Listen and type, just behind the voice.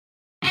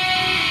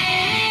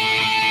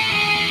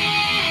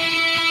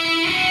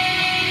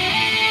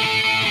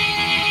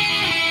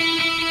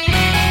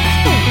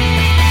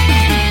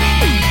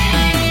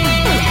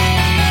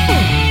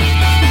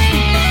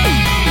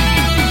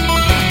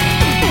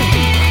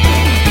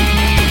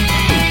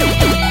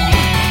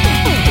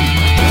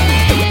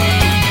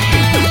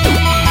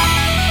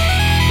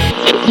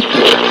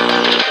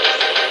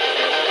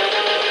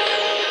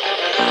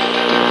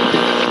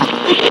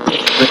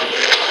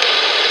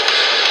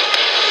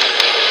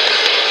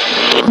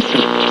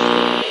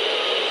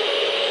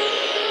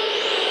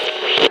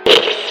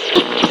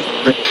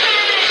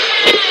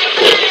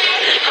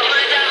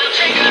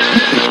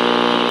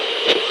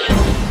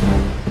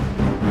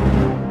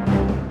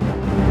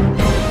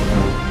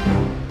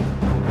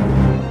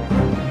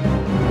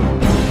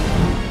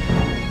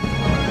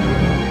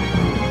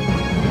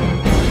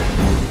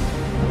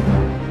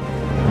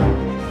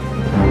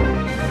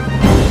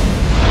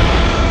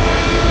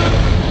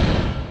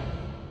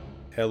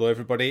Hello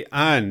everybody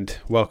and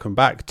welcome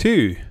back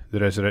to the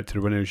Resurrected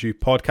Winners U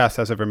podcast.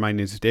 As ever, my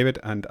name is David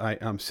and I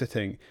am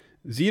sitting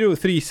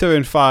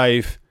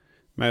 0375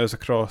 miles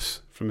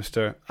across from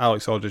Mr.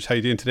 Alex Aldridge. How are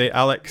you doing today,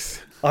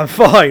 Alex? I'm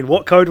fine.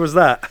 What code was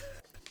that?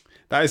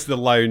 That is the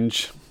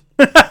lounge.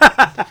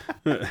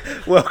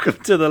 Welcome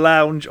to the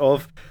lounge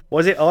of,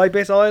 was it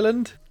Ibis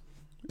Island?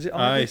 Is it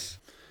Ibis?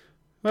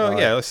 Well,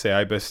 yeah, let's say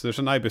Ibis. There's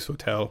an Ibis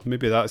hotel.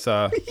 Maybe that's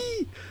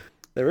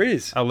There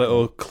is a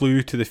little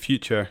clue to the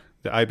future.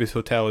 The Ibis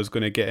Hotel is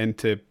going to get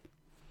into,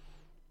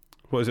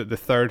 what is it, the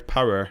third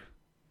power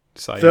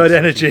science? Third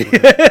energy.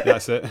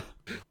 That's it.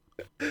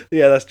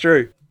 Yeah, that's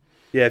true.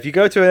 Yeah, if you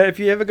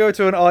ever go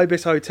to an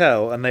Ibis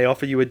hotel and they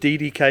offer you a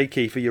DDK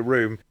key for your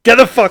room, get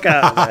the fuck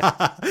out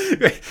of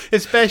there.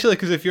 Especially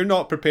because if you're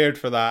not prepared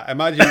for that,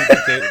 imagine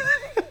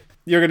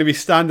you're going to be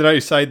standing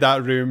outside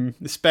that room,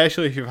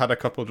 especially if you've had a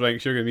couple of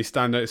drinks, you're going to be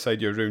standing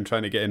outside your room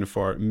trying to get in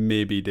for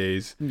maybe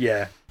days.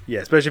 Yeah.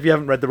 Yeah, especially if you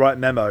haven't read the right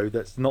memo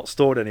that's not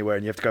stored anywhere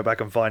and you have to go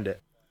back and find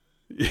it.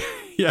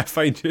 Yeah,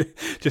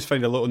 just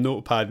find a little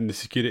notepad in the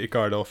security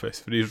guard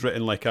office where he's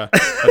written like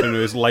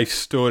his life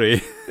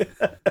story.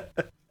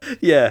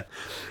 Yeah,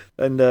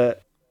 and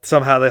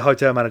somehow the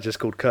hotel manager's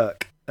called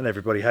Kirk and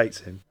everybody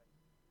hates him.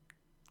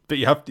 But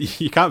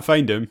you can't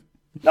find him.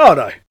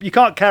 No, you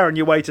can't Karen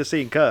your way to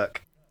seeing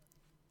Kirk.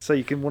 So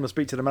you can want to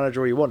speak to the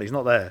manager all you want. He's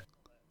not there.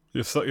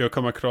 You'll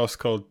come across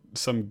called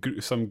some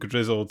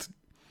grizzled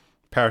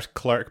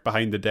clerk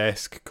behind the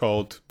desk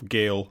called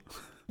Gale.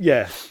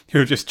 Yeah.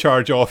 He'll just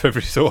charge off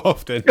every so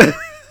often.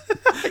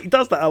 He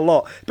does that a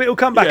lot. But he'll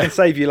come back and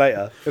save you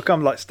later. He'll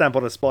come like stamp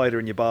on a spider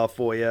in your bar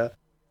for you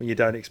when you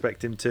don't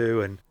expect him to,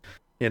 and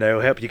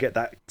he'll help you get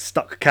that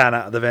stuck can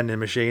out of the vending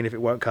machine if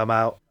it won't come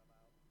out.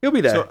 He'll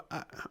be there. So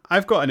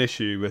I've got an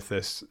issue with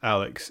this,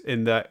 Alex,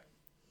 in that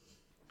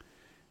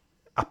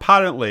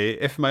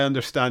apparently, if my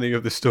understanding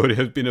of the story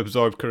has been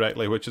absorbed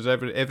correctly, which is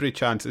every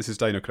chance, this is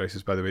Dino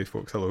Crisis, by the way,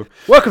 folks. Hello.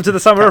 Welcome to the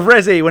Summer of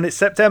Resi when it's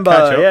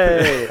September.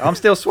 Yay! I'm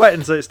still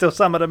sweating, so it's still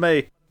summer to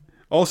me.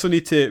 Also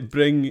need to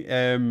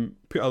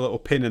put a little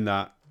pin in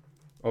that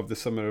of the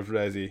Summer of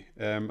Resi.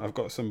 I've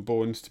got some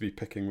bones to be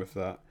picking with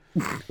that.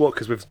 What?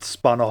 Because we've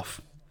spun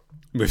off.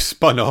 We've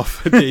spun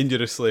off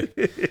dangerously.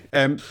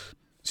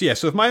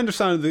 So if my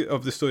understanding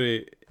of the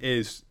story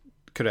is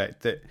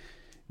correct, that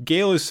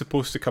Gale is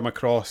supposed to come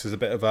across as a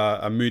bit of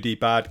a moody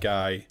bad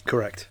guy.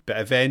 Correct. But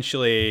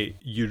eventually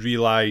you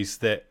realise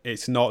that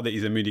it's not that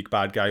he's a moody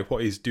bad guy.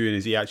 What he's doing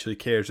is he actually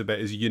cares about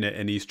his unit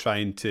and he's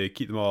trying to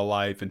keep them all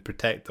alive and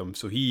protect them.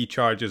 So he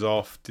charges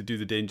off to do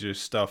the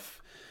dangerous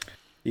stuff.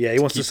 Yeah, he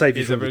wants to save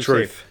you from the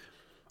truth.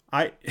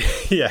 I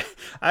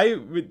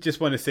would just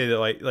want to say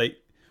that like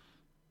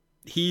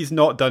he's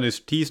not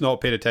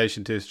paid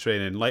attention to his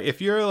training. Like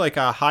if you're like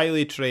a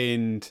highly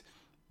trained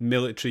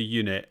military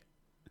unit,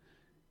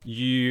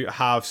 you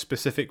have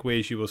specific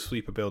ways you will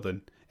sweep a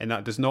building, and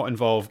that does not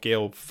involve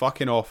Gale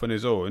fucking off on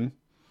his own,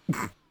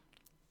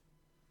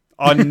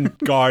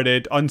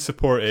 unguarded,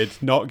 unsupported,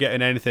 not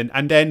getting anything,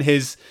 and then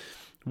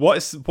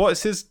what's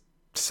his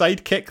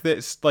sidekick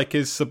that's like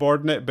his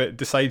subordinate but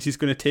decides he's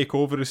going to take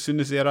over as soon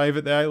as they arrive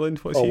at the island.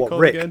 What's he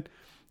called Rick? Again?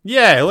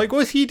 Yeah, like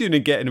what's he doing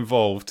and getting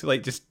involved?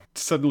 Like just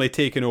suddenly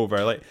taking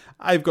over. Like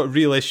I've got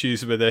real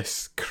issues with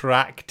this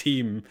crack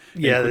team.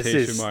 Yeah, this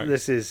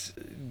is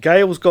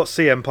Gale's got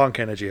CM Punk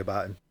energy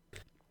about him.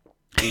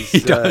 He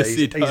does.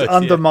 He's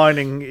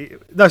undermining. Yeah.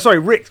 No, sorry,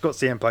 Rick's got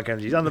CM Punk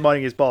energy. He's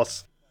undermining his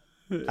boss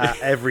at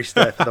every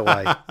step of the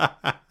way.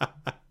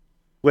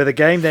 Where the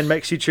game then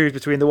makes you choose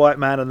between the white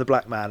man and the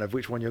black man of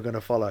which one you're going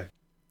to follow.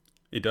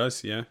 It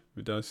does, yeah,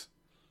 it does.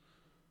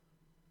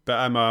 But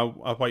I'm a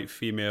white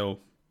female,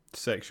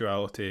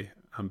 sexuality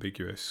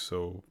ambiguous,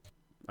 so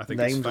I think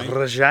named it's fine.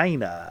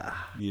 Regina.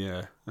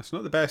 Yeah, that's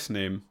not the best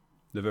name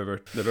they've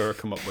ever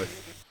come up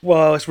with.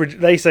 Well,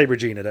 they say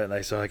Regina, don't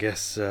they? So I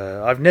guess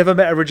I've never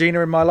met a Regina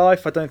in my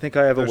life. I don't think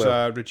I ever will.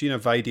 There's a Regina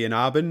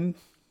Vidian-Aben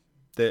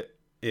that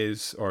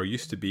is, or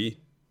used to be,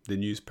 the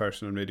news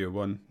person on Radio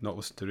 1. Not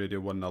listened to Radio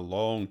 1 in a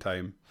long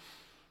time.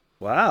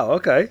 Wow,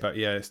 okay. But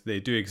yes, they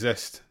do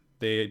exist.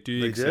 They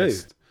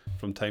exist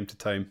from time to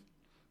time.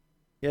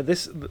 Yeah,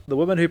 the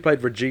woman who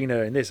played Regina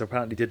in this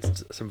apparently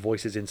did some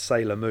voices in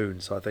Sailor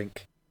Moon, so I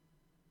think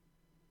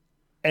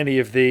any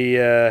of the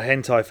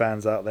hentai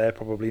fans out there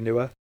probably knew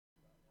her.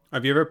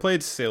 Have you ever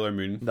played Sailor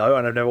Moon? No,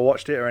 and I've never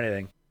watched it or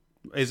anything.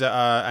 Is it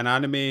an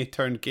anime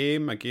turned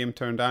game? A game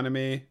turned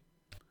anime?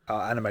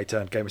 Anime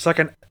turned game. It's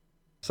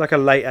like a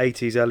late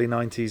 80s, early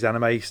 90s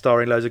anime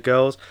starring loads of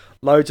girls.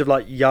 Loads of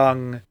like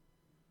young,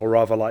 or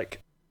rather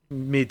like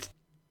mid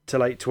to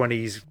late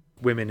 20s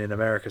women in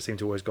America seem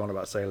to always go on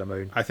about Sailor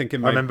Moon. I think I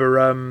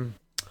remember.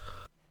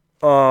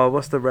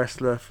 What's the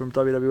wrestler from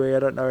WWE? I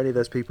don't know any of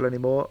those people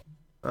anymore.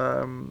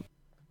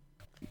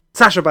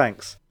 Sasha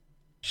Banks.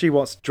 She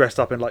once dressed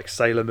up in like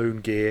Sailor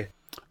Moon gear.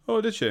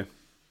 Oh, did she?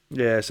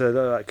 Yeah, so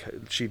like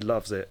she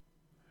loves it.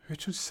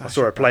 Which was Sasha I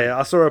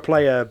saw her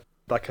play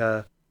like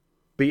a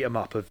beat 'em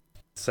up of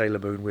Sailor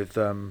Moon with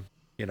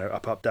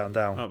up, down,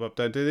 down. Up,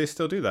 down. Do they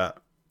still do that?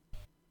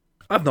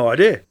 I've no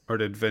idea. Or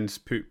did Vince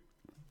poop?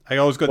 I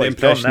always got the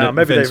impression now. that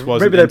Maybe Vince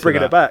wasn't. Maybe they're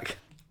bringing it back.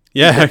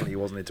 Yeah, he definitely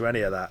wasn't into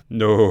any of that.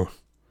 No.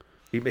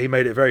 He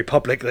made it very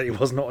public that he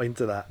was not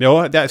into that.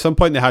 No, at some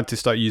point they had to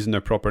start using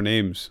their proper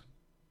names.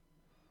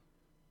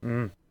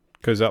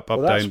 Because up,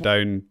 down,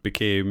 down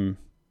became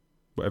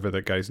whatever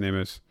that guy's name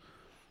is.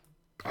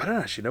 I don't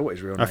actually know what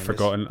his real name is. I've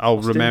forgotten. I'll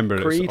remember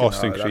it. It's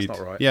Austin Creed. That's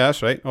not right. Yeah,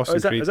 that's right.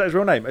 Austin Creed. Is that his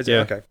real name? Is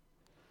it? Okay.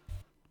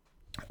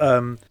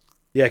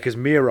 Yeah, because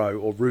Miro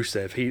or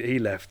Rusev, he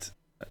left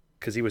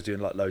because he was doing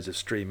like loads of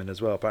streaming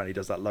as well. Apparently he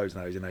does that loads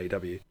now. He's in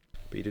AEW,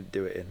 but he didn't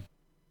do it in.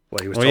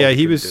 Well,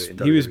 he was.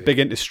 He was big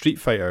into Street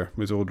Fighter.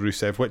 Was old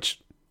Rusev,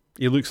 which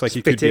he looks like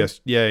he could be.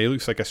 He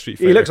looks like a Street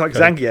Fighter. He looks like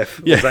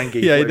Zangief. Yeah,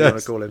 Zangief, yeah, he whatever you want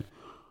does. to call him.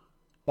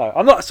 No,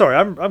 I'm not. Sorry,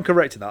 I'm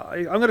correcting that.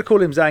 I'm going to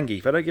call him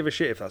Zangief. I don't give a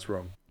shit if that's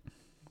wrong.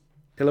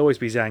 He'll always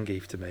be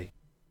Zangief to me.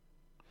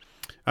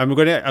 I'm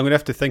gonna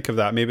have to think of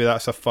that. Maybe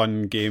that's a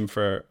fun game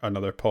for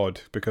another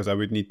pod because I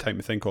would need time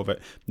to think of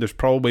it. There's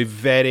probably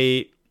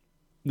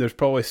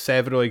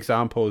several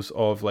examples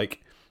of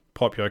like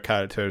popular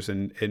characters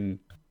in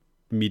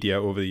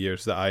media over the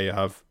years that I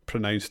have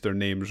pronounced their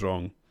names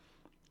wrong,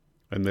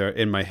 and they're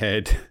in my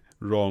head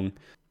wrong.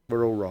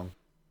 We're all wrong.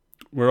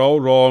 We're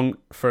all wrong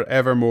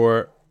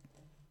forevermore.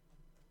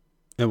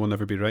 It will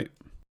never be right.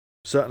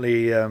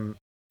 Certainly,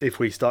 if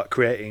we start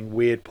creating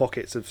weird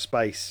pockets of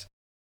space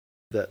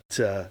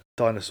that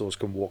dinosaurs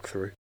can walk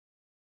through,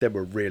 then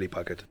we're really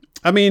buggered.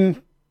 I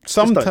mean,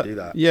 don't do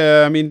that.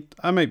 Yeah, I mean,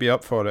 I might be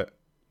up for it,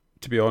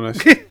 to be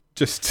honest.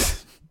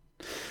 just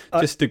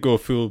to go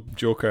full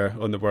Joker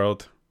on the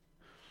world.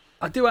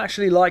 I do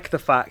actually like the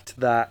fact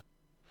that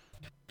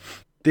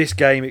this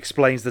game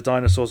explains the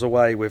dinosaurs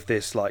away with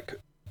this like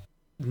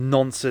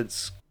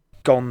nonsense,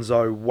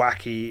 gonzo,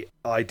 wacky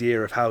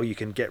idea of how you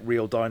can get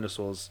real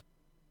dinosaurs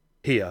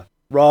here,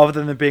 rather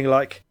than them being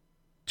like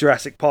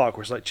Jurassic Park,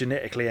 where it's like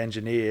genetically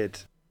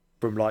engineered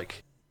from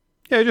like.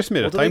 Yeah, I just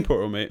made a time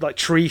portal, mate. Like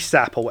tree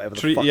sap or whatever.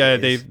 The fuck yeah,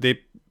 it is.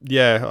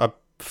 a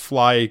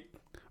fly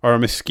or a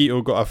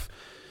mosquito got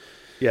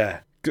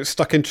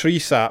stuck in tree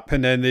sap,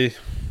 and then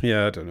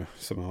I don't know,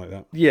 something like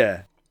that.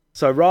 Yeah.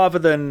 So rather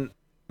than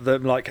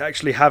them like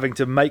actually having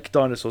to make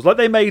dinosaurs, like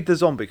they made the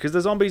zombie, because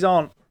the zombies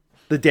aren't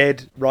the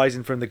dead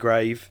rising from the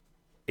grave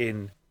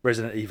in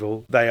Resident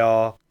Evil. They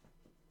are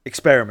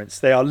experiments.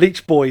 They are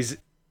Leech Boys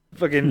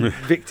fucking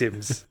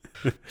victims.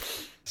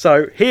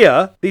 So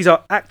here, these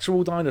are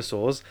actual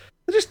dinosaurs.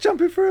 They're just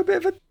jumping through a bit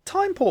of a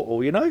time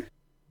portal, you know?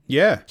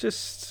 Yeah.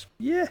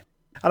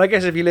 And I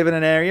guess if you live in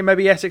an area,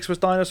 maybe Essex was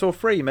dinosaur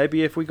free.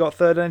 Maybe if we got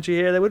third entry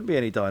here, there wouldn't be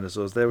any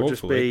dinosaurs. There would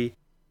just be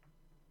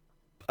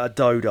a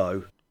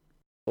dodo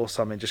or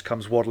something just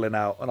comes waddling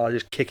out, and I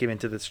just kick him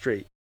into the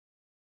street.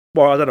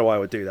 Well, I don't know why I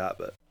would do that,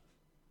 but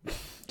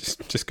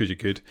just because you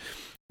could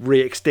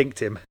re-extinct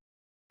him.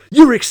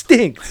 You're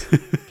extinct.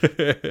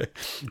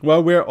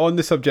 Well, we're on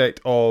the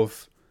subject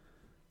of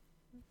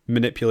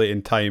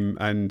manipulating time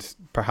and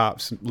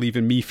perhaps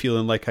leaving me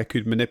feeling like I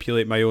could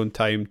manipulate my own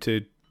time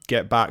to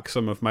get back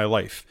some of my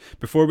life.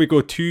 Before we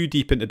go too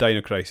deep into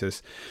Dino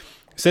Crisis,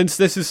 since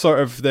this is sort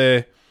of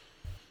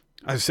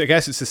I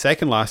guess it's the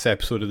second last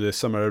episode of the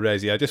Summer of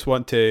Resi, I just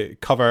want to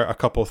cover a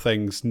couple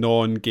things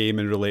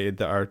non-gaming related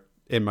that are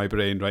in my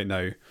brain right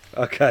now.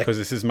 Okay. Because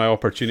this is my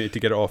opportunity to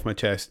get it off my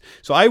chest.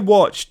 So I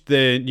watched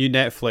the new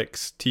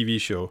Netflix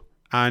TV show,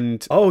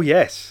 and oh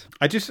yes,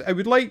 I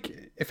would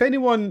like, if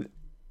anyone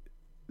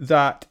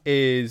that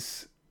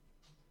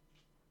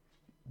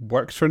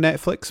works for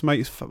Netflix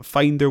might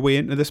find their way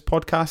into this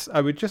podcast,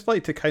 I would just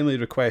like to kindly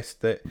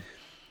request that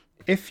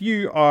if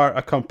you are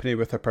a company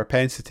with a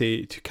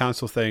propensity to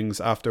cancel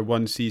things after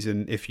one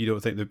season if you don't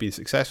think they've been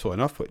successful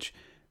enough, which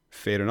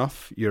fair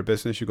enough, you're a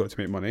business, you've got to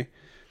make money,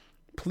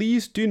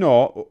 please do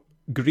not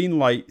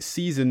greenlight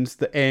seasons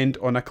that end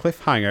on a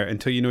cliffhanger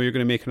until you know you're going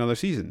to make another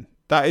season.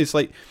 That is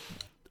like,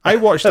 I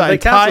watched that they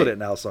cancelled it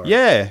now, sorry.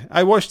 Yeah,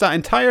 I watched that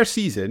entire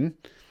season.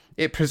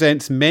 It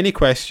presents many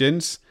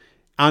questions,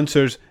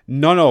 answers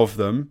none of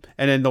them,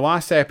 and in the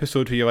last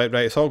episode where you're like,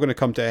 right, it's all going to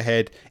come to a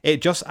head,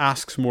 it just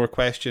asks more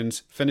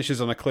questions,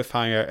 finishes on a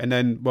cliffhanger, and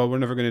then, well, we're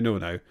never going to know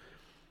now.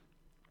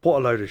 What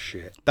a load of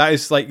shit. That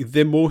is like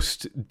the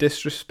most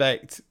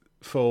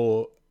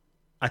disrespectful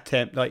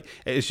attempt. Like,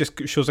 it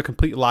just shows a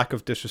complete lack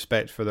of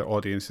disrespect for their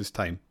audience's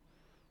time.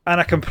 And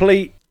a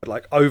complete,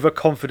 like,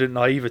 overconfident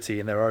naivety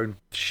in their own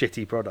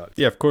shitty product.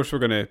 Yeah, of course we're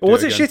going to. Or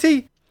was it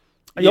shitty?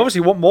 You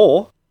obviously want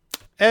more.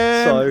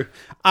 Or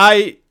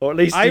at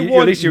least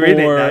you're in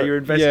it now. You're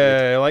invested.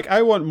 Yeah, like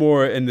I want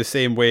more in the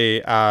same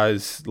way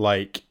as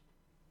like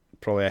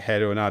probably a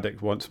heroin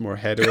addict wants more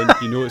heroin.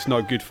 You know it's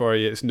not good for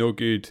you. It's no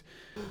good,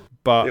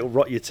 but it'll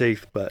rot your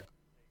teeth, but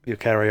you'll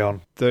carry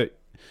on.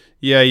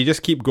 Yeah, you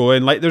just keep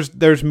going. Like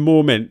there's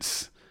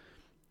moments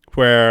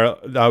where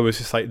I was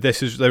just like,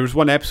 there was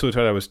one episode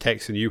where I was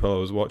texting you while I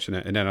was watching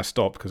it, and then I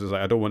stopped because I was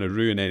like, I don't want to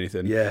ruin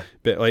anything. Yeah.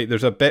 But like,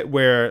 there's a bit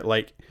where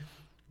like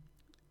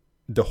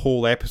the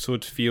whole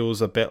episode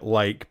feels a bit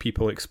like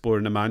people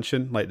exploring a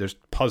mansion. Like there's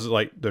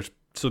puzzle,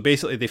 so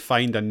basically they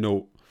find a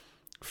note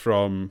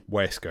from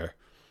Wesker,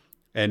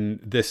 and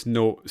this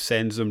note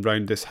sends them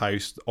round this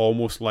house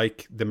almost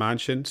like the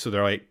mansion. So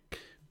they're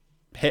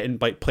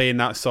like playing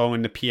that song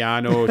on the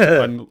piano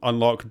to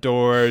unlock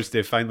doors.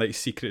 They find like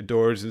secret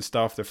doors and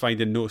stuff. They're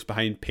finding notes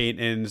behind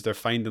paintings. They're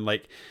finding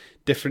like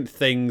different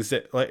things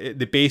that like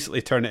they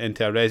basically turn it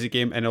into a Resi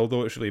game. And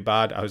although it's really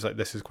bad, I was like,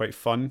 this is quite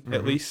fun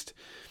at least.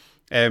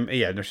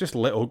 Yeah, there's just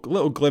little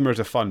glimmers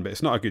of fun, but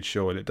it's not a good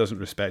show and it doesn't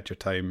respect your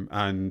time.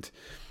 And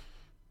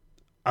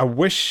I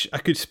wish I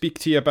could speak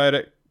to you about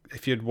it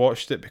if you'd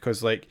watched it,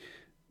 because like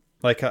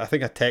I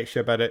think I texted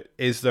you about it.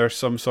 Is there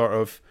some sort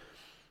of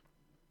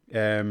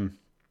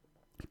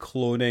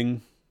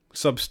cloning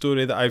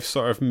sub-story that I've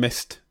sort of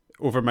missed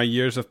over my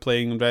years of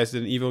playing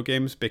Resident Evil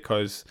games?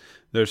 Because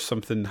there's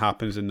something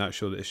happens in that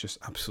show that is just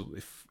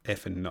absolutely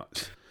effing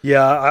nuts.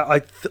 Yeah,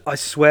 I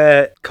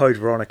swear Code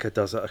Veronica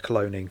does a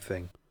cloning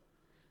thing.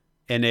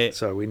 And it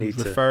so we need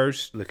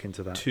refers to look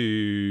into that.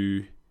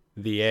 To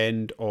the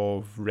end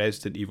of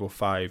Resident Evil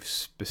 5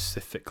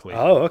 specifically.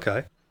 Oh,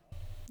 okay.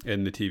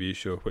 In the TV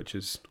show, which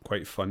is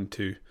quite fun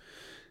too.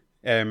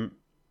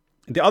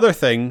 The other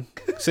thing,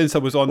 since I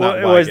was on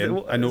that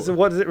wagon, I know. So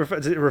what does it refer?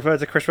 Does it refer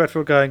to Chris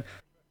Redfield going,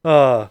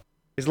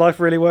 is life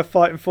really worth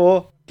fighting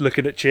for?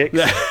 Looking at chicks.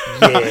 Yeah.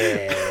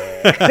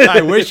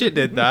 I wish it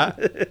did that.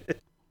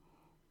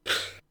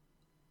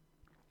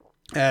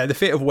 The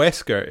fate of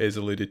Wesker is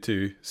alluded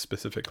to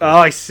specifically. Oh,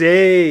 I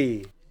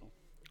see.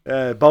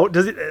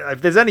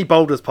 If there's any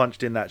boulders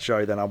punched in that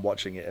show, then I'm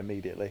watching it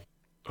immediately.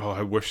 Oh,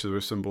 I wish there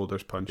was some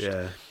boulders punched.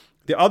 Yeah.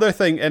 The other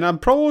thing, and I'm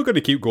probably going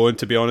to keep going,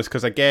 to be honest,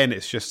 because again,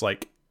 it's just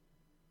like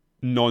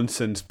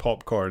nonsense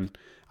popcorn.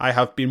 I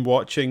have been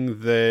watching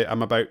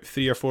I'm about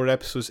 3 or 4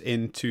 episodes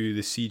into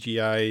the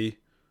CGI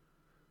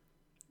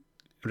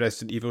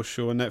Resident Evil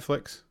show on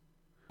Netflix.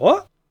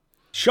 What?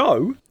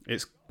 Show?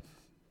 It's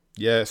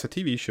a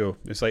TV show.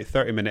 It's like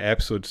 30-minute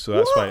episodes, so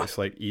that's why it's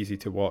like easy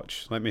to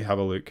watch. Let me have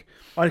a look.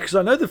 Because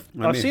I know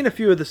I've seen a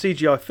few of the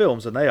CGI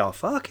films, and they are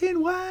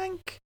fucking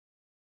wank.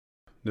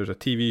 There's a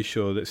TV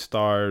show that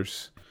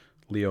stars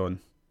Leon.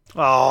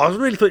 Oh, I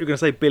really thought you were going to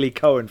say Billy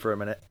Cohen for a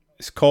minute.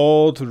 It's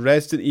called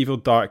Resident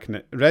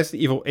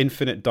Evil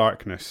Infinite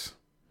Darkness.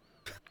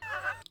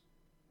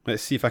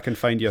 Let's see if I can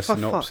find you a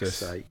synopsis.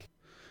 For fuck's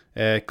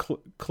sake.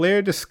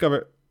 Claire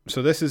discovered...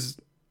 So this is...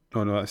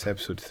 Oh no, that's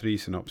episode 3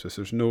 synopsis.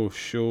 There's no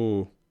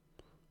show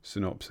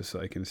synopsis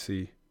that I can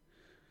see.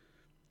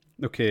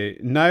 Okay,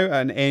 now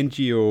at an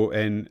NGO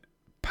in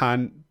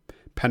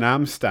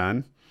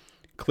Panamstan,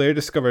 Claire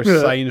discovers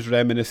signs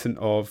reminiscent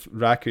of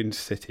Raccoon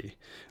City.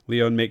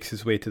 Leon makes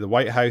his way to the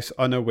White House,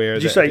 unaware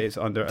that it's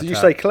under attack. Did you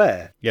say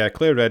Claire? Yeah,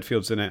 Claire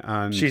Redfield's in it,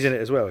 and she's in it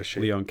as well, is she?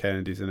 Leon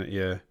Kennedy's in it,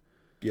 yeah.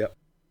 Yep.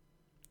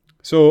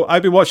 So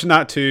I've been watching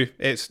that too.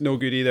 It's no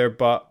good either,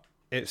 but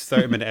it's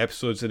 30-minute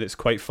episodes, and it's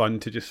quite fun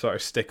to just sort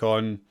of stick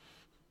on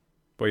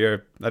while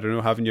you're, I don't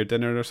know, having your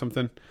dinner or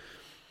something.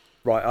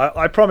 Right,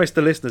 I promised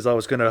the listeners I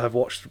was going to have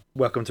watched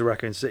Welcome to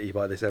Raccoon City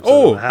by this episode.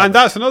 Oh, and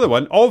that's another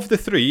one. Of the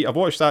 3, I've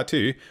watched that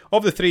too.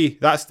 Of the 3,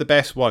 that's the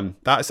best one.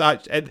 That's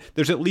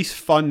there's at least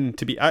fun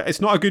to be...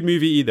 It's not a good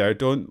movie either.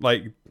 Don't,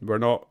 like, we're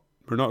not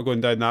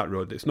going down that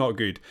road. It's not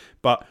good.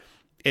 But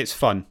it's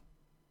fun.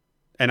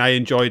 And I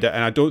enjoyed it.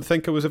 And I don't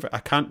think I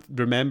can't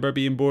remember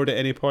being bored at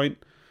any point.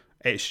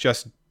 It's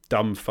just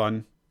dumb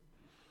fun.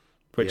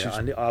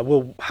 I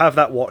will have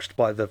that watched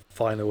by the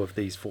final of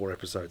these 4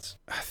 episodes.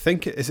 I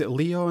think is it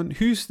Leon?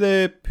 Who's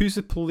the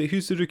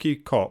rookie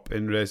cop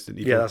in Resident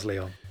Evil? Yeah, that's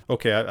Leon.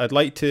 Okay, I'd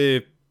like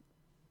to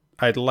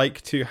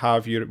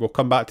have your. We'll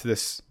come back to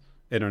this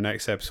in our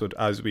next episode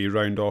as we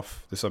round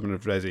off the Summer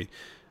of Resi.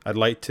 I'd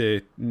like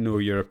to know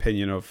your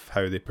opinion of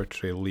how they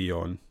portray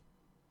Leon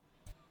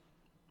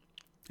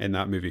in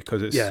that movie,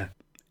 because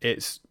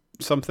it's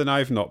something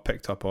I've not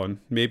picked up on.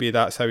 Maybe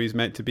that's how he's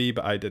meant to be,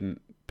 but I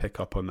didn't pick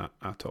up on that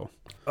at all.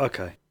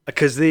 Okay,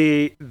 because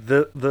the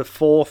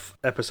 4th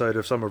episode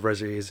of Summer of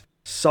Resi is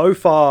so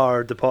far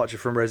a departure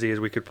from Resi as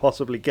we could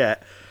possibly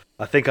get.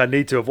 I think I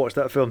need to have watched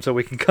that film so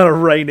we can kind of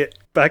rein it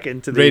back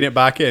in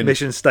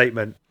mission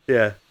statement.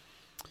 Yeah,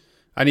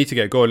 I need to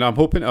get going. I'm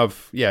hoping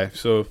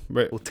so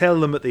we'll tell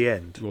them at the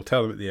end. We'll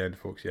tell them at the end,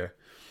 folks. Yeah.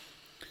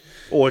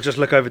 Or just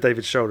look over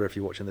David's shoulder if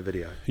you're watching the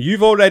video.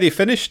 You've already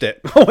finished it.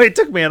 Oh, it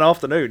took me an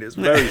afternoon. It's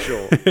very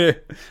short.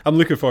 I'm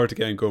looking forward to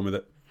getting going with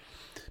it.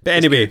 But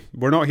anyway,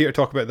 we're not here to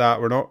talk about that.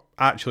 We're not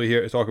actually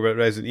here to talk about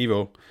Resident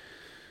Evil,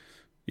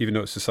 even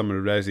though it's the Summer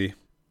of Resi.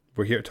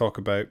 We're here to talk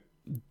about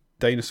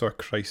Dino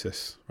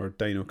Crisis.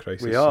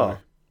 We are.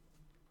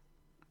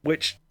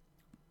 Which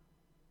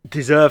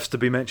deserves to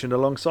be mentioned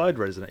alongside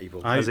Resident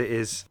Evil, as it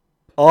is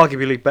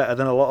arguably better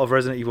than a lot of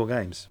Resident Evil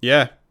games.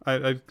 Yeah,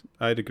 I'd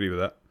agree with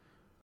that.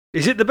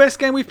 Is it the best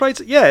game we've played?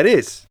 Yeah, it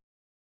is.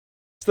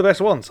 It's the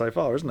best one so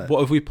far, isn't it? What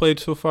have we played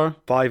so far?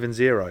 5 and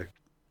 0.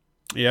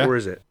 Yeah. Or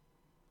is it?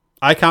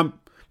 I can't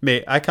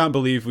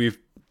believe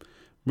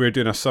we're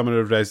doing a Summer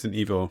of Resident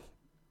Evil,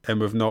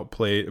 and we've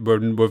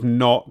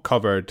not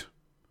covered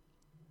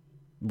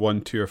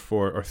 1, 2, or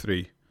 4 or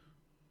 3.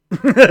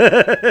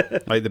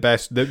 Like the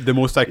best, the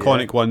most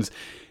iconic ones.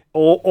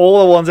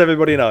 All the ones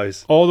everybody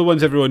knows. All the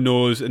ones everyone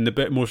knows, and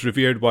the most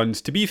revered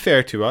ones. To be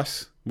fair to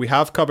us, we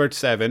have covered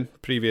 7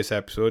 previous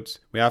episodes.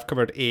 We have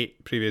covered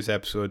 8 previous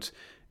episodes.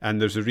 And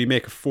there's a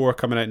remake of 4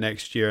 coming out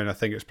next year, and I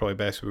think it's probably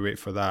best we wait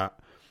for that.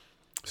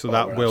 So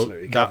that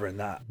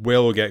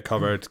will get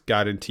covered,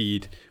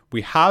 guaranteed.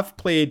 We have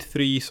played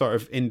 3 sort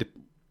of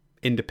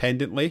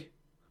independently.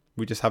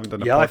 We just haven't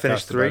done a podcast I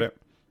finished 3. about it.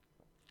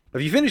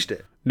 Have you finished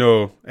it?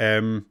 No.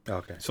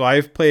 Okay. So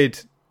I've played,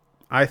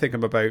 I think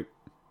I'm about,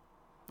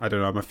 I don't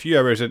know, I'm a few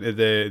hours into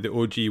the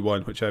OG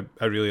one, which I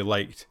really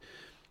liked.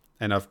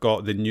 And I've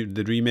got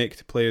the remake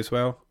to play as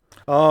well.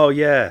 Oh,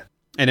 yeah.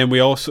 And then we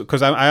also,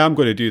 because I am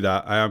going to do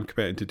that, I am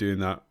committed to doing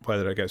that,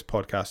 whether it gets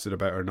podcasted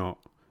about or not.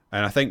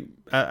 And I think,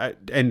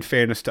 in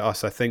fairness to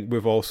us, I think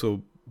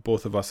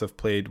both of us have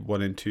played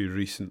 1 and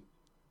 2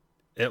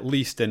 at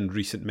least in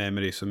recent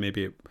memory. So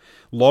maybe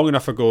long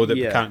enough ago that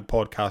we can't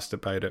podcast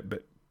about it,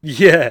 but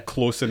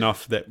close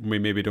enough that we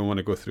maybe don't want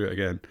to go through it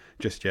again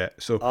just yet.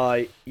 So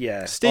stay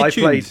tuned. I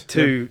played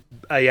 2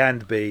 A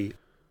and B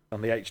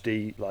on the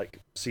HD,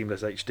 like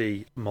seamless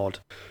HD mod,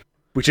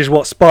 which is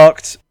what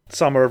sparked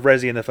Summer of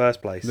Resi in the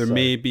first place. There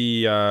may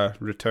be a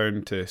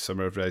return to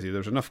Summer of Resi.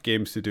 There's enough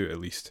games to do it at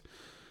least.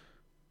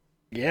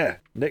 Yeah,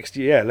 next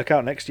year. Yeah, look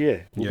out next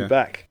year. We'll be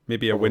back.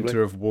 Maybe a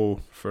winter of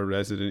woe for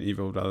Resident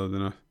Evil rather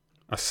than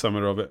a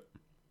summer of it.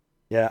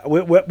 Yeah,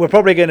 we're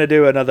probably going to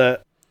do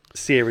another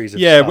series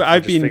of stuff.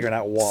 I've been figuring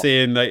out what.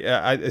 saying like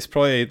it's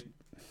probably,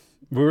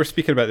 we were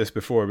speaking about this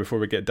before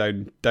we get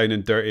down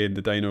and dirty in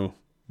the Dino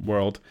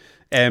world.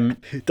 Down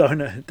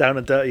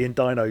and dirty in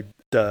Dino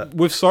dirt.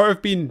 We've sort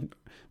of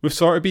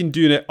been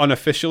doing it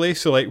unofficially.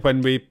 So like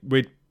when we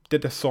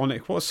did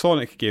what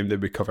Sonic game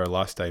did we cover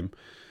last time?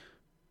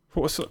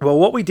 Well,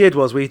 what we did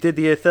was we did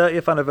the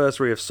 30th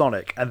anniversary of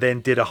Sonic, and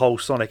then did a whole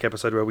Sonic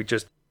episode where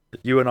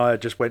you and I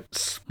just went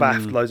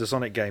spaffed loads of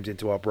Sonic games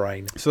into our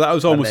brain. So that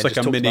was almost like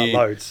a mini.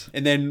 Loads.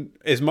 And then,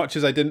 as much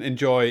as I didn't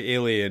enjoy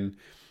Alien,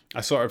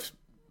 I sort of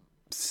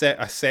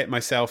set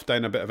myself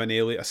down a bit of an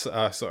Alien,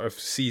 a sort of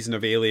season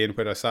of Alien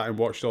where I sat and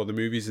watched all the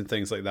movies and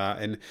things like that.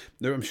 And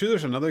I'm sure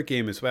there's another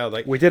game as well.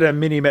 Like we did a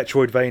mini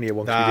Metroidvania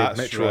once. We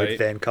did Metroid, right.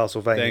 Then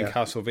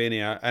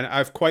Castlevania. And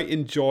I've quite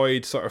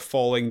enjoyed sort of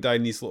falling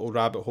down these little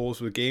rabbit holes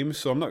with games.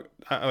 So I'm not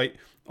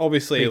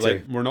obviously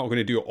like we're not going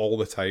to do it all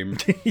the time,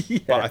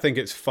 but I think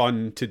it's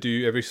fun to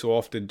do every so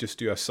often. Just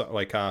do a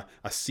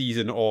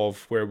season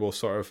of where we'll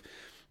sort of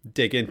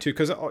dig into,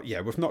 because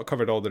we've not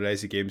covered all the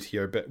Resi games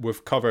here, but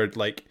we've covered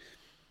like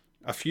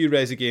a few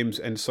Resi games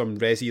and some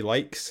Resi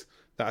likes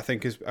that I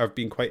think have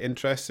been quite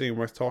interesting and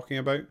worth talking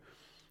about.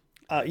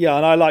 And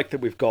I like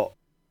that we've got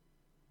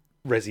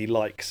Resi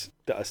likes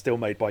that are still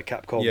made by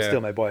Capcom,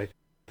 still made by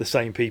the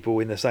same people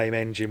in the same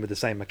engine with the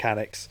same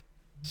mechanics,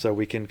 so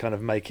we can kind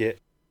of make it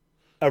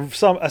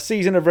a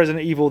season of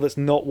Resident Evil that's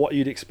not what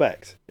you'd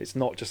expect. It's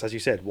not just, as you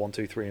said, 1,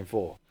 2, 3, and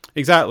 4.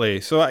 Exactly.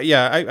 So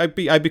I'd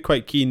be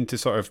quite keen to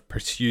sort of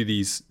pursue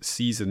these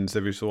seasons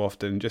every so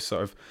often, just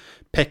sort of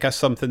pick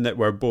something that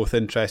we're both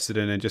interested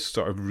in and just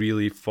sort of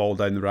really fall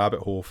down the rabbit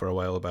hole for a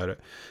while about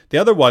it. The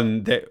other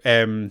one that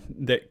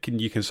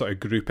you can sort of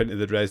group into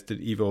the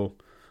Resident Evil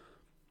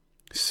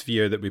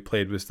sphere that we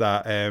played was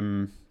that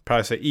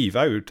Parasite Eve.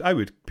 I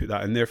would put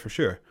that in there for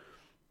sure.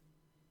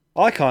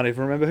 I can't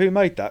even remember who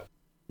made that.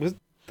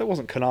 That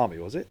wasn't Konami,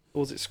 was it? Or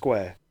was it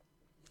Square?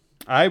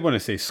 I want to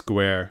say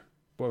Square.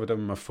 What have I done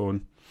with my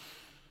phone?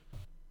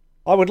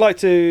 I would like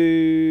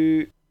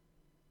to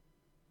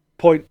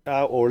point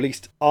out, or at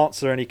least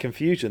answer any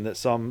confusion that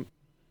some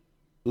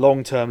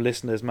long-term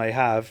listeners may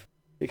have,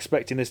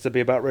 expecting this to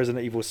be about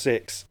Resident Evil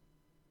 6.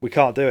 We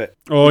can't do it.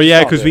 Oh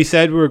yeah, because we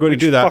said we were going to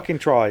do that. Fucking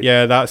try.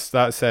 Yeah, that's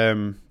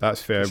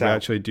fair. We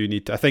actually do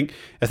need to. I think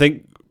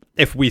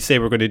if we say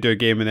we're going to do a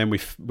game and then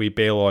we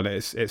bail on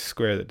it, it's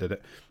Square that did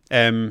it.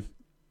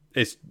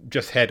 It's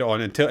just head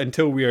on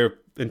until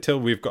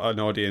we've got an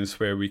audience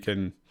where we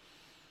can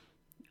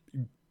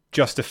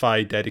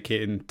justify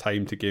dedicating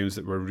time to games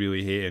that we're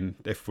really hating.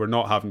 If we're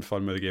not having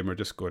fun with the game, we're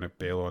just going to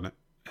bail on it.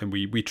 And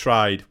we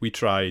tried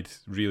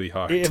really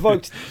hard. It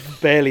evoked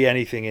barely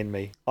anything in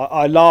me.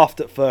 I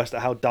laughed at first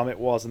at how dumb it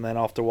was, and then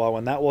after a while,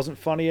 when that wasn't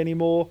funny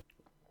anymore,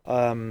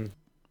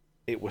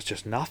 it was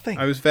just nothing.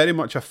 I was very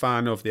much a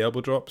fan of the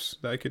elbow drops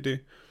that I could do.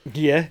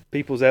 Yeah,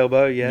 people's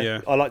elbow.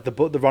 Yeah. I like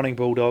the running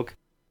bulldog,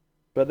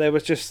 but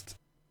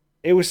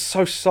it was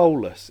so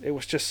soulless. It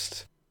was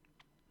just.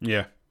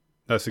 Yeah,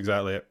 that's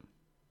exactly it.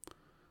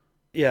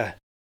 Yeah,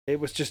 it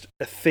was just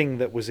a thing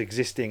that was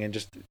existing and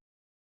just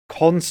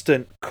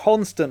constant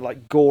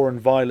like gore and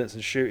violence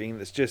and shooting.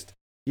 That's just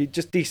you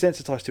just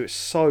desensitized to it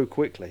so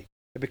quickly.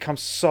 It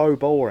becomes so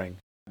boring.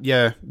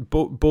 Yeah,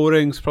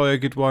 boring's probably a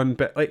good one,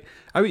 but like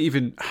I don't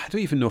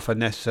even know if I'd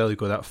necessarily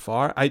go that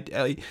far.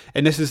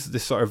 And this is the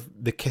sort of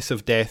the kiss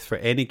of death for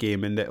any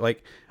game, in that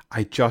like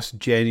I just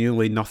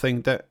genuinely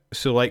nothinged it.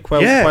 So like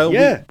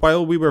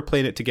while we were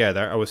playing it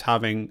together, I was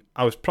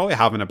probably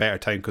having a better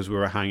time because we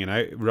were hanging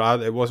out.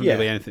 Rather, it wasn't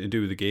really anything to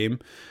do with the game,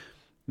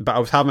 but I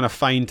was having a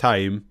fine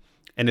time.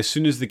 And as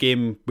soon as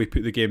we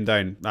put the game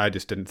down, I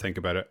just didn't think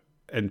about it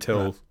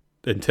until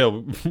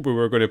we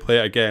were going to play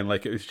it again.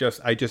 Like it was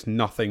I just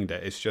nothinged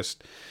it. It's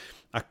just,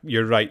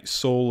 you're right,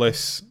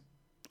 soulless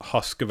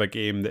husk of a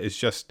game that is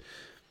just,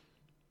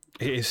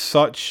 it is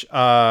such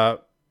a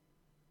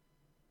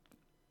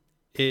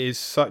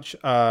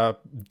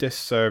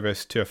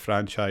disservice to a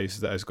franchise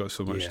that has got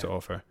so much to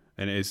offer,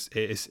 and it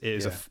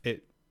is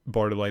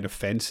borderline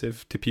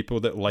offensive to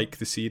people that like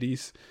the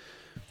series.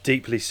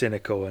 Deeply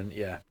cynical, and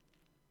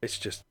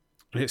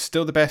it's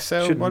still the best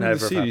selling one of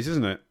the series,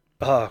 isn't it?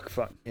 Oh,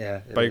 fuck.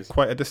 Yeah. By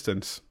quite a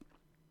distance.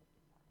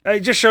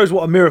 It just shows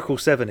what a miracle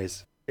 7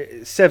 is.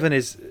 7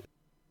 is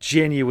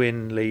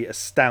genuinely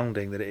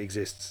astounding that it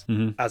exists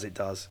as it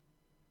does.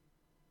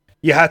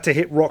 You had to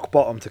hit rock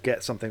bottom to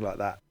get something like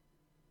that.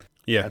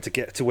 Yeah. And to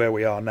get to where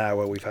we are now,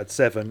 where we've had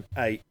 7,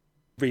 8,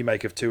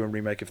 remake of 2 and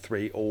remake of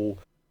 3, all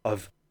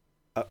of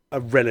a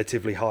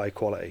relatively high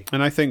quality.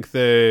 And I think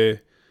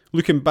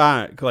looking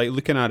back, like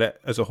looking at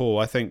it as a whole,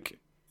 I think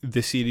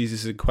the series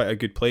is in quite a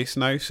good place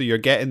now. So you're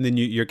getting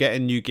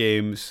new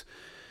games.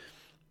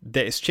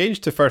 That it's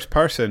changed to first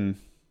person,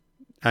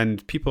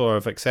 and people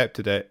have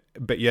accepted it.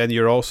 But and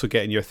you're also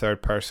getting your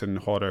third person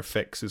horror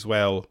fix as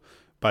well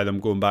by them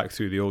going back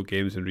through the old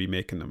games and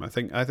remaking them. I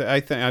think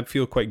I'd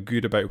feel quite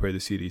good about where the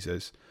series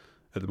is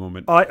at the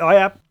moment.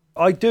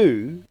 I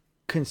do,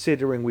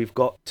 considering we've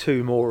got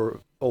 2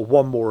 more or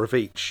 1 more of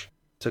each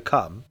to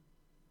come.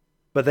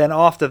 But then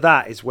after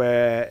that is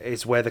where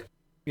the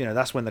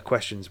that's when the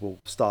questions will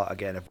start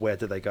again of where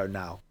do they go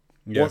now.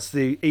 Once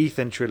the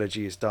Ethan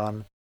trilogy is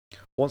done,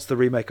 once the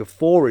remake of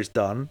 4 is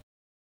done,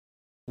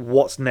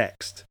 what's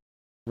next?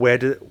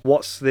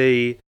 What's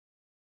a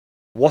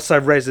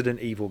Resident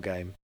Evil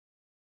game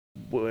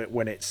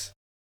when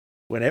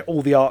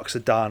all the arcs are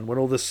done, when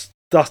all the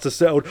dust has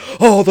settled,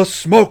 the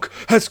smoke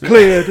has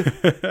cleared.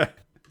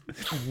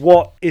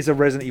 What is a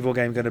Resident Evil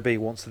game going to be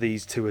once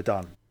these 2 are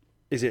done?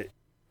 Is it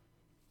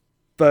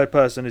third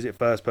person? Is it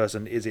first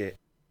person? Is it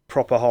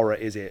proper horror?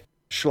 Is it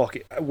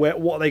schlock?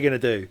 What are they going to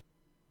do?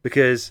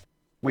 Because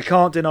we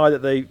can't deny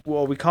that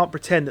we can't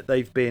pretend that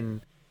they've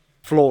been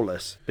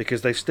flawless,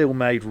 because they've still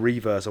made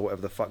Reverse or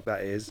whatever the fuck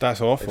that is.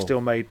 That's awful. They've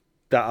still made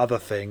that other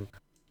thing.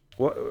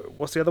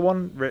 What's the other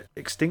one?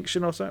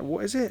 Extinction or something?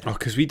 What is it? Oh,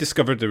 because we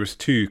discovered there was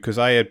 2, because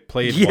I had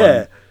played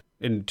one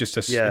and just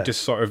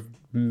sort of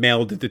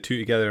melded the 2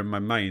 together in my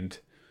mind.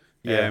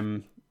 Yeah.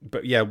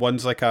 But yeah,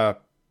 one's like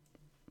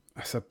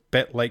it's a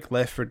bit like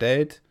Left 4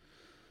 Dead.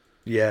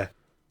 Yeah.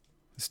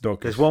 It's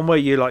not good. There's one where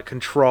you like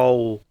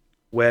control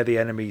where the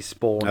enemies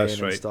spawn That's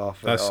in right. and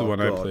stuff. That's the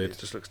one I played. It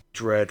just looks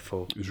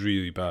dreadful. It was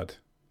really bad.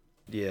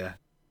 Yeah.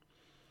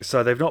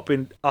 So they've not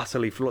been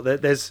utterly flawed.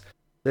 There's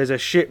a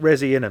shit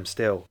resi in them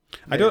still.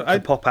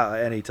 I'd pop out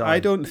at any time. I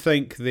don't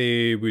think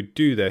they would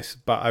do this,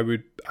 but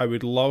I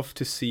would love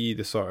to see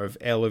the sort of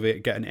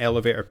get an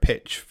elevator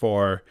pitch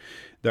for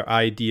their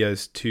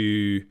ideas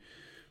to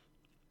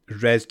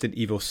Resident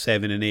Evil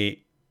 7 and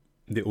 8,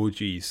 the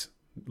OGs.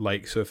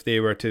 Like, so if they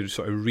were to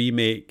sort of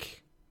remake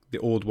the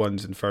old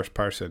ones in first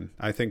person,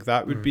 I think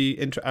that would be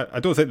interesting.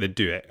 I don't think they'd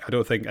do it. I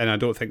don't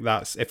think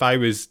that's, if I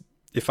was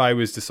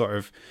the sort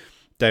of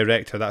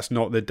director, that's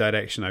not the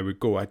direction I would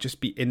go. I'd just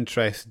be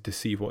interested to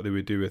see what they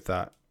would do with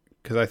that,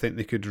 because I think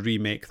they could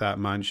remake that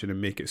mansion and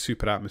make it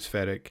super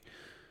atmospheric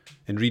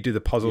and redo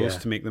the puzzles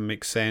to make them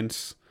make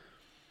sense.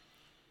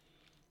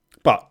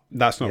 But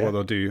that's not what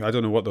they'll do. I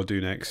don't know what they'll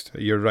do next.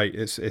 You're right.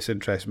 It's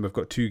interesting. We've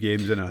got 2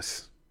 games in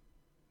us.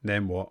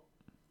 Then what?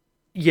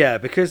 Yeah,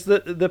 because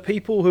the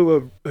people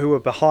who are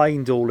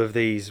behind all of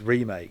these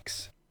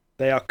remakes,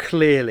 they are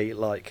clearly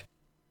like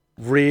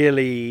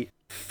really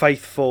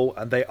faithful,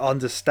 and they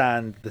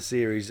understand the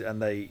series,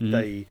 and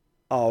they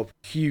are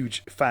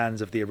huge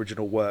fans of the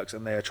original works,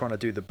 and they are trying to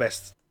do the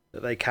best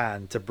that they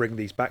can to bring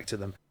these back to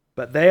them.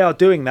 But they are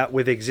doing that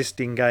with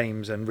existing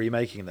games and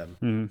remaking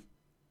them.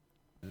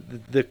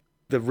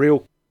 The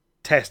real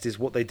test is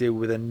what they do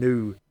with a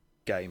new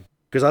game,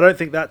 because I don't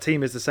think that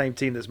team is the same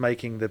team that's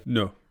making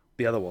the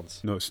other ones.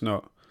 No, it's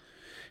not.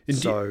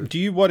 And do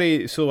you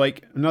worry? So,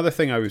 like, another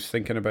thing I was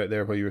thinking about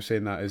there while you were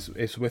saying that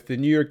is with the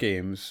newer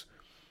games,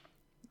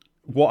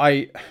 what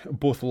I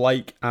both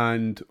like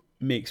and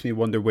makes me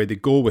wonder where they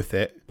go with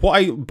it. What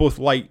I both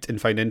liked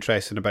and find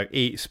interesting about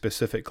 8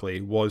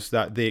 specifically was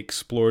that they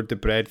explored the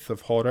breadth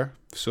of horror.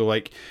 So,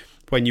 like,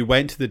 when you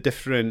went to the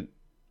different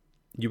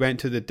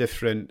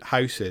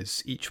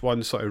houses, each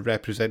one sort of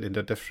represented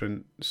a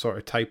different sort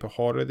of type of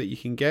horror that you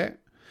can get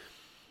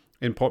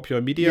in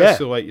popular media.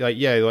 So like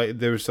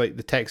there's like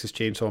the Texas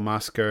Chainsaw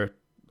Massacre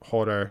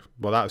horror.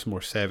 Well, that was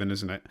more 7,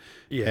 isn't it?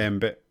 Yeah.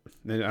 But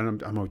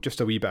and I'm just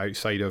a wee bit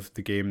outside of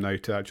the game now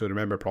to actually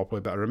remember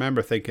properly. But I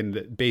remember thinking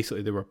that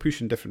basically they were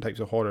pushing different types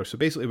of horror. So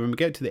basically, when we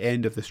get to the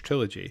end of this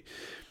trilogy,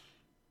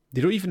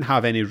 they don't even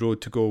have any road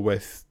to go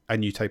with a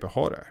new type of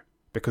horror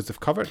because they've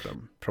covered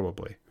them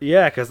probably.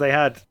 Yeah, because they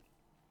had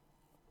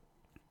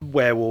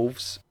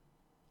werewolves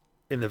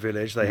in the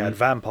village. They had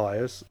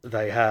vampires.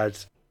 They had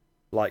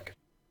like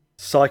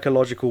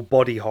psychological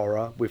body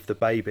horror with the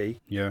baby.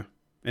 Yeah.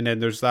 And then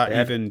there's that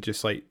even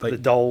just like the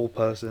doll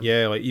person.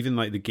 Yeah, like even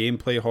like the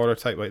gameplay horror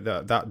type, like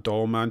that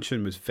doll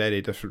mansion was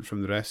very different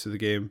from the rest of the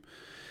game.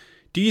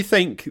 Do you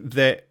think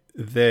that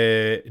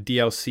the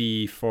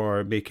DLC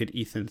for making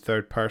Ethan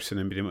third person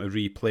and being able to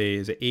replay,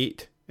 is it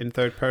 8 in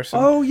third person?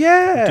 Oh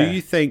yeah. Do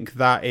you think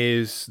that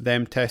is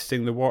them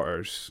testing the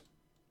waters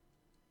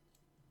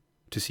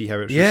to see how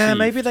it's received?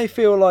 maybe they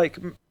feel like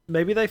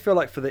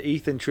for the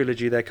Ethan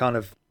trilogy they're kind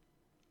of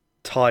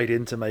tied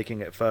into making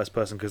it first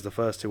person because the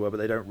first two were, but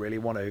they don't really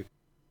want to.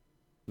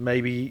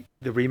 Maybe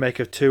the remake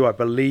of 2, I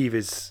believe,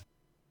 is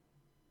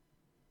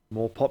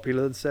more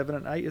popular than 7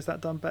 and 8. Is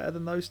that done better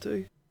than those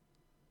two?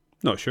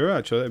 Not sure,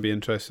 actually. That'd be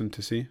interesting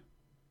to see.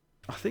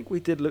 I think we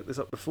did look this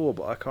up before,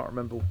 but I can't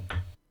remember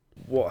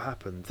what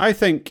happened. I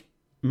think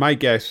my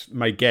guess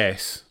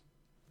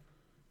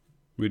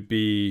would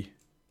be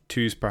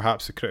 2's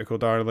perhaps a critical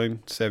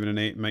darling. 7 and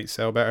 8 might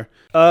sell better.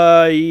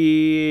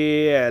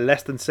 Yeah,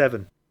 less than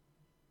 7.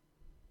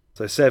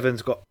 So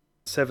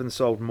 7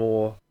 sold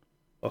more.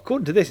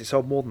 According to this, it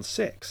sold more than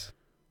 6.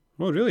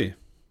 Oh, really?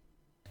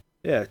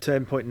 Yeah,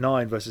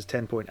 10.9 versus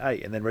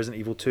 10.8, and then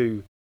Resident Evil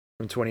 2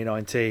 from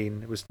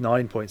 2019 was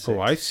 9.6.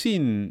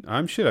 Oh,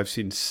 I'm sure I've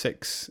seen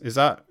 6. Is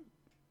that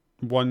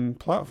one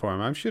platform?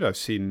 I'm sure I've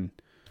seen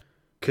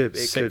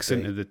 6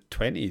 into the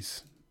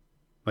 20s.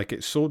 Like,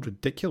 it sold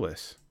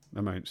ridiculous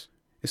amounts.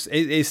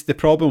 It's the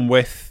problem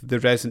with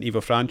the Resident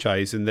Evil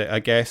franchise, and that I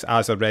guess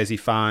as a Resi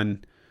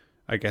fan,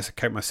 I guess I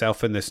count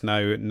myself in this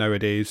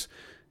nowadays,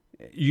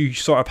 you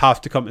sort of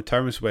have to come to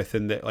terms with,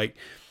 in that like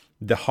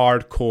the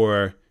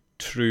hardcore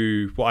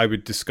true, what I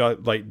would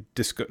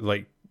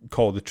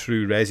call the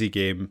true Resi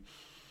game,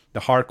 the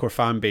hardcore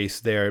fan base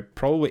there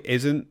probably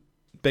isn't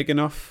big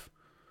enough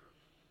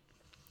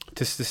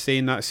to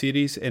sustain that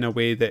series in a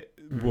way that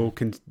will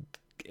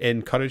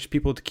encourage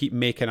people to keep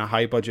making a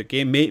high budget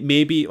game.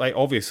 Maybe, like,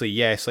 obviously,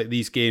 yes, like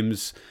these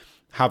games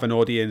have an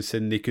audience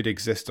and they could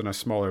exist on a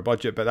smaller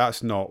budget, but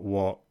that's not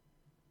what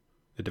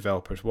the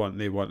developers want.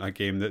 They want a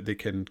game that they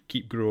can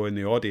keep growing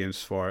the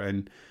audience for,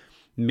 and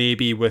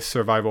maybe with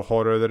survival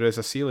horror there is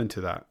a ceiling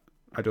to that.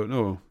 I don't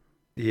know.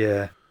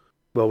 Yeah.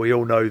 Well, we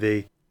all know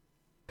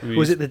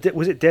was it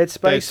Dead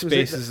Space? Dead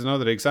Space is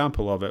another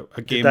example of it.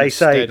 A game did they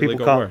say people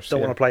don't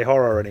want to play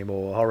horror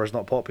anymore? Horror's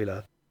not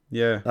popular.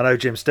 Yeah. I know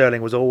Jim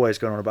Sterling was always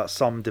going on about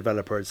some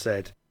developer had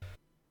said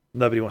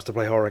nobody wants to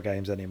play horror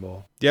games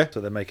anymore. Yeah.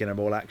 So they're making them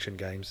all action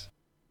games.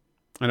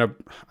 And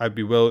I'd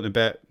be willing to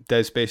bet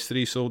Dead Space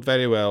 3 sold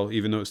very well,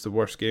 even though it's the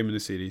worst game in the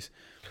series.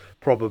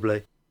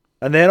 Probably.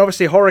 And then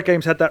obviously horror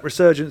games had that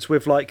resurgence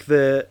with like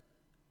the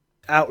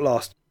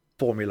Outlast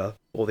formula,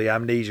 or the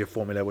Amnesia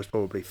formula was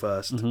probably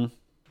first. Mm-hmm.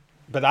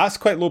 But that's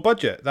quite low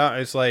budget. That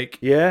is like...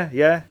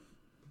 Yeah.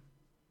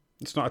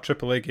 It's not a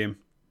AAA game.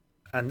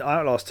 And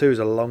Outlast 2 is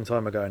a long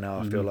time ago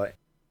now, I feel like,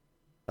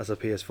 as a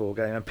PS4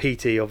 game. And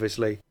PT,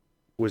 obviously,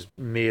 was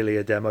merely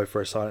a demo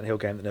for a Silent Hill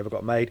game that never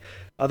got made.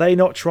 Are they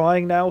not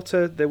trying now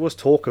to... There was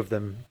talk of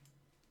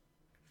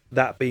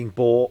that being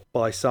bought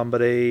by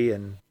somebody,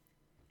 and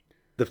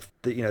the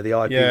IP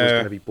was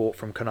going to be bought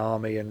from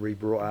Konami and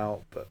re-brought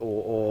out,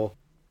 or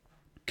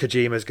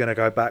Kojima's going to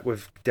go back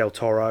with Del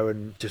Toro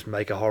and just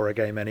make a horror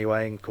game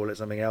anyway and call it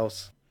something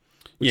else,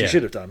 which he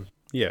should have done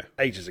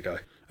ages ago.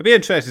 I'd be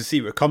interested to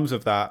see what comes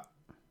of that,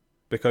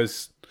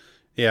 because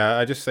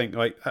I just think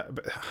like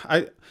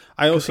I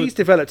also, he's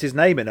developed his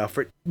name enough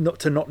for it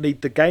not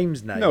need the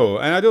game's name. No,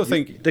 and I don't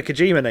think the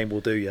Kojima name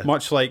will do you.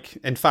 Much like,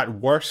 in fact,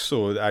 worse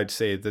so, I'd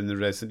say, than the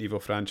Resident Evil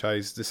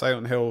franchise. The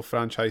Silent Hill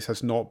franchise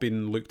has not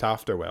been looked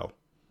after well.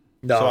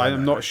 So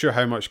I'm not sure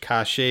how much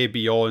cachet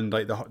beyond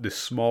like the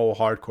small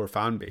hardcore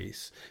fan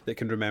base that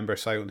can remember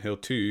Silent Hill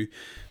 2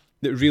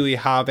 that really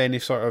have any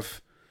sort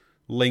of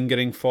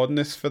lingering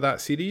fondness for that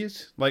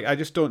series. Like, I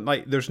just don't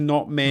like. There's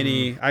not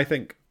many. I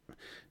think.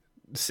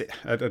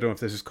 I don't know if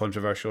this is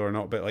controversial or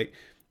not, but like,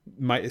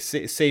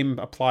 same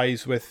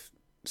applies with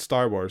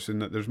Star Wars, in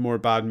that there's more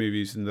bad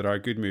movies than there are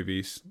good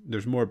movies.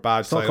 There's more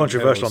bad. It's not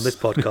controversial on this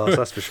podcast,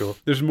 that's for sure.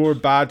 There's more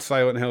bad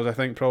Silent Hills, I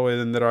think, probably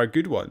than there are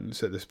good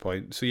ones at this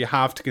point. So you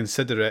have to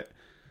consider it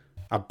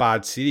a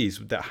bad series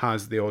that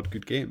has the odd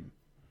good game.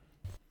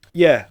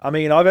 Yeah, I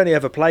mean, I've only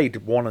ever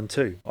played 1 and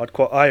 2. I've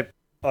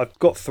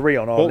got 3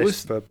 on our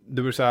list.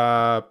 There was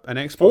an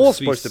Xbox. 4's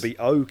supposed to be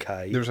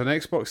okay. There was an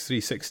Xbox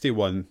 360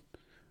 one.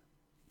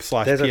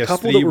 There's a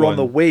couple that were on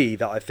the Wii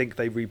that I think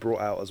they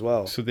re-brought out as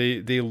well. So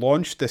they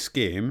launched this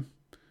game,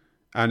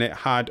 and it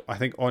had, I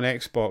think on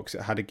Xbox,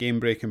 it had a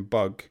game-breaking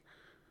bug,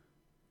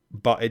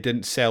 but it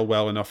didn't sell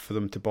well enough for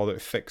them to bother to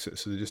fix it,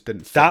 so they just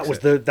didn't fix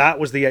it. That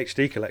was the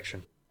HD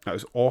collection. That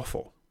was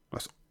awful.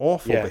 That's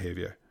awful Yeah.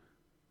 behaviour.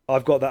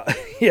 I've got that.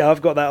 Yeah,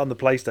 I've got that on the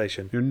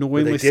PlayStation. You're where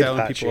knowingly they did selling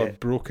patch people a it.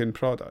 broken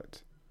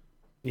product.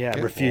 Yeah,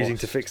 Get refusing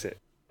lost. to fix it.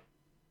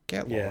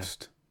 Get Yeah.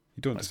 lost.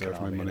 You don't That's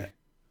deserve my Konami, money. innit?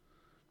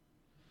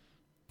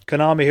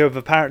 Konami, who have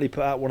apparently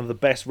put out one of the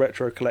best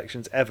retro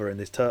collections ever in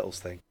this Turtles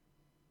thing.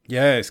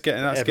 Yeah, it's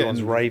getting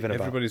Everyone's raving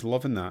about. Everybody's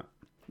loving that.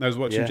 I was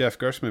watching Yeah. Jeff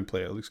Gerstmann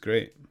play it. It looks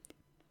great.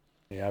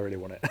 Yeah, I really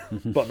want it,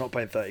 but not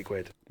paying 30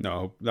 quid.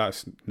 No,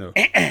 that's no.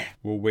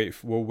 We'll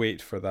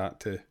wait for that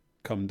to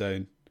come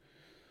down.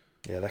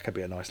 Yeah, that could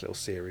be a nice little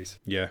series.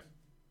 Yeah.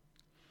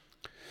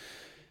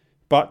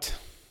 But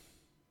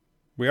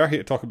we are here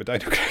to talk about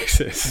Dino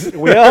Crisis.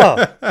 We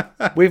are.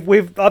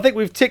 I think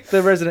we've ticked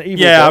the Resident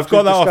Evil. Yeah, box. I've got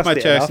We've that off discussed my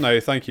it chest enough. now.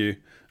 Thank you.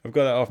 I've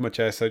got that off my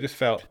chest. I just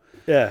felt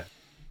Yeah.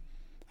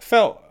 a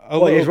Well,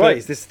 little he's right.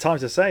 bit. This is the time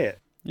to say it.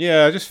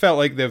 Yeah, I just felt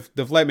like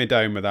they've let me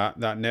down with that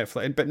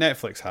Netflix, but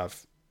Netflix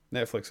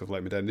have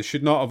let me down. They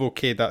should not have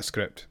okayed that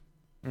script.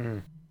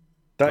 That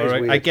All is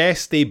right, weird. I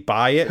guess they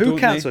buy it. Who don't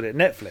cancelled it?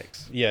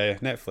 Netflix. They? Yeah,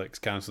 Netflix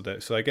cancelled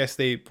it. So I guess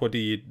the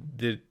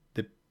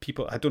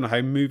people. I don't know how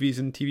movies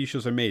and TV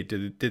shows are made.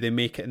 Do they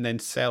make it and then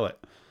sell it?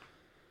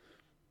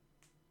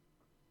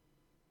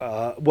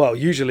 Well,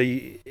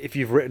 usually, if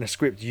you've written a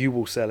script, you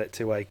will sell it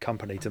to a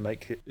company to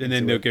make it. And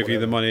then they'll give you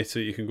the money so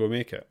you can go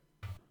make it.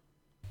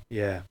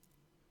 Yeah.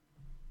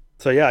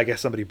 So yeah, I guess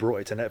somebody brought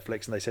it to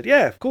Netflix and they said,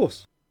 "Yeah, of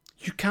course."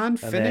 You can And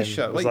finish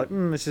then it. it was like,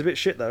 this is a bit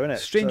shit though, isn't it?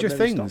 Stranger So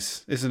maybe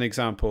Things is an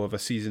example of a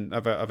season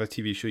of a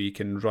TV show you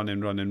can run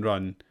and run and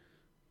run.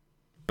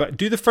 But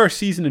do the first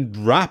season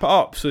and wrap it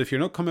up. So if you're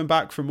not coming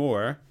back for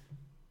more,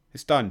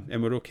 it's done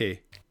and we're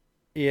okay.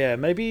 Yeah,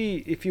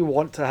 maybe if you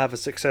want to have a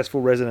successful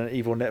Resident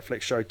Evil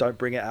Netflix show, don't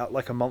bring it out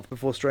like a month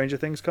before Stranger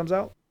Things comes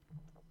out.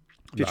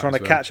 If you're That trying as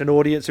to well. catch an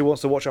audience who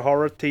wants to watch a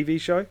horror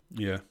TV show,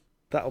 Yeah,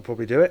 that'll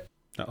probably do it.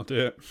 that'll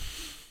do it.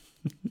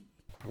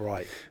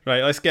 Right.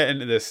 Right, let's get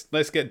into this.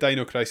 Let's get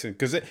Dino Crisis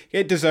because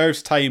it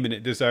deserves time and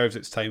it deserves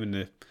its time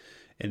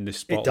in the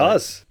spotlight. It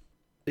does.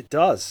 It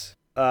does.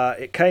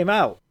 It came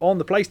out on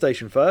the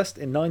PlayStation first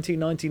in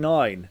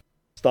 1999.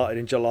 Started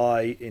in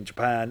July in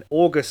Japan,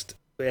 the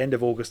end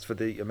of August for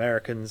the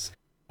Americans,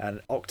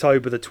 and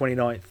October the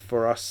 29th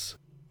for us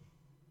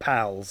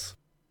pals.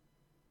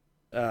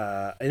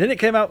 And then it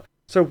came out.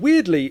 So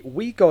weirdly,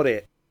 we got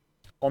it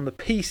on the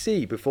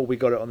PC before we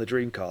got it on the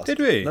Dreamcast. Did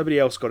we? Nobody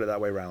else got it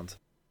that way round.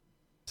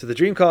 So the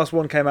Dreamcast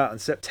one came out in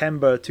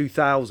September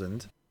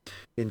 2000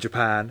 in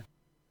Japan,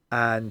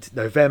 and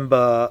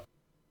November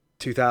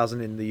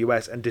 2000 in the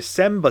US, and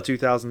December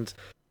 2000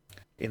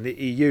 in the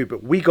EU.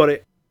 But we got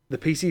it, the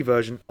PC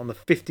version, on the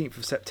 15th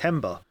of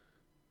September,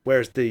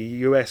 whereas the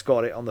US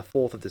got it on the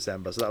 4th of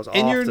December. So that was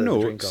In after your the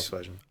notes, Dreamcast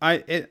version.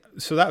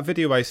 So that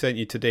video I sent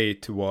you today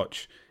to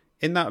watch,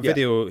 in that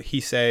video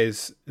he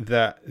says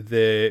that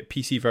the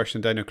PC version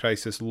of Dino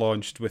Crisis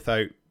launched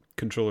without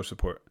controller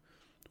support,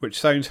 which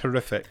sounds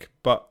horrific,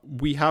 but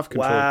we have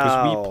controller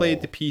because we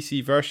played the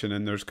PC version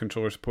and there's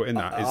controller support in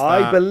that.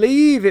 I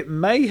believe it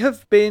may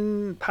have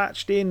been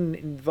patched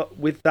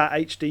with that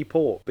HD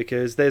port,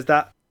 because there's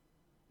that,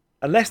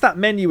 unless that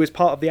menu is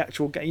part of the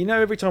actual game. You know,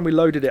 every time we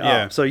loaded it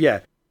up. So yeah,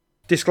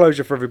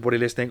 disclosure for everybody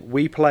listening,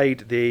 we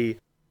played the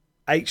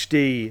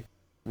HD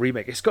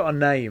remake. It's got a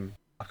name.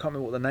 I can't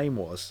remember what the name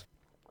was.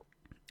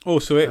 Oh,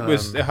 so it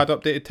had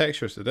updated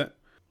textures, did it?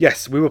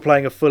 Yes, we were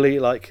playing a fully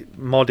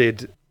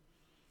modded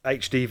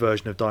HD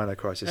version of Dino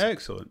Crisis.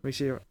 Excellent.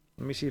 Let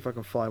me see if I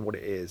can find what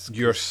it is.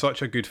 You're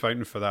such a good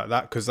fountain for that.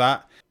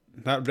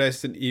 That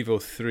Resident Evil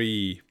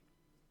 3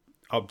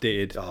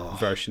 updated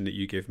version that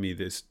you gave me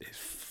is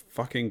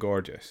fucking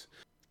gorgeous.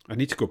 I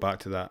need to go back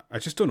to that. I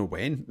just don't know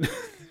when. There's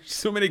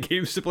so many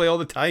games to play all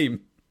the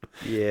time.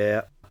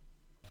 Yeah.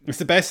 It's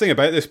the best thing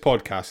about this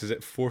podcast is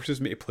it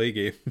forces me to play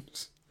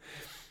games.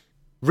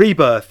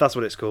 Rebirth, that's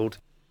what it's called.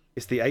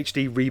 It's the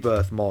HD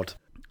Rebirth mod.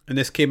 And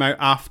this came out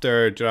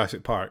after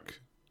Jurassic Park.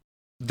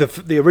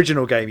 The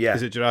original game, yeah.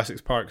 Is it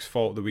Jurassic Park's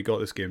fault that we got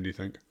this game, do you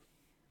think?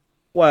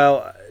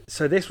 Well,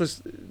 so this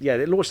was,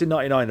 it launched in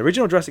 99. The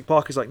original Jurassic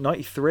Park is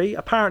 93.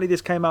 Apparently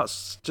this came out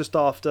just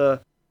after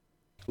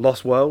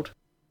Lost World.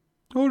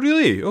 Oh,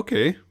 really?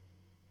 Okay.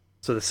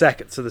 So the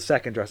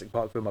second Jurassic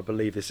Park film, I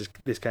believe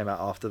this came out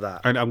after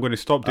that. And I'm going to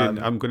stop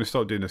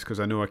doing this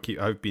because I know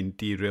I've been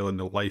derailing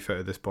the life out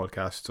of this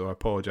podcast, so I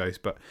apologise,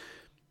 but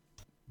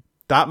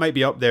that might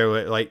be up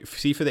there.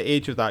 See, for the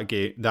age of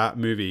that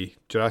movie,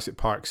 Jurassic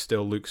Park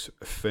still looks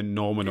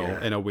phenomenal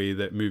in a way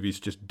that movies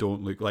just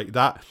don't look like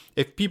that.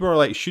 If people are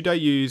like, should I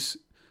use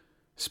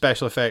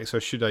special effects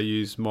or should I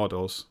use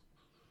models?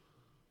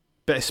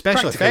 But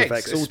special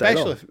effects all day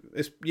long.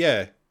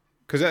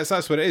 Because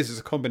that's what it is. It's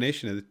a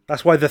combination of.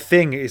 That's why The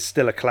Thing is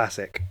still a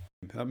classic.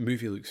 That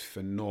movie looks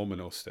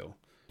phenomenal still.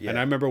 Yeah. And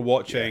I remember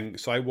watching.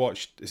 So I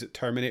watched. Is it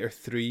Terminator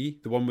 3,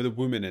 the one with a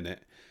woman in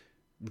it,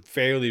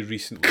 fairly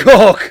recently.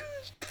 Cock.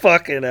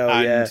 Fucking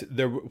hell,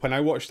 when I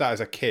watched that as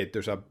a kid,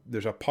 there's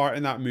a part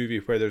in that movie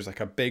where there's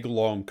a big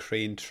long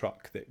crane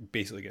truck that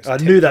basically gets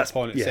tipped up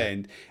on its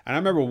end. And I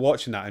remember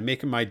watching that and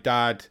making my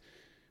dad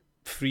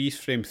freeze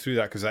frame through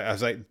that because I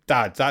was like,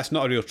 Dad, that's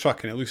not a real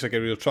truck, and it looks like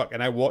a real truck.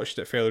 And I watched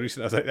it fairly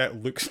recently. I was like,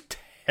 that looks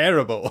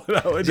terrible.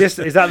 Is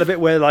that the bit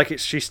where like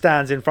she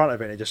stands in front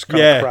of it and it just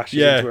kind of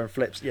crashes into her and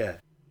flips? Yeah,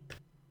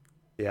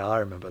 I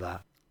remember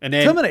that. And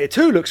then Terminator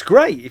 2 looks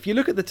great. If you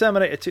look at the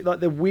Terminator 2,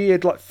 like the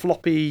weird, like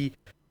floppy,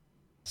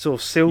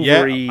 sort of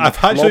silvery. Yeah,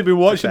 I've actually been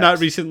watching that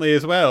recently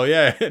as well.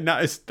 Yeah, and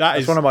that's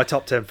one of my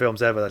top 10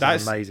 films ever.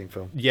 That's an amazing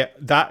film. Yeah,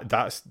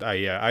 that's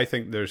I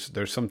think there's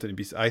something to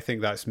be. I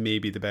think that's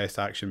maybe the best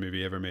action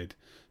movie ever made.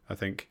 I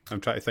think I'm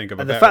trying to think of.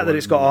 And the fact that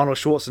it's got Arnold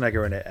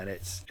Schwarzenegger in it, and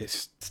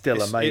it's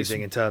still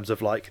amazing in terms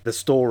of like the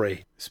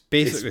story. It's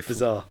basically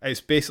bizarre.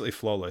 It's basically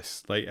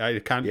flawless. Like I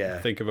can't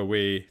think of a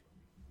way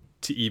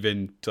to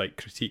even like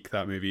critique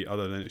that movie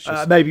other than it's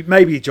just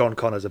maybe John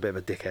Connor's a bit of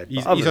a dickhead.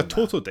 He's a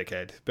total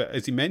dickhead, but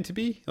is he meant to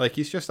be? Like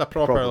he's just a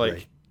proper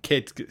like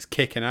kid that's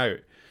kicking out.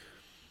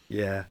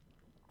 Yeah,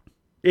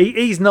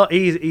 he's not.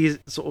 He's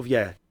sort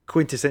of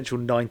quintessential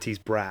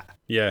 90s brat.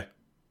 Yeah,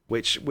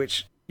 which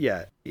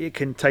it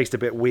can taste a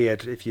bit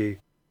weird if you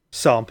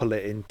sample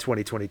it in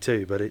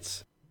 2022, but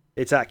it's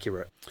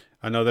accurate.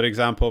 Another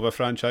example of a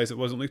franchise that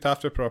wasn't looked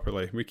after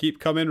properly. We keep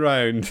coming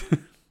round.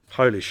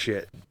 Holy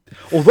shit!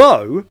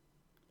 Although.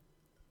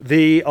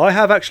 I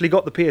have actually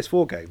got the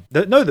PS4 game.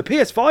 The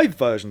PS5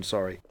 version.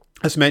 Sorry,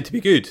 that's meant to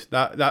be good.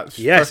 That's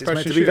it's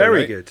meant to be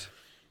very good.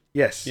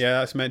 Yes, yeah,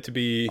 that's meant to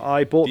be.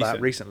 I bought decent.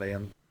 That recently,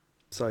 and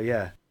so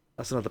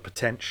that's another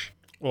potential.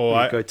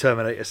 Oh, go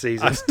Terminator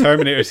season.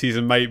 Terminator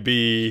season might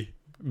be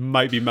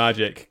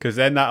magic because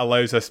then that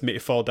allows us to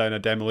fall down a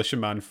Demolition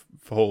Man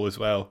hole as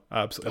well.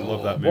 I absolutely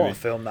love that movie. What a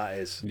film that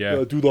is! Yeah,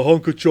 do the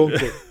honka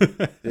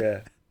chonka. Yeah.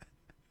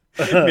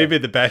 Maybe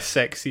the best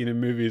sex scene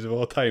in movies of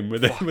all time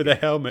with the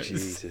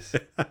helmets.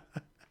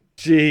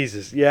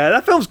 Jesus. Yeah,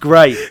 that film's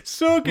great.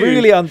 So good.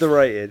 Really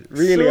underrated.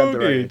 Really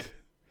underrated.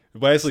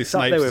 Good. Wesley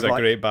Snipes is a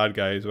great bad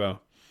guy as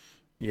well.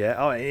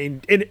 Yeah,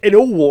 in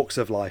all walks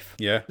of life.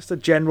 Yeah. Just a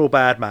general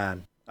bad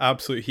man.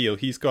 Absolute heel.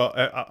 He's got...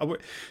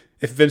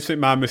 if Vince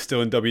McMahon was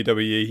still in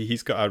WWE,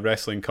 he's got a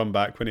wrestling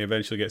comeback when he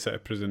eventually gets out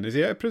of prison. Is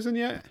he out of prison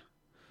yet?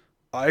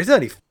 He's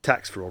only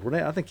tax fraud,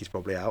 wasn't it? I think he's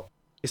probably out.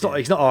 He's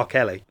not R.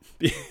 Kelly.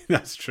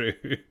 That's true.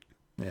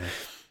 Yeah.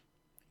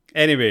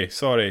 Anyway,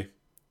 sorry.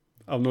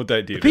 I'll no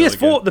doubt do the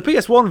PS4, the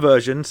PS1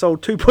 version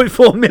sold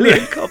 2.4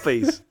 million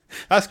copies.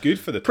 That's good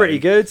for the time. Pretty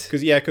good.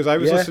 Because I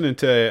was listening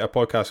to a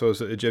podcast. I was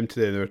at the gym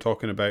today, and they were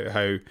talking about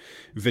how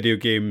video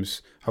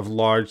games have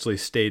largely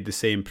stayed the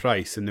same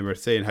price, and they were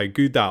saying how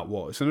good that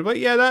was. And I'm like,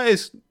 yeah,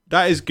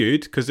 that is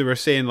good, because they were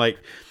saying like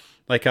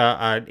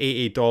an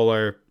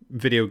 $80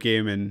 video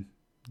game in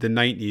the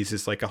 90s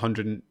is like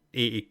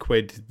 180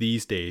 quid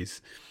these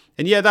days.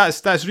 And yeah,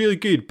 that's really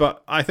good,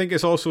 but I think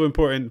it's also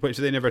important, which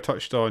they never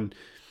touched on,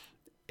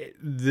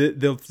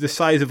 the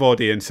size of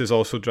audience has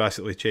also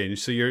drastically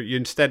changed. So you're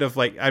instead of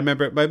like, I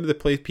remember the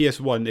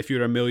PS1, if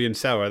you're a million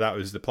seller, that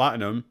was the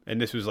platinum,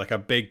 and this was like a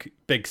big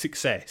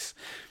success.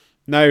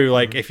 Now,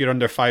 like, if you're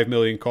under 5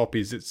 million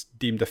copies, it's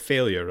deemed a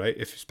failure, right?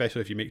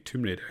 Especially if you make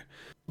Tomb Raider.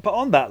 But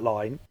on that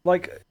line,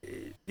 like,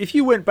 if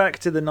you went back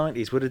to the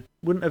 90s,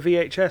 wouldn't a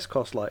VHS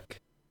cost like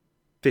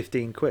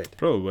 15 quid?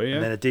 Probably, yeah.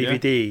 And then a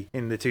DVD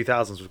in the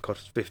 2000s would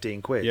cost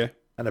 15 quid. Yeah.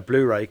 And a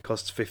Blu-ray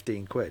costs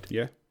 15 quid.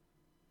 Yeah.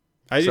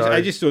 I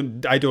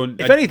don't.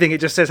 If anything,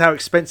 it just says how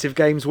expensive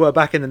games were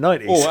back in the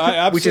 90s.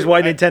 Oh, which is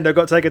why Nintendo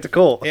got taken to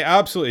court. It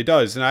absolutely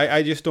does. And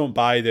I just don't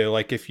buy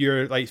like, if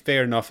you're, like,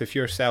 fair enough, if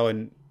you're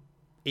selling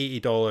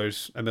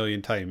 $80 a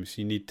million times,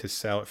 you need to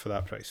sell it for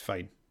that price.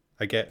 Fine.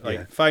 I get,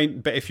 like,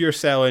 fine. But if you're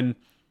selling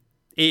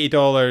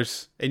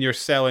 $80 and you're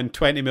selling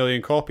 20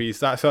 million copies,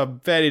 that's a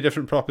very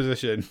different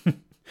proposition.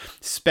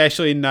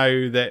 Especially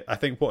now that, I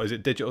think,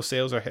 digital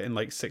sales are hitting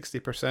like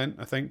 60%,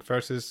 I think,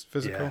 versus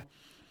physical. Yeah.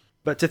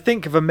 But to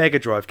think of a Mega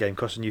Drive game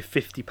costing you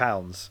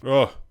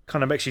 £50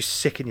 kind of makes you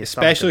sick in your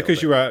stomach. Especially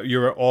because you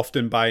were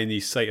often buying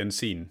these sight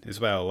unseen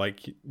as well.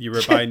 Like, you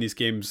were buying these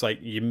games, like,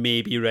 you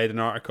maybe read an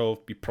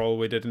article, you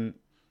probably didn't.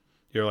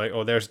 You're like,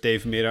 oh, there's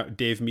Dave Mira,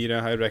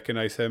 I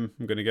recognise him.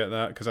 I'm going to get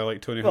that because I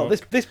like Tony Hawk. Well,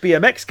 this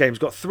BMX game's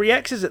got 3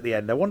 X's at the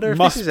end. I wonder if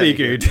Must this is be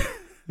good.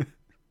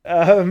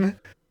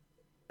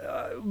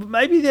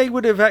 Maybe they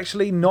would have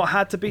actually not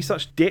had to be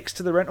such dicks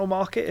to the rental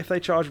market if they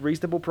charged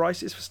reasonable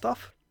prices for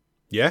stuff.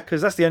 Yeah.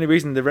 Because that's the only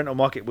reason the rental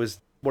market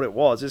was what it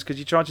was, is because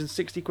you're charging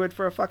 60 quid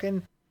for a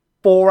fucking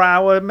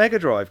 4-hour Mega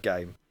Drive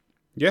game.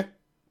 Yeah,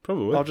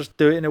 probably. I'll just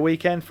do it in a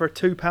weekend for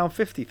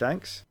 £2.50,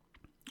 thanks.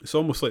 It's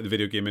almost like the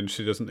video game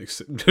industry doesn't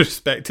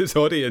respect its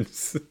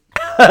audience.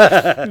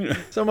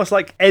 It's almost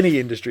like any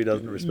industry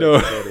doesn't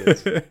respect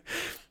its audience.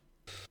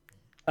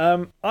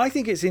 I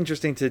think it's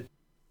interesting to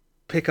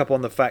pick up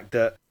on the fact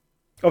that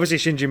obviously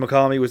Shinji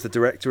Mikami was the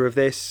director of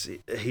this.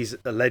 He's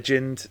a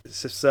legend,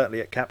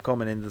 certainly at Capcom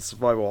and in the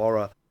survival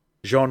horror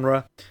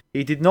genre.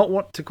 He did not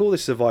want to call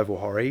this survival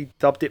horror. He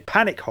dubbed it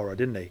panic horror,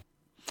 didn't he?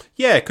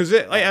 Yeah, because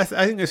I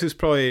think this is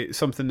probably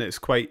something that's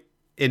quite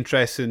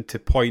interesting to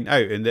point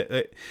out, and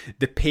that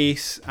the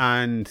pace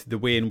and the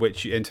way in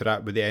which you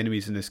interact with the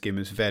enemies in this game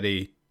is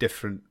very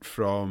different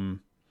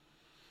from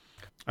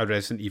a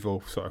Resident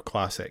Evil sort of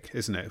classic,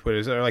 isn't it?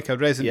 Whereas like a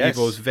Resident Yes.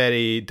 Evil is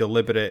very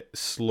deliberate,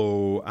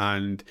 slow,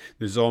 and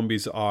the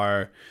zombies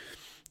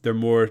they're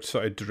more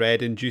sort of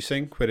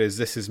dread-inducing, whereas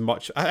this is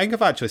much... I think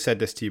I've actually said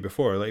this to you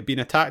before, like being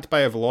attacked by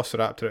a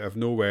velociraptor out of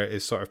nowhere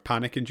is sort of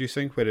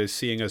panic-inducing, whereas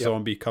seeing a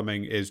zombie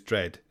coming is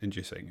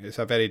dread-inducing. It's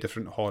a very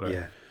different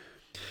horror.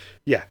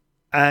 Yeah.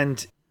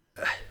 And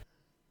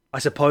I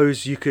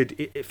suppose you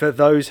could, for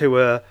those who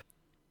are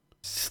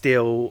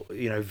still,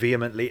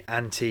 vehemently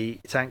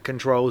anti-tank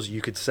controls, you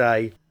could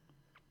say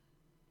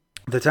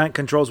the tank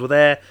controls were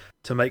there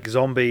to make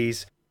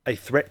zombies a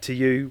threat to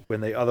you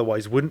when they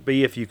otherwise wouldn't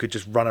be if you could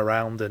just run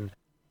around and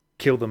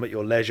kill them at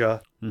your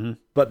leisure. Mm-hmm.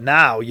 But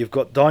now you've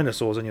got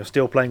dinosaurs and you're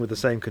still playing with the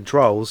same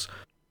controls.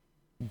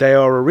 They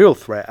are a real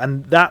threat.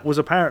 And that was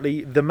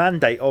apparently the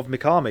mandate of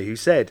Mikami, who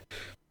said,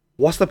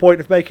 what's the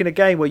point of making a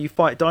game where you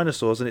fight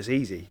dinosaurs and it's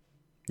easy?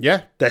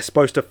 Yeah. They're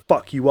supposed to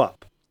fuck you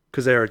up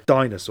because they're a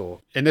dinosaur.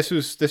 And this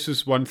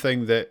was one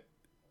thing that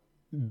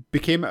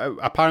became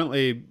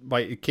apparently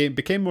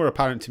became more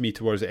apparent to me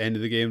towards the end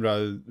of the game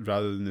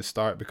rather than the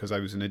start, because I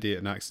was an idiot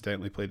and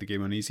accidentally played the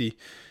game on easy.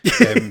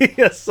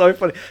 That's so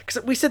funny,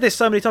 because we said this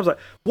so many times, like,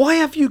 why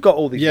have you got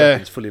all these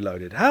weapons fully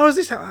loaded? How is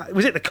this?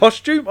 Was it the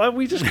costume?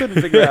 We just couldn't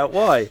figure out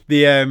why.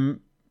 When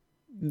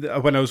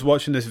I was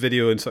watching this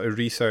video and sort of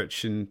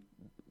researching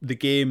the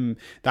game,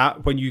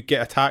 that when you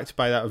get attacked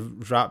by that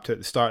raptor at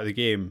the start of the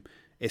game,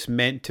 it's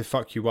meant to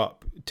fuck you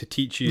up, to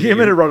teach you. You're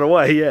meant to run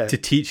away, to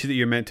teach you that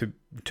you're meant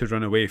to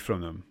run away from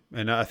them.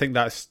 And I think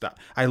that's that.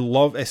 I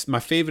love it's my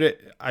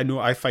favorite. I know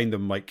I find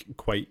them like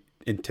quite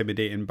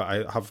intimidating, but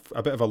I have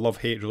a bit of a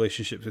love-hate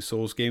relationship with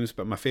Souls games.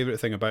 But my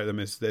favorite thing about them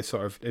is the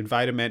sort of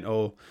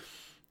environmental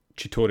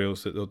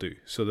tutorials that they'll do.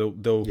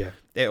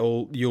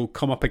 So you'll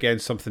come up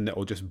against something that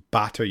will just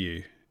batter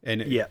you.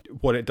 And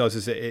what it does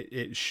is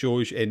it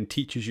shows and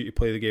teaches you to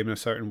play the game in a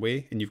certain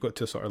way, and you've got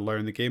to sort of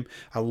learn the game.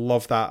 I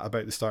love that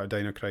about the start of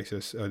Dino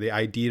Crisis, or the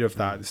idea of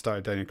that at the start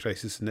of Dino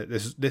Crisis, and that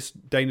this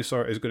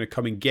dinosaur is going to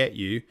come and get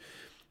you.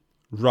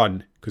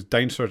 Run, because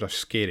dinosaurs are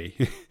scary.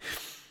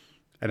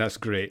 And that's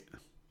great.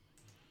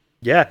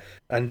 Yeah,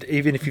 and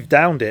even if you've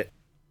downed it,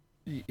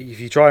 if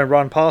you try and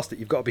run past it,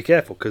 you've got to be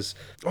careful, because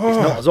it's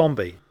not a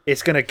zombie.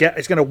 It's going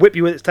to whip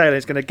you with its tail, and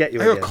it's going to get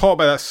you. I got caught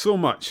by that so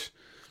much.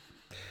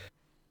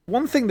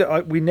 One thing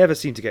that we never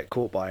seem to get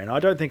caught by, and I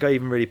don't think I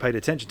even really paid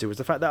attention to, was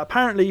the fact that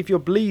apparently if you're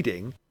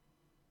bleeding,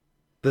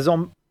 the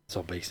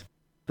zombies,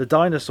 the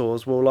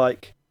dinosaurs will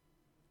like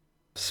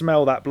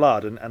smell that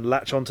blood and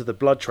latch onto the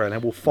blood trail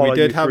and will follow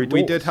you through doors.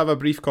 We did have a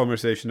brief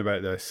conversation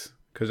about this,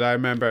 because I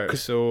remember.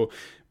 So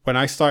when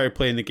I started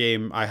playing the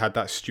game, I had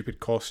that stupid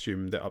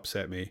costume that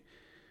upset me.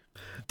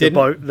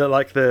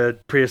 The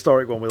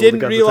prehistoric one with all the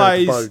guns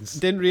attached to bones.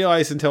 Didn't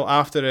realise until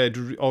after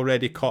I'd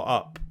already caught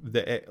up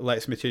that it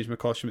lets me change my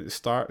costume at the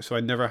start, so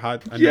I never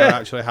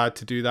actually had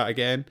to do that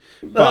again.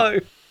 No.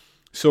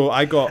 So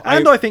I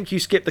think you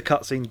skipped the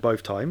cutscene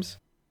both times.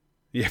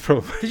 Yeah,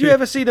 probably. Did you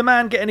ever see the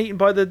man getting eaten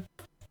by the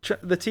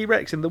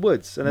T-Rex in the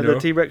woods, and then the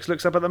T-Rex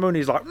looks up at the moon and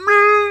he's like,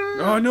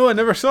 oh no, I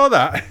never saw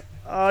that.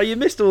 Oh, you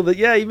missed all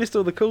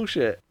the cool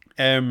shit.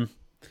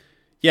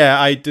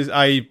 Yeah,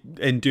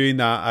 in doing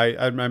that,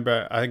 I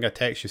remember, I think I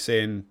text you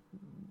saying,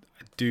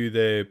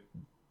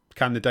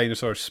 can the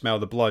dinosaurs smell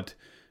the blood?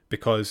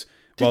 Because,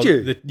 Did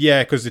you?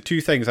 Because the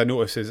two things I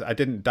noticed is I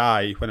didn't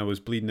die when I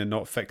was bleeding and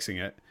not fixing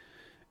it.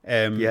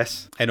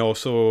 Yes. And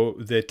also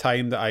the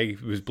time that I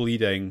was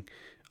bleeding,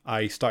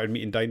 I started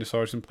meeting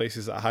dinosaurs in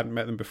places that I hadn't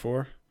met them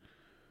before.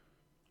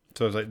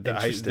 So I was like,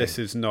 this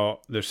is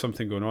not, there's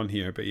something going on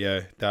here. But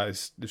yeah,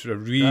 this is a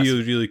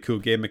really cool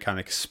game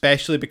mechanic,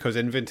 especially because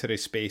inventory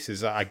space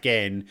is,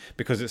 again,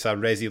 because it's a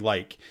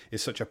Resi-like,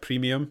 is such a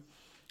premium.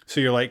 So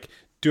you're like,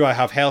 do I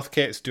have health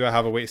kits? Do I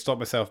have a way to stop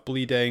myself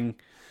bleeding?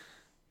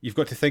 You've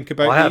got to think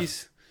about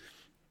these.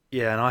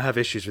 Yeah, and I have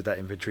issues with that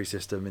inventory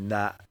system in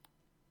that.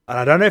 And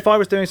I don't know if I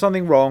was doing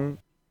something wrong,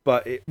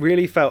 but it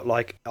really felt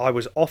like I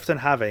was often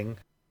having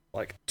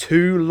like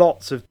 2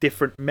 lots of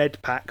different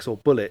med packs or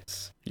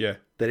bullets. Yeah.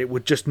 That it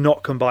would just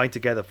not combine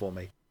together for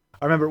me.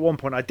 I remember at one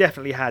point I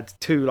definitely had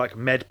 2 like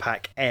med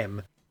pack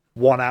M,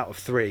 1 out of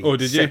 3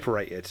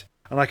 separated.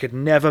 And I could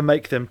never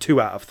make them 2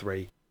 out of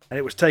 3. And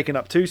it was taking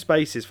up 2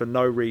 spaces for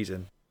no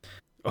reason.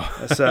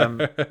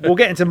 We'll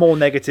get into more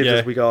negatives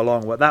as we go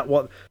along. But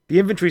the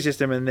inventory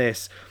system in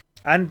this,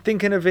 and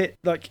thinking of it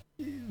like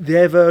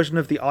their version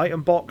of the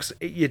item box,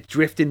 you're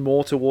drifting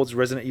more towards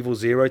Resident Evil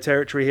 0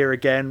 territory here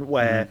again,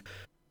 where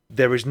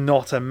there is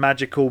not a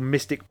magical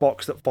mystic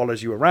box that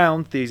follows you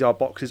around. These are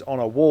boxes on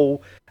a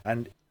wall,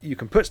 and you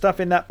can put stuff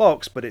in that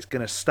box, but it's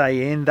going to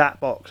stay in that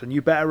box, and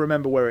you better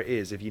remember where it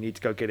is if you need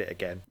to go get it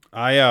again.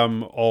 I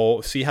am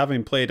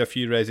having played a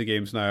few Resi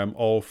games now, I'm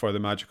all for the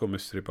magical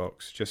mystery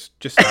box. Just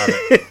have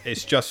it.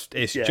 It's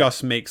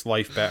just makes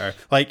life better.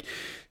 Like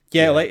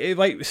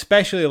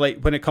especially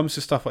like when it comes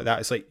to stuff like that,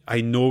 it's like,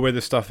 I know where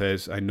the stuff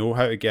is, I know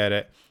how to get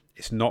it.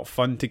 It's not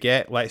fun to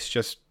get. Let's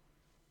just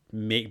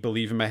make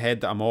believe in my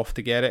head that I'm off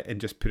to get it and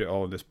just put it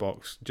all in this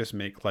box. Just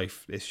make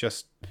life. It's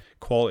just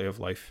quality of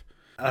life.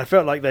 And I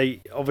felt like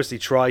they obviously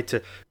tried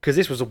to, because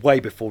this was way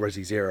before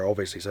Resi Zero,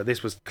 obviously. So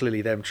this was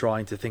clearly them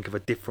trying to think of a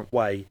different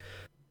way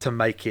to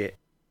make it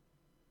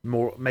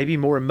maybe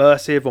more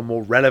immersive or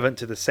more relevant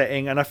to the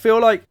setting. And I feel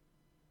like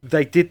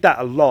they did that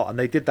a lot, and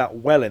they did that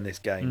well in this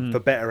game, for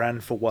better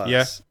and for worse.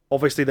 Yeah.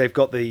 Obviously, they've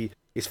got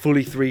it's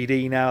fully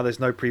 3D now. There's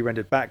no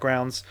pre-rendered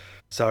backgrounds,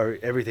 so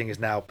everything is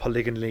now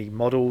polygonally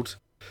modelled.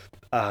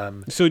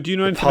 So do you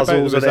know anything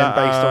puzzles about are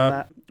then based on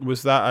that?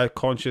 Was that a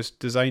conscious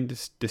design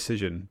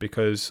decision?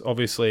 Because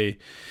obviously,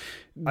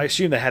 I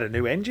assume they had a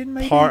new engine.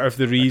 Maybe part of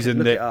the reason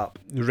that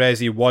Resi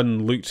Resi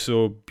 1 looked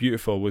so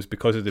beautiful was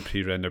because of the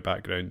pre-render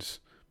backgrounds.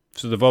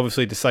 So they've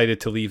obviously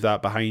decided to leave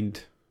that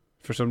behind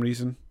for some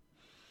reason.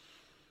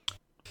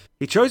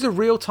 He chose a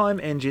real-time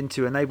engine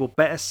to enable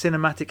better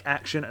cinematic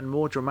action and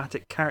more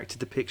dramatic character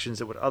depictions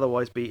that would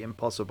otherwise be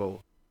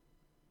impossible.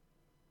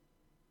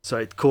 So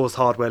it caused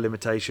hardware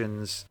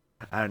limitations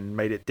and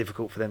made it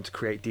difficult for them to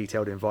create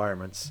detailed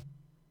environments.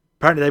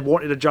 Apparently they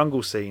wanted a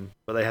jungle scene,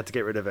 but they had to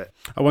get rid of it.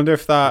 I wonder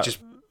if that just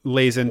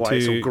lays into... Why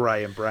it's all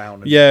grey and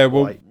brown. And yeah,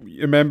 well, white.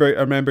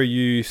 I remember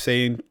you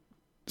saying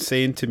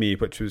to me,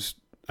 which was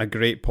a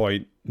great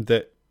point,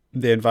 that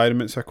the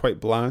environments are quite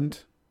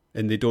bland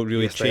and they don't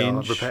really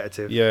change. They are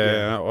repetitive.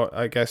 Yeah,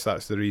 I guess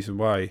that's the reason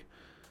why.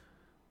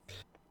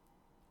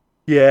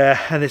 Yeah,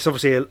 and it's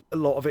obviously a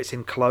lot of it's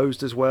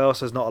enclosed as well,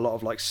 so there's not a lot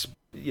of like,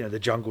 the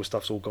jungle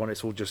stuff's all gone.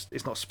 It's all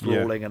it's not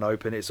sprawling and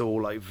open. It's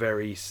all like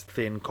very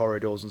thin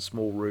corridors and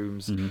small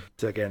rooms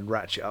to again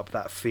ratchet up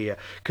that fear.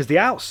 Because the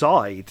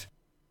outside,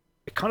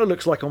 it kind of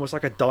looks like almost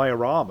like a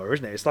diorama,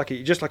 isn't it? It's like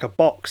just like a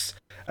box,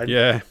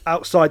 and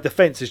outside the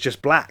fence is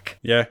just black.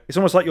 Yeah, it's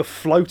almost like you're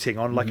floating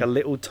on like a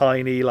little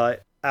tiny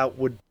like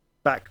outward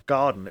back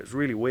garden. It's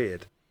really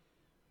weird.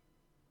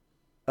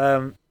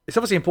 It's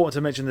obviously important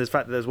to mention the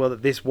fact that as well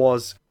that this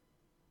was,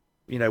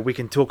 we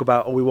can talk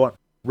about, we want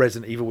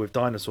Resident Evil with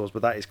dinosaurs,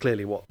 but that is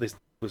clearly what this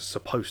was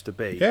supposed to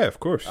be. Yeah, of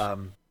course.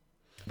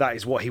 That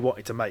is what he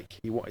wanted to make.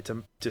 He wanted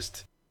to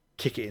just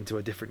kick it into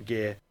a different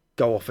gear,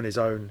 go off on his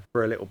own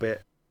for a little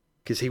bit,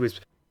 because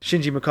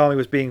Shinji Mikami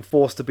was being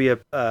forced to be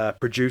a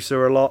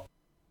producer a lot.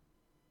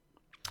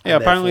 Yeah,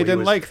 apparently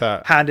didn't like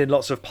that. Handing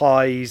lots of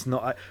pies.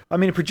 I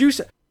mean, a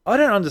producer. I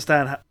don't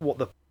understand what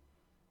the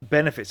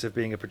benefits of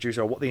being a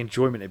producer or what the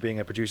enjoyment of being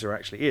a producer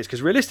actually is,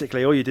 because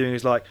realistically all you're doing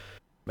is like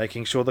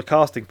making sure the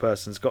casting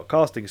person's got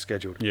casting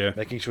scheduled,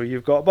 making sure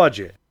you've got a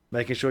budget,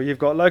 making sure you've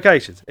got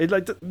locations.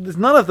 There's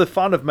none of the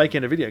fun of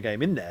making a video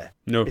game in there.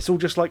 No, it's all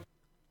just like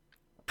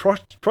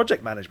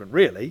project management,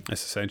 really.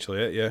 That's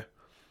essentially it.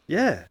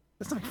 Yeah,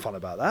 there's nothing fun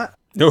about that.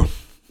 No.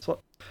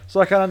 So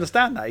I can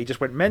understand that he just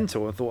went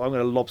mental and thought, I'm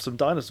going to lob some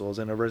dinosaurs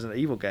in a Resident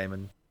Evil game,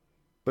 and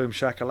boom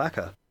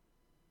shakalaka.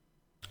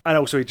 And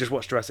also he just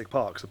watched Jurassic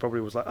Park, so probably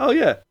was like, oh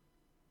yeah,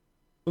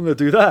 I'm going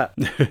to do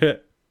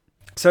that.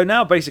 So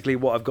now basically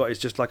what I've got is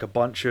just like a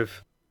bunch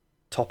of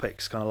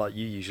topics, kind of like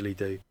you usually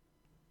do.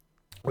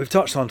 We've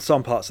touched on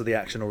some parts of the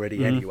action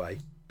already anyway.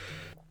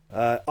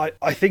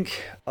 I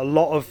think a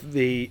lot of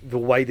the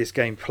way this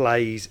game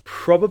plays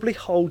probably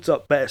holds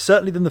up better,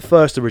 certainly than the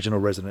first original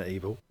Resident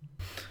Evil.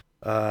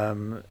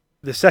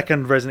 The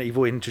second Resident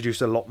Evil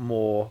introduced a lot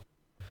more.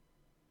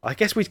 I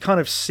guess we'd kind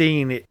of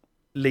seen it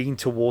lean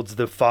towards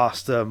the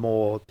faster,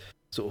 more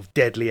sort of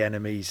deadly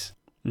enemies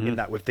in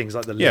that, with things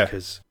like the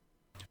lickers.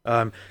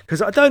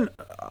 Because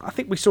I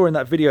think we saw in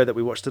that video that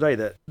we watched today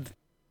that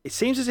it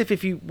seems as if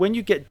when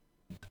you get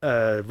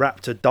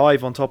Raptor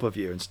dive on top of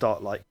you and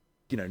start like,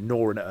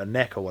 gnawing at her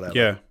neck or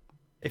whatever.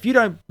 If you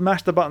don't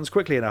mash the buttons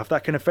quickly enough,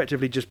 that can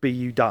effectively just be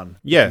you done.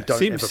 Yeah,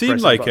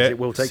 seemed like it. It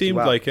will take seemed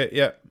you out. like it.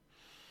 Yeah.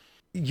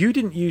 You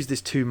didn't use this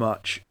too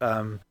much.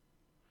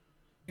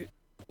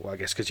 Well, I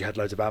guess because you had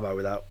loads of ammo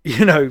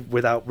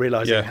without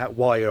realizing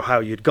why or how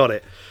you'd got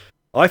it.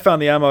 I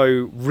found the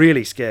ammo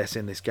really scarce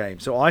in this game,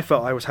 so I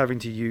felt I was having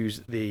to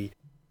use the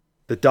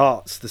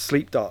darts, the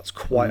sleep darts,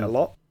 quite a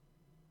lot.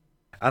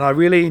 And I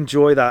really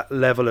enjoy that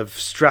level of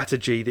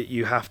strategy that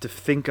you have to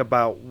think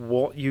about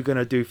what you're going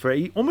to do for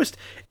almost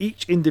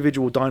each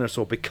individual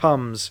dinosaur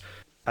becomes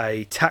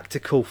a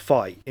tactical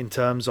fight in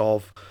terms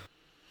of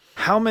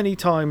how many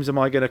times am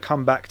I going to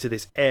come back to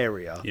this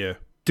area? Yeah.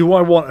 Do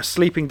I want a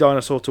sleeping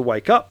dinosaur to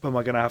wake up? Am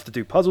I going to have to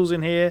do puzzles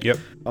in here? Yep.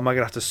 Am I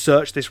going to have to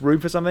search this room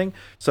for something?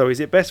 So is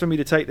it best for me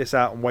to take this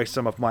out and waste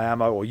some of my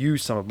ammo or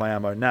use some of my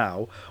ammo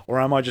now? Or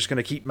am I just going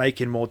to keep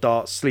making more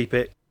darts, sleep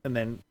it, and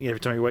then every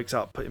time he wakes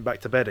up, put him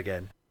back to bed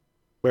again?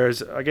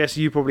 Whereas I guess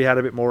you probably had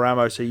a bit more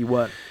ammo, so you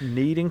weren't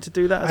needing to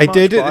do that as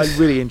much. But I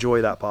really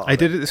enjoy that part. I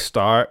did at the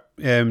start.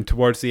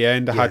 Towards the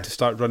end, I had to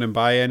start running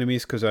by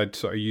enemies because I'd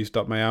sort of used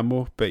up my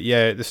ammo. But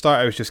yeah, at the start,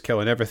 I was just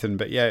killing everything.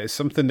 But yeah, it's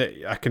something that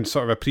I can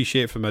sort of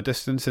appreciate from a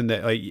distance. And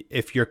that, like,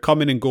 if you're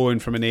coming and going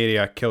from an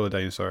area, kill a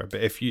dinosaur.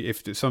 But if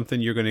it's something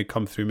you're going to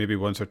come through maybe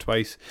once or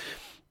twice,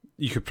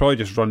 you could probably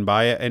just run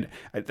by it.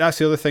 And that's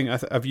the other thing.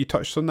 Have you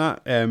touched on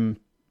that?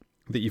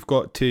 That you've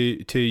got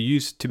to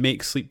use to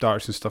make sleep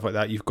darts and stuff like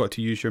that, you've got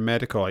to use your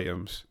medical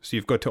items. So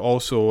you've got to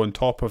also, on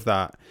top of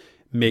that,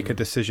 make a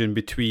decision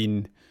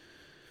between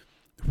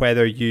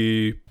whether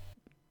you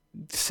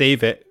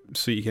save it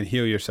so you can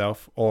heal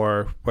yourself,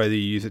 or whether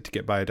you use it to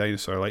get by a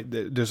dinosaur. Like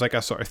there's like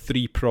a sort of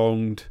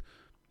 3-pronged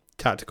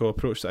tactical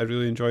approach that I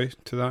really enjoy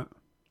to that.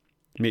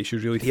 Makes you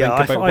really think about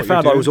what you're doing. I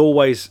found I was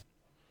always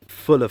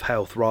full of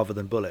health rather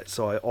than bullets,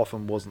 so I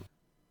often wasn't.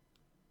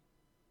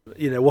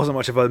 It wasn't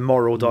much of a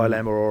moral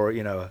dilemma or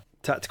a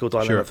tactical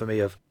dilemma for me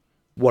of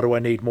what do I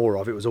need more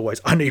of. It was always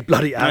I need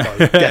bloody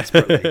ammo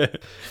desperately,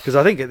 because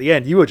I think at the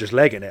end you were just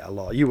legging it a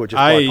lot. You were just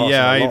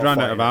I ran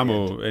out of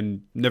ammo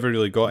and never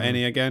really got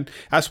any again.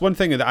 That's one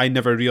thing that I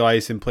never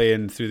realised in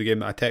playing through the game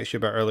that I texted you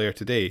about earlier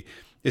today,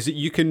 is that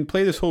you can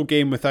play this whole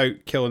game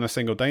without killing a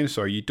single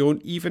dinosaur. You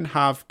don't even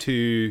have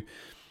to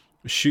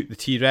shoot the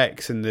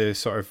T-Rex in the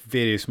sort of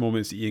various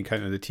moments that you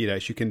encounter the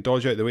T-Rex. You can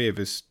dodge out the way of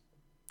his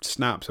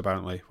snaps,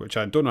 apparently, which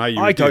I don't know how you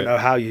do. I don't know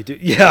how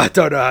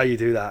you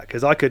do that,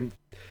 because I couldn't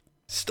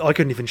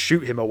even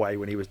shoot him away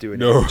when he was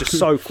doing it. It was just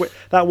so quick.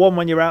 That one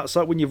when you're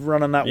outside, when you've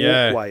run on that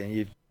walkway,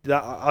 and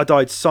I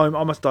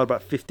must have died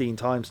about 15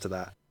 times to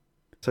that.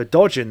 So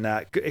dodging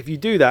that, if you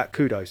do that,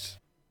 kudos,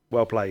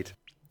 well played.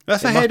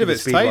 That's ahead of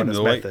its time,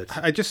 though.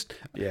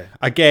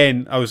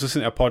 Again, I was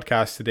listening to a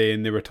podcast today,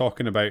 and they were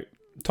talking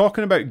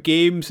about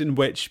games in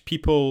which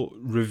people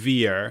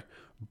revere,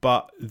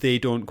 but they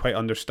don't quite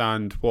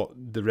understand what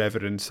the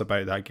reverence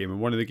about that game.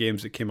 And one of the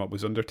games that came up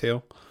was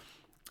Undertale,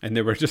 and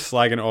they were just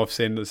slagging it off,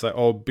 saying it's like,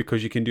 oh,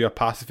 because you can do a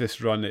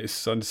pacifist run, it's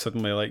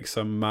suddenly like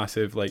some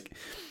massive, like,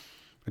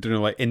 I don't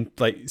know,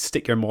 like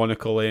stick your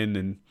monocle in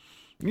and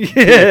put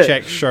your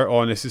check shirt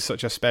on. This is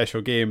such a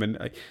special game,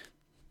 and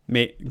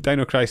mate,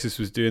 Dino Crisis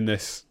was doing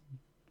this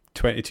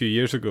 22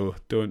 years ago.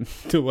 Don't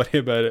worry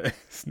about it.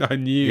 It's not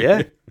new.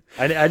 Yeah,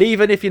 and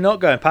even if you're not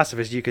going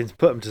pacifist, you can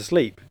put them to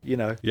sleep.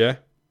 Yeah.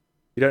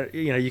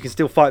 You can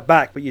still fight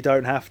back, but you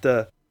don't have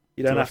to.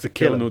 You don't have to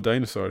kill them. No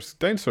dinosaurs.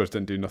 Dinosaurs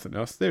didn't do nothing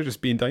else. They're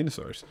just being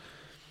dinosaurs.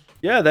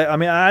 Yeah,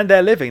 and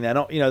they're living. They're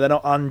not. They're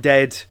not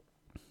undead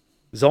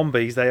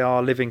zombies. They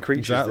are living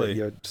creatures that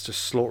you're just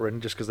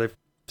slaughtering just because they've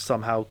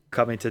somehow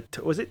come into.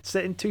 Was it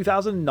set in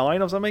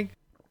 2009 or something?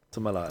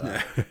 Something like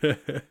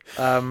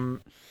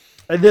that.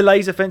 And the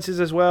laser fences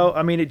as well.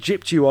 I mean, it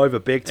gypped you over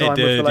big time with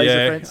the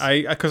laser fence.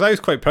 Because I was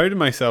quite proud of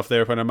myself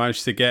there when I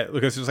managed to get,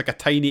 because it was like a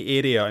tiny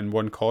area in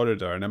one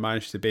corridor, and I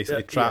managed to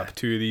basically trap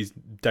 2 of these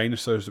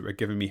dinosaurs that were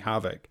giving me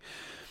havoc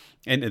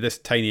into this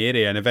tiny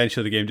area, and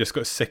eventually the game just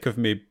got sick of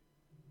me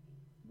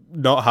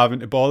not having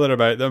to bother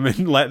about them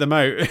and let them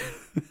out.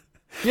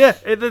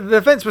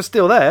 The fence was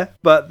still there,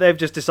 but they've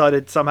just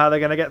decided somehow they're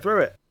going to get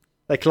through it.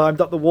 They climbed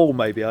up the wall,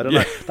 maybe. I don't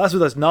know. That's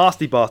with those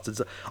nasty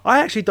bastards. I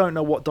actually don't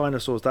know what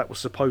dinosaurs that was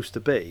supposed to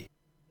be.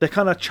 They're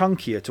kind of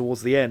chunkier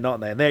towards the end,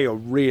 aren't they? And they are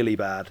really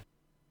bad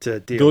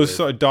to deal with. Those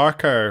sort of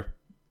darker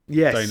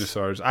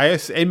dinosaurs.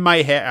 In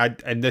my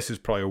head, and this is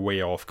probably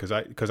way off, because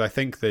I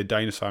think the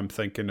dinosaur I'm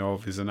thinking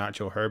of is an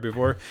actual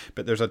herbivore,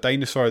 but there's a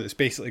dinosaur that's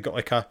basically got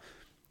like a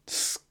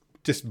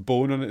just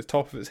bone on the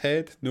top of its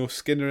head, no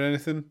skin or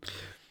anything.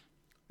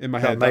 In my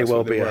head, that may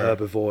well be a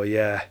herbivore,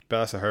 yeah.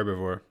 But that's a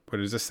herbivore.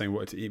 Whereas this thing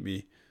wanted to eat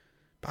me.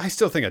 But I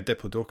still think a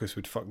diplodocus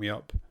would fuck me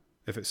up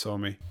if it saw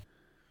me.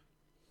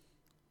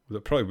 Well,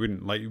 it probably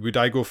wouldn't. Like, would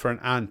I go for an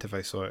ant if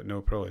I saw it? No,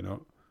 probably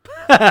not.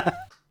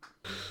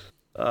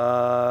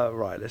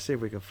 Right, let's see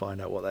if we can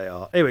find out what they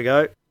are. Here we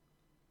go.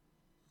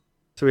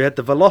 So we had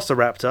the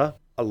Velociraptor,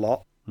 a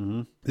lot.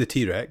 Mm-hmm. The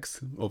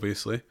T-Rex,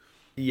 obviously.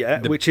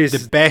 Yeah, which is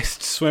the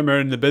best swimmer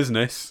in the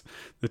business,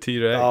 the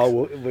T-Rex.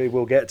 Oh, we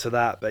will get to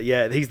that, but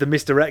yeah, he's the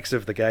Mr. X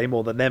of the game,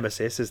 or the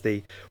Nemesis, as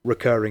the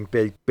recurring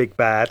big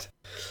bad.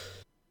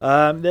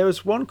 There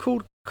was one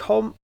called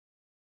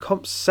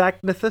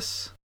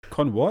Compsognathus.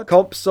 Con what?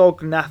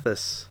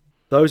 Compsognathus.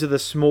 Those are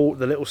the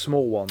little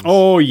small ones.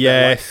 Oh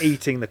yes, like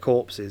eating the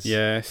corpses.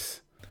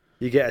 Yes.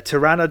 You get a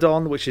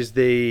Pteranodon, which is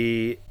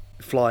the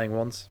flying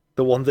ones,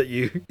 the one that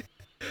you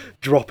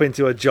drop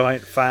into a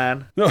giant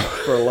fan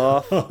for a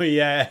laugh. Oh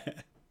yeah.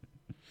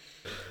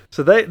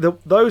 So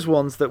those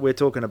ones that we're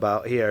talking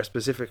about here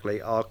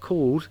specifically are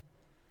called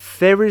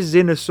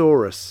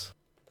Therizinosaurus,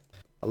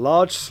 a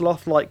large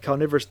sloth-like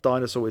carnivorous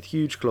dinosaur with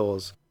huge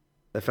claws.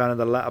 They're found in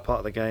the latter part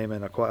of the game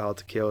and are quite hard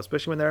to kill,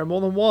 especially when there are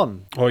more than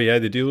one. Oh yeah,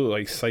 they do look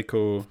like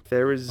psycho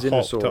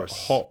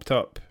Therizinosaurus. Hopped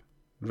up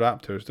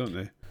raptors, don't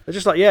they? They're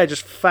just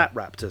just fat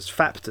raptors.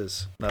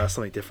 Faptors. No, that's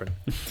something different.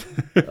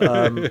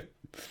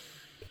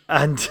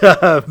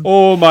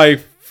 Oh my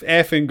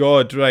effing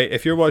god! Right,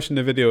 if you're watching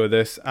the video of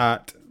this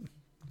at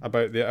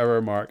about the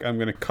hour mark, I'm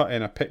going to cut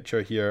in a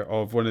picture here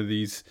of one of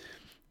these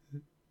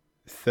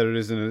one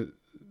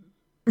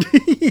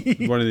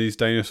of these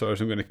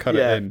dinosaurs. I'm going to cut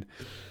it in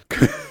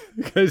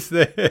because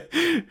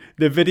the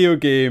video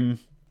game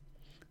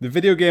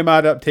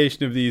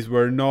adaptation of these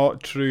were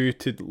not true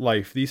to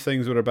life. These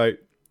things were about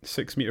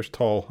 6 meters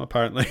tall,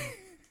 apparently.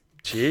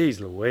 Jeez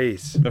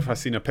Louise. If I've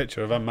seen a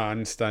picture of a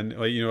man standing,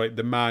 like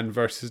the man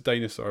versus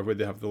dinosaur, where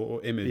they have the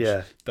little image.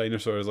 Yeah.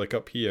 Dinosaur is like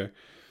up here.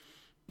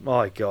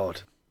 My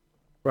God.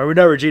 Well, we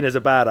know Regina's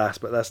a badass,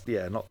 but that's,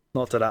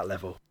 not to that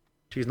level.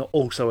 She's not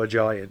also a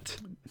giant.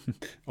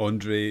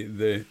 Andre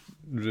the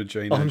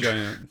Regina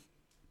Giant.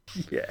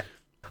 Yeah.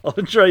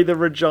 Andre the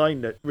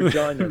Regina.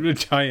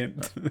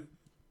 Regiant.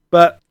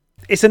 But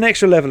it's an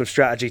extra level of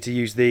strategy to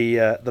use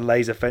the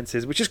laser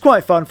fences, which is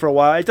quite fun for a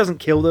while. It doesn't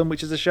kill them,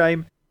 which is a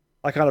shame.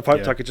 I kind of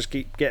hoped I could just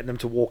keep getting them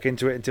to walk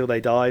into it until they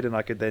died, and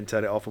I could then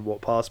turn it off and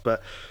walk past.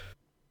 But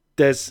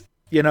there's,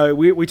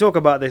 we talk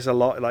about this a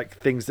lot, like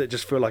things that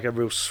just feel like a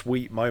real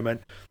sweet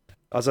moment.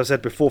 As I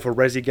said before, for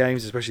Resi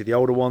games, especially the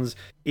older ones,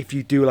 if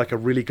you do like a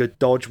really good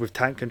dodge with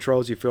tank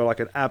controls, you feel like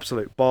an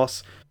absolute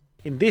boss.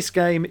 In this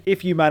game,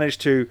 if you manage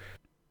to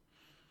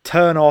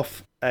turn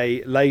off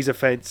a laser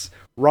fence,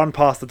 run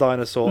past the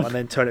dinosaur, and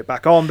then turn it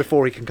back on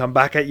before he can come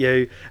back at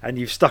you, and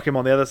you've stuck him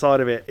on the other side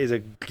of it, is a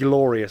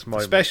glorious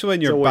moment. Especially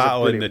when you're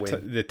battling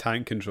the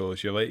tank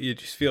controls, you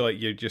just feel like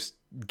you're just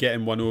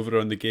getting one over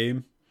on the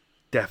game.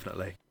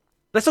 Definitely.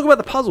 Let's talk about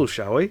the puzzles,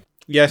 shall we?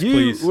 Yes,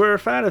 please. You were a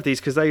fan of these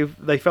because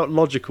they felt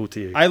logical to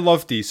you. I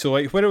love these. So,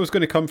 like, where it was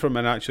going to come from,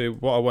 and actually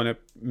what I want to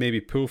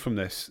maybe pull from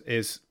this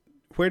is,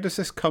 where does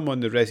this come on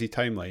the Resi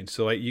timeline?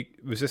 So, like,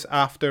 was this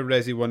after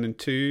Resi 1 and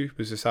 2?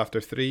 Was this after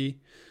 3?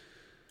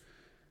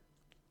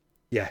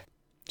 Yeah.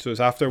 So it's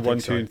after 1,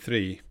 2, and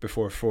 3,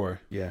 before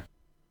 4. Yeah.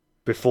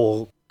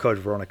 Before Code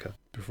Veronica.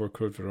 Before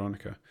Code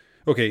Veronica.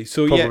 Okay,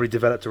 so probably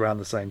developed around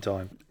the same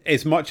time.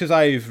 As much as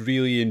I've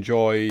really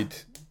enjoyed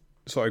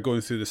sort of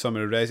going through the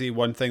Summer of Resi,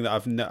 one thing that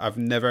I've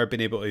never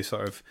been able to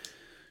sort of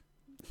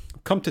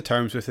come to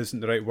terms with isn't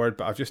the right word,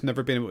 but I've just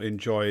never been able to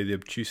enjoy the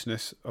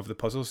obtuseness of the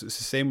puzzles. It's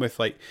the same with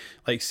like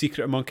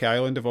Secret of Monkey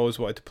Island. I've always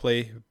wanted to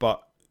play,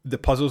 but the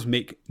puzzles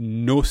make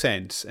no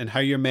sense, and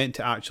how you're meant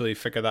to actually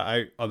figure that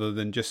out other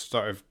than just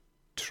sort of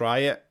try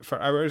it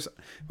for hours,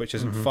 which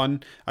isn't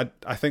fun.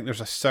 I think there's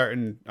a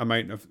certain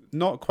amount of,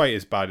 not quite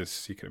as bad as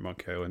Secret of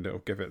Monkey Island, I'll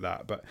give it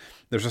that, but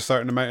there's a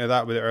certain amount of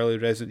that with the early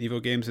Resident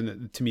Evil games,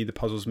 and to me the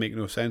puzzles make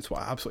no sense.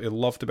 What I absolutely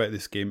loved about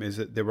this game is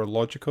that they were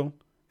logical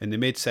and they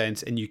made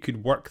sense, and you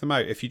could work them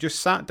out. If you just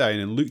sat down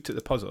and looked at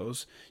the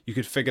puzzles, you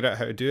could figure out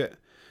how to do it.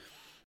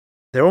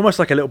 They're almost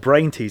like a little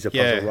brain teaser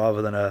puzzle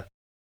rather than a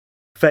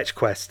fetch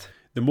quest.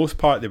 The most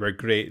part, they were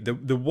great.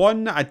 The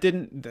one I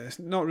didn't, it's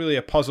not really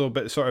a puzzle,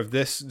 but sort of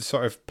this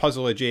sort of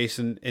puzzle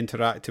adjacent,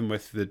 interacting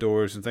with the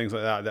doors and things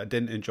like that I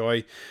didn't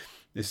enjoy,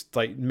 is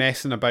like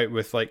messing about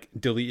with like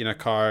deleting a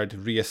card,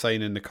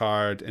 reassigning the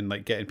card, and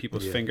like getting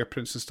people's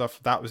fingerprints and stuff.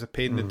 That was a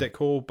pain in the dick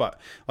hole. But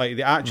like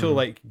the actual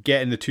like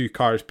getting the two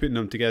cards, putting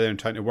them together and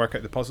trying to work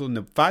out the puzzle, and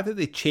the fact that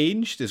they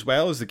changed as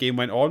well as the game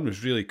went on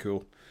was really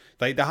cool.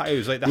 Like it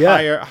was like the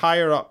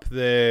higher up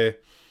the,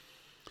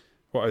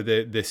 what are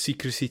the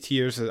secrecy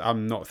tiers?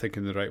 I'm not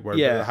thinking the right word.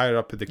 But the higher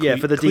up the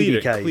for the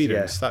DDKs,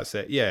 clearance. That's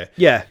it. Yeah.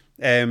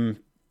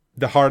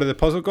 The harder the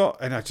puzzle got,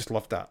 and I just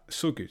loved that.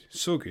 So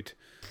good.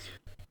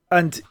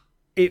 And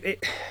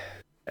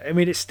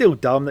it's still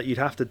dumb that you'd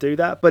have to do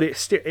that, but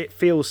it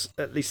feels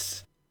at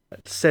least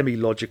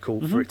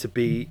semi-logical for it to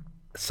be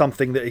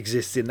something that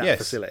exists in that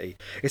facility.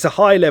 It's a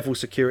high-level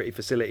security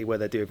facility where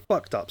they're doing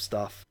fucked up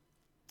stuff.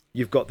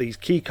 You've got these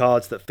key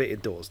cards that fit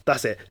indoors.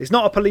 That's it. It's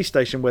not a police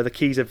station where the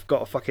keys have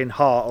got a fucking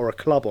heart or a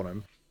club on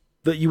them.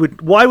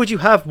 Why would you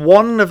have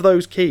one of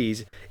those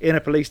keys in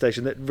a police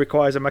station that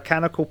requires a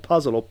mechanical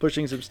puzzle or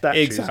pushing some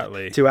statues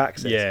to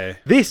access? Yeah.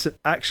 This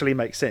actually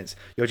makes sense.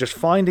 You're just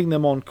finding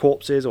them on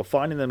corpses or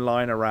finding them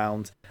lying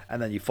around, and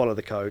then you follow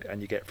the code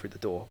and you get through the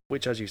door,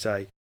 which, as you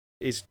say,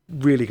 is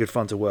really good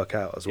fun to work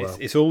out as well.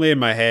 It's only in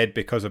my head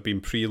because I've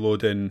been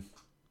preloading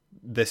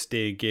this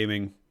day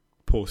gaming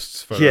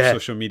posts for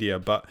social media,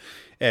 but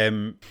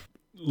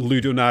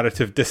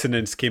ludonarrative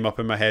dissonance came up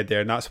in my head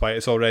there, and that's why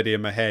it's already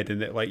in my head.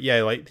 And that, like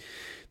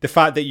the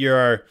fact that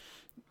you're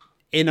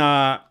in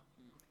a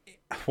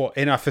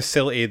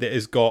facility that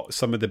has got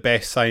some of the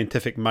best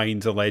scientific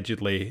minds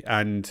allegedly,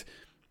 and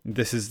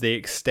this is the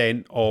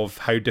extent of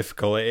how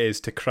difficult it is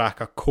to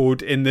crack a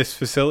code in this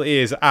facility,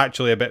 is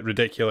actually a bit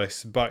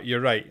ridiculous. But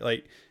you're right,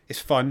 like, it's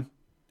fun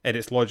and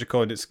it's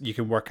logical and you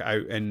can work it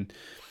out. And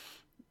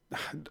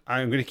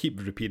I'm going to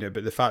keep repeating it,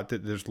 but the fact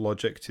that there's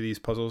logic to these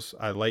puzzles,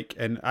 I like,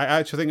 and I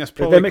actually think that's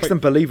probably that makes them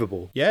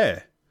believable.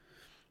 Yeah,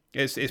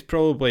 it's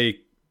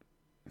probably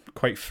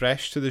quite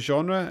fresh to the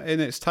genre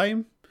in its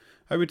time,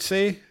 I would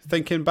say.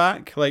 Thinking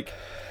back,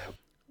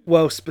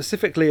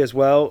 specifically as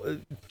well,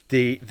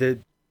 the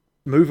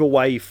move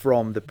away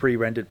from the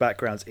pre-rendered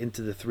backgrounds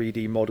into the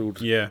 3D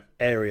modeled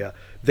area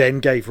then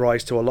gave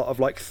rise to a lot of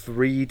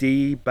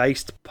 3D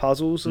based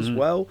puzzles as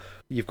well.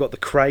 You've got the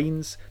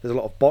cranes, there's a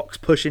lot of box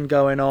pushing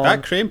going on.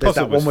 That crane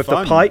puzzle was fun. There's that one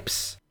with the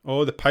pipes.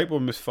 Oh, the pipe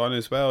one was fun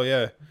as well,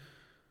 yeah.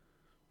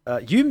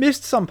 You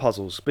missed some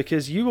puzzles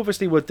because you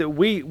obviously would.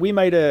 We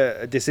made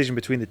a decision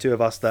between the two of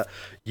us that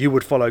you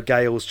would follow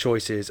Gail's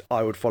choices,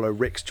 I would follow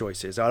Rick's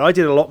choices. And I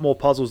did a lot more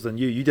puzzles than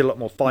you. You did a lot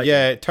more fighting.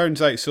 Yeah, it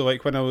turns out. So,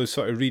 when I was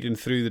sort of reading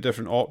through the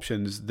different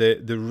options,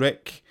 the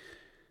Rick.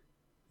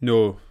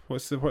 No,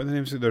 what are the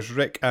names? There's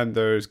Rick and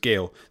there's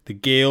Gail. The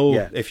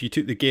Gail. If you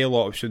took the Gail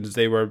options,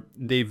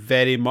 they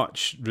very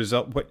much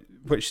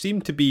which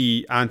seemed to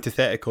be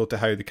antithetical to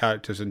how the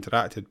characters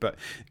interacted. But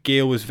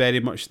Gail was very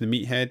much the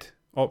meathead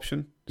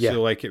option. Yeah.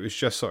 So it was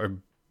just sort of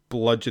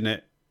bludgeon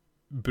it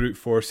brute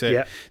force it.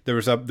 Yeah. There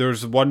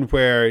was one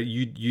where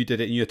you did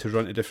it and you had to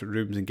run to different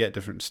rooms and get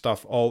different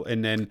stuff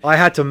and then I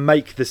had to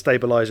make the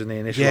stabilizer and the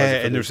initializer.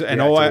 Yeah, and there's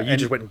and all you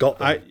just went and got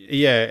them.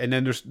 And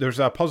then there's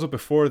a puzzle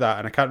before that,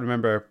 and I can't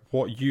remember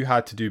what you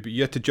had to do, but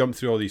you had to jump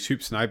through all these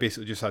hoops, and I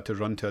basically just had to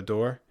run to a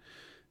door.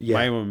 Yeah.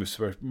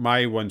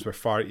 My ones were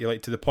far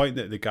like to the point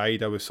that the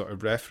guide I was sort of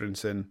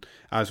referencing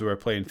as we were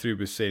playing through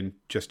was saying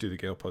just do the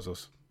Gale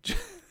puzzles.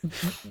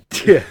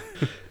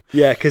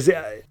 yeah, because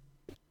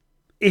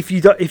if you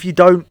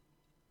don't,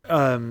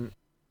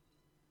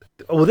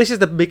 well, this is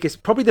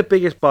probably the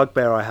biggest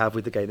bugbear I have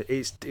with the game.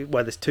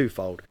 There's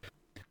twofold.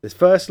 There's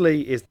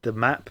firstly is the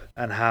map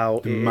and how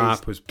the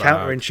map was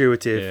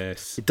counterintuitive.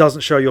 Yes. It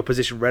doesn't show your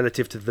position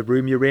relative to the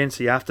room you're in,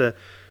 so you have to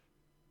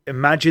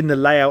imagine the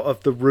layout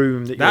of the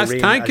room that you're in.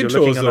 That's tank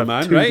controls, though,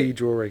 man, 2D right?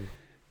 Drawing.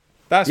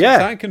 That's what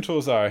tank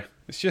controls are.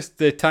 It's just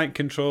the tank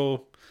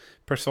control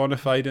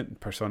personified.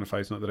 Personified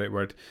is not the right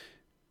word.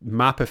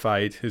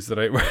 Mapified is the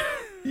right word.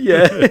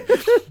 Yeah.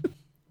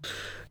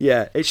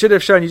 Yeah, it should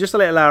have shown you just a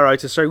little arrow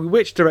to show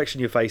which direction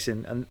you're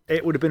facing, and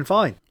it would have been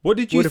fine. What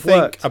did you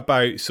think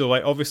about? So,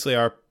 like, obviously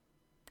our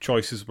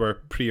choices were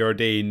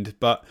preordained,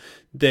 but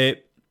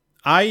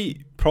I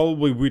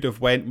probably would have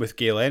went with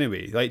Gale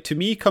anyway. Like, to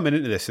me, coming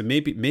into this, and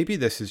maybe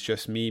this is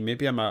just me.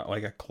 Maybe I'm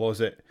a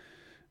closet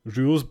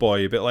rules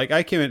boy, but like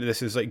I came into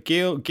this as like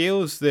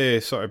Gale's the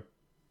sort of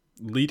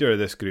leader of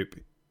this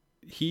group.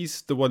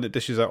 He's the one that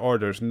dishes out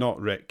orders, not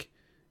Rick.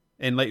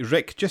 And like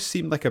Rick just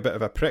seemed like a bit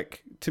of a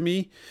prick to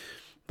me.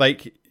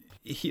 Like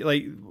he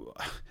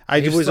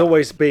was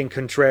always being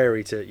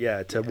contrary to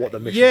what the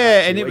mission.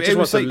 Yeah, and he just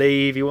wants to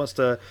leave. He wants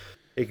to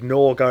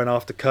ignore going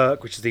after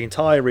Kirk, which is the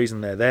entire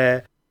reason they're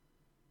there.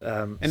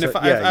 If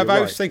I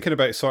was thinking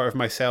about sort of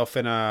myself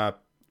in a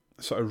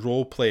sort of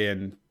role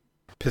playing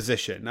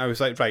position, I was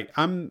like, right,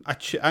 I'm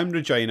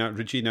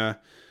Regina,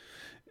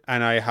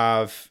 and I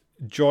have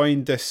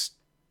joined this.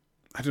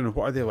 I don't know,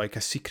 what are they, like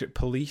a secret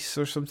police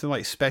or something,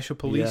 like special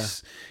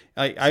police?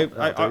 Yeah.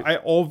 I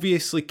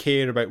obviously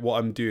care about what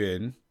I'm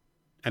doing,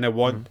 and I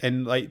want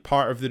and like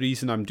part of the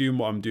reason I'm doing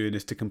what I'm doing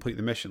is to complete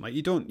the mission. Like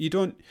you don't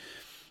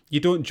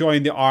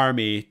join the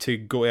army to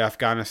go to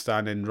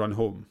Afghanistan and run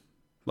home.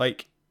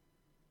 Like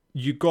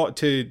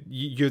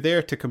you're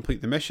there to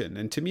complete the mission.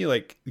 And to me,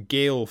 like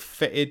Gale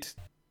fitted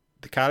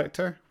the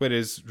character,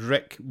 whereas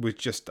Rick was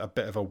just a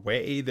bit of a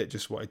wetty that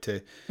just wanted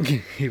to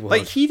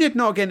he did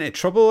not get into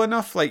trouble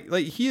enough. Like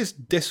he is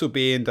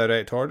disobeying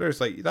direct orders.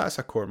 Like that's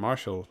a court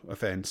martial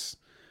offense.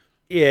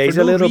 Yeah, he's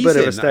a little bit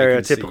of a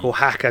stereotypical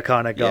hacker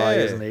kind of guy,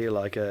 isn't he?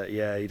 Like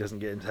he doesn't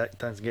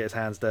get his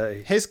hands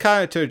dirty. His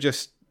character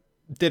just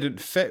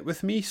didn't fit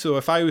with me, so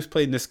if I was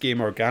playing this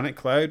game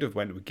organically, I would have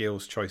went with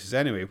Gale's choices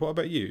anyway. What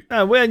about you?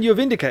 Well, you're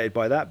vindicated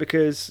by that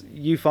because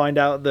you find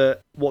out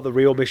that what the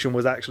real mission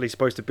was actually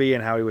supposed to be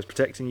and how he was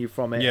protecting you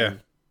from it. Yeah.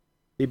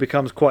 He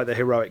becomes quite the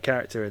heroic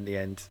character in the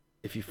end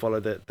if you follow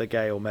the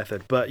Gale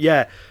method. But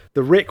yeah,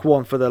 the Rick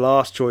one for the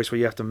last choice where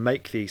you have to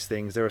make these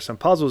things, there are some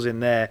puzzles in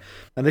there,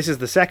 and this is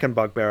the second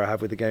bugbear I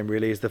have with the game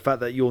really, is the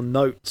fact that your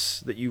notes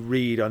that you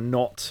read are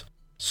not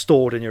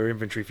stored in your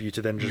inventory for you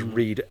to then just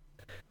read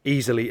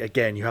easily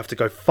again. You have to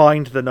go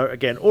find the note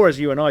again, or as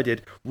you and I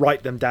did,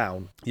 write them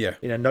down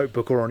in a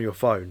notebook or on your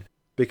phone,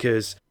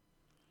 because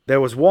there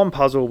was one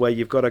puzzle where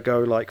you've got to go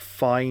like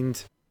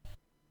find,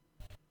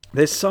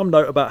 there's some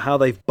note about how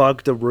they've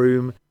bugged a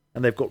room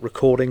and they've got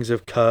recordings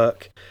of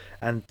Kirk,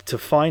 and to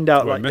find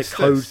out like the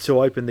code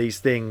to open these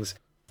things,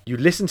 you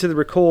listen to the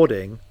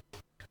recording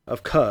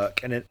of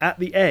Kirk, and then at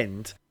the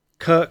end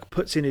Kirk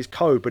puts in his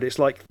code, but it's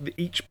like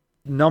each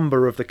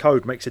number of the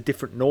code makes a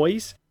different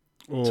noise.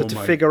 So to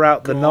figure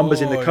out the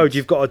numbers in the code,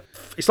 you've got to.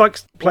 It's like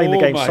playing the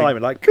game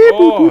Simon, like beep,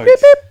 boop, boop, beep,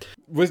 beep.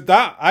 Was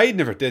that? I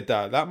never did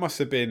that. That must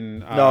have been.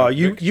 No,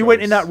 you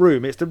went in that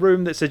room. It's the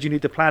room that said you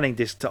need the planning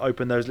disc to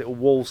open those little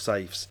wall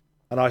safes,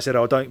 and I said,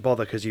 "Oh, don't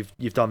bother because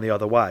you've done the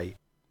other way."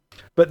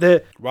 But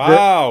the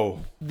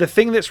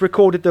thing that's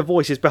recorded the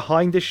voice is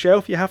behind this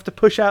shelf. You have to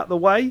push out the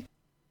way,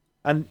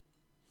 and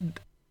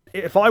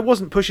if I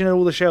wasn't pushing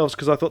all the shelves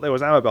because I thought there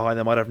was ammo behind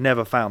them, I'd have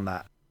never found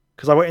that.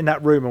 Because I went in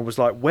that room and was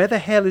like, where the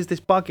hell is this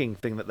bugging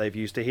thing that they've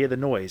used to hear the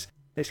noise?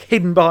 It's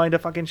hidden behind a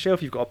fucking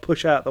shelf. You've got to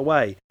push out the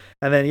way.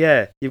 And then,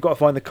 you've got to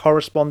find the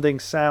corresponding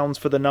sounds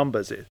for the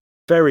numbers. It's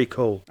very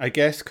cool. I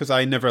guess because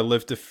I never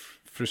lived the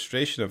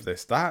frustration of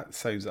this.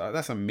 That's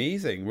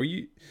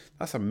amazing.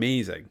 That's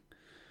amazing.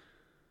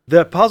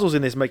 The puzzles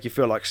in this make you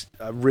feel like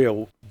a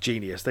real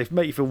genius. They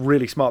make you feel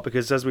really smart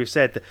because, as we've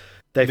said,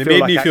 they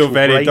made me feel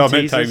very dumb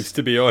at times,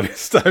 to be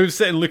honest. I was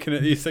sitting looking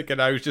at these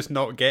thinking I was just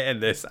not getting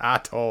this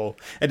at all.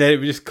 And then it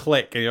would just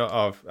click and you're like,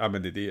 oh, I'm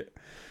an idiot.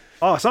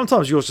 Oh,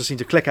 sometimes yours just seem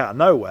to click out of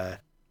nowhere.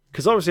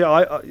 Because obviously,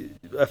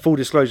 a full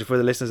disclosure for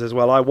the listeners as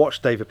well, I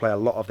watched David play a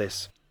lot of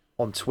this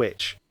on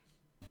Twitch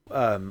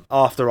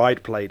after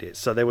I'd played it.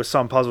 So there were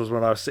some puzzles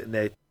when I was sitting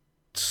there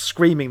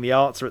screaming the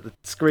answer at the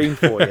screen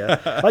for you.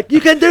 Like,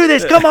 you can do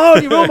this, come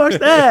on, you're almost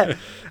there.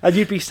 And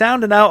you'd be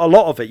sounding out a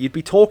lot of it. You'd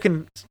be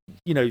talking,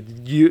 you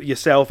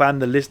yourself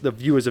and the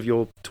viewers of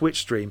your Twitch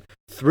stream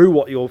through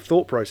what your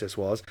thought process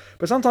was.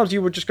 But sometimes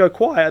you would just go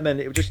quiet, and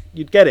then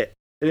you'd get it.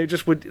 And it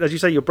just would, as you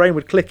say, your brain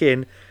would click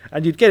in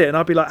and you'd get it. And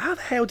I'd be like, how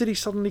the hell did he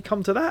suddenly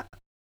come to that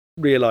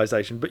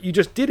realization? But you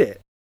just did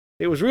it.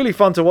 It was really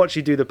fun to watch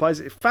you do the plays.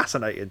 It's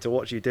fascinating to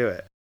watch you do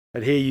it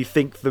and hear you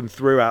think them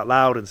through out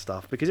loud and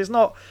stuff. Because it's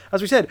not,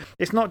 as we said,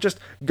 it's not just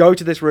go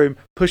to this room,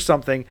 push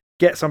something,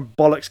 get some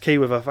bollocks key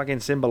with a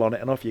fucking symbol on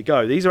it, and off you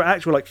go. These are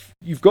actual, like,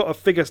 you've got to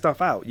figure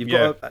stuff out. You've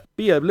got to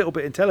be a little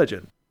bit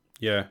intelligent.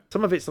 Yeah.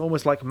 Some of it's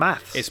almost like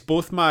maths. It's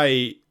both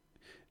the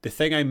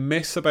thing I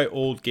miss about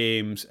old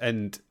games,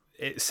 and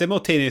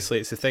simultaneously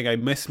it's the thing I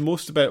miss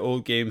most about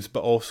old games,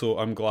 but also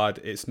I'm glad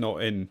it's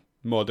not in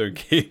modern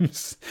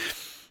games.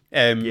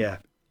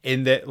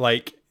 In that,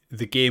 like,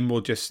 the game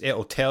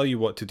it'll tell you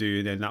what to do,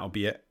 and then that'll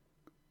be it.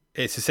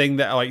 It's the thing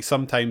that, like,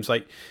 sometimes,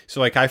 like, so,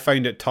 like, I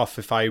found it tough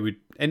if I would,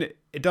 and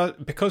it does,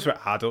 because we're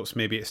adults,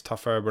 maybe it's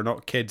tougher. We're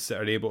not kids that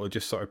are able to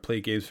just sort of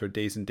play games for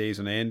days and days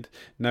on end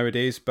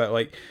nowadays, but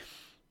like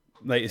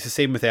it's the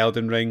same with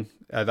Elden Ring.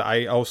 That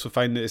I also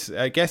find that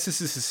I guess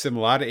this is a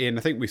similarity, and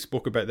I think we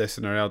spoke about this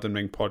in our Elden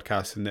Ring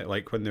podcast, and that,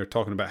 like, when they're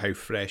talking about how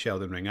fresh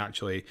Elden Ring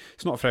actually,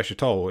 it's not fresh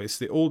at all. It's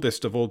the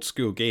oldest of old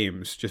school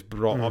games just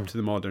brought up to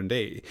the modern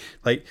day.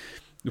 Like,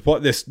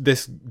 what this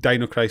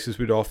Dino Crisis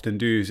would often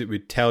do is it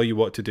would tell you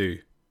what to do,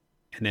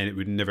 and then it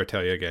would never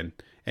tell you again.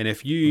 And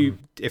if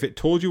it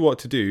told you what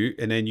to do,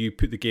 and then you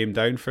put the game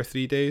down for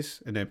 3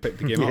 days, and then pick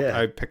the game up,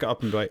 I'd pick it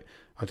up and be like,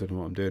 I don't know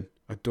what I'm doing.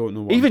 I don't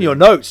know what. Even your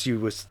notes, you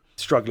were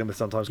struggling with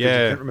sometimes because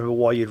you couldn't remember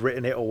why you'd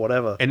written it or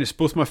whatever. And it's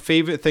both my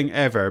favourite thing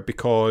ever,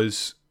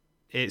 because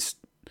it's,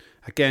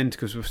 again,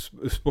 because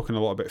we've spoken a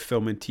lot about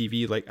film and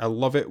TV. Like, I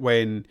love it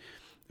when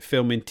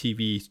film and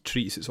TV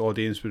treats its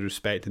audience with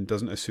respect and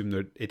doesn't assume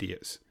they're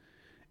idiots.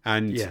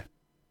 And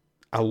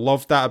I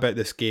love that about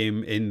this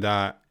game, in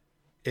that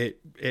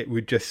it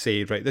would just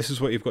say, right, this is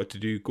what you've got to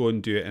do, go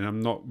and do it,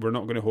 and we're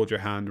not going to hold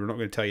your hand, we're not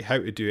going to tell you how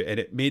to do it. And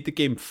it made the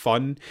game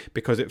fun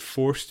because it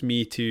forced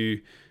me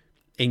to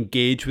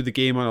engage with the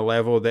game on a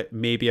level that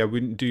maybe I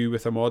wouldn't do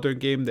with a modern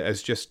game that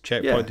is just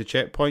checkpoint to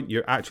checkpoint.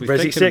 You're actually Resi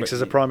thinking 6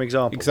 is a prime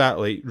example.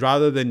 Exactly.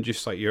 Rather than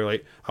just like, you're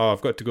like, oh,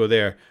 I've got to go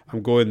there,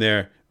 I'm going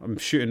there, I'm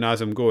shooting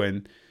as I'm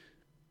going.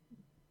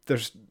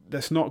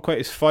 That's not quite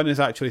as fun as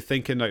actually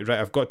thinking, like, right,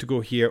 I've got to go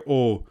here.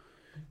 Oh,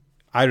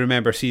 I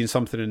remember seeing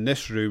something in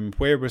this room.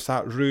 Where was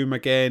that room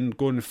again?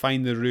 Go and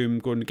find the room,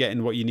 go and get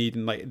in what you need.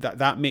 And like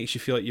that makes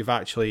you feel like you've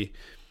actually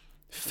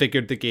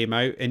figured the game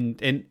out.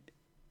 And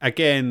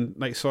again,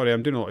 like, sorry,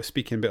 I'm doing a lot of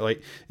speaking, but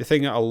like, the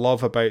thing that I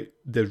love about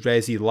the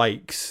Resi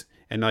likes,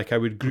 and like, I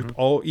would group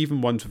all,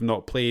 even ones we've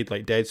not played,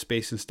 like Dead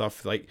Space and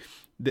stuff, like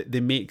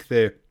they make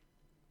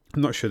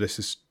I'm not sure this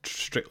is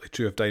strictly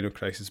true of Dino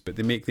Crisis, but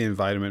they make the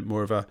environment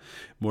more of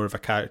a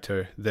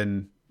character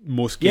than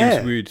most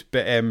games would.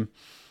 But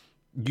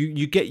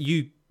you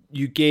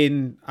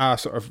gain a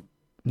sort of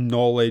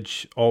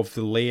knowledge of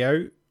the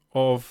layout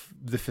of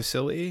the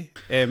facility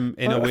in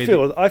a way.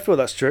 I feel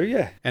that's true,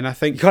 yeah. And I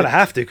think you kind of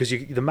have to, because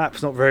the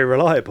map's not very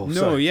reliable. No,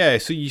 so. Yeah.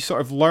 So you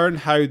sort of learn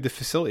how the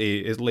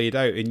facility is laid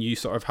out, and you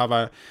sort of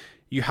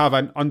have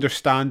an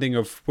understanding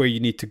of where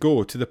you need to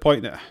go, to the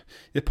point that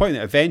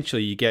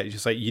eventually you get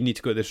just like, you need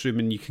to go to this room,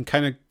 and you can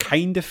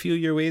kind of feel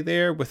your way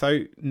there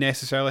without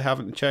necessarily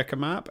having to check a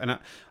map. And I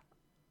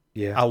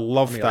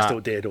love that. I still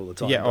did all the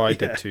time. Yeah, I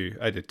did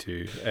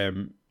too.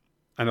 And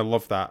I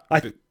love that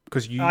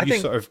because you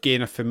sort of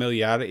gain a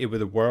familiarity with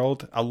the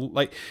world.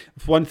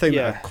 One thing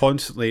that I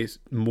constantly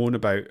going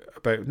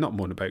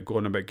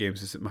about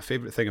games is that my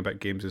favourite thing about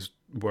games is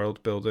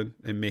world building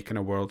and making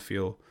a world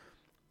feel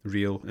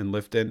real and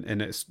lived in,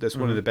 and that's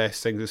one of the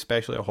best things,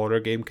 especially a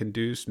horror game can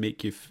do, is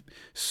make you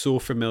so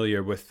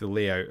familiar with the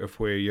layout of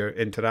where you're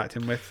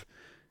interacting with.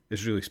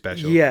 It's really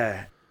special.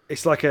 Yeah,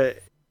 it's like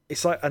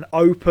an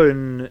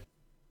open,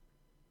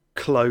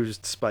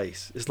 closed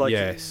space. It's like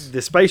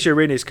the space you're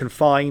in is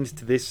confined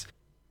to this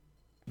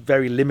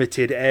very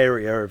limited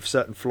area of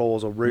certain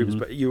floors or rooms,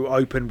 but you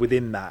open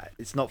within that.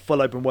 It's not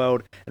full open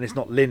world, and it's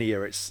not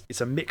linear.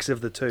 It's a mix of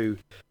the two,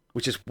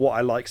 which is what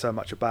I like so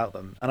much about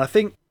them. And I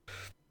think,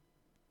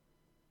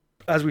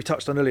 as we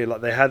touched on earlier,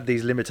 like, they had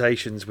these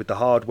limitations with the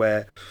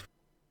hardware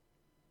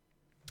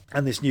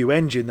and this new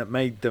engine that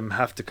made them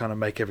have to kind of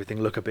make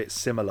everything look a bit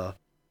similar.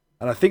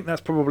 And I think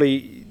that's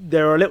probably,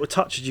 there are little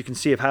touches you can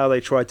see of how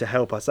they tried to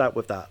help us out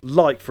with that.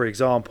 Like, for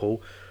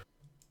example,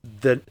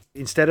 that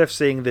instead of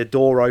seeing the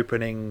door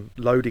opening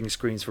loading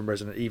screens from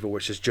Resident Evil,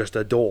 which is just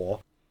a door,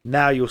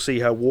 now you'll see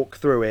her walk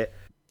through it.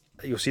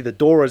 You'll see the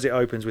door as it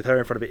opens with her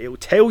in front of it. It will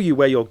tell you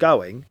where you're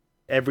going.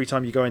 Every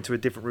time you go into a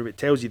different room, it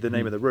tells you the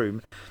name of the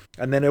room,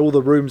 and then all the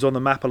rooms on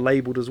the map are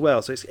labelled as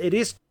well. So it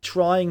is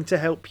trying to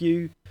help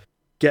you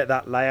get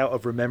that layout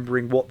of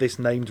remembering what this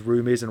named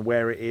room is and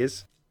where it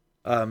is.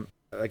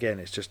 Again,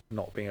 it's just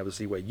not being able to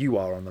see where you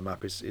are on the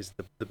map is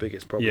the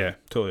biggest problem. Yeah,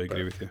 totally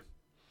agree with you.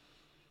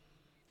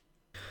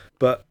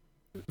 But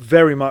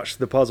very much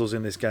the puzzles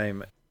in this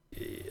game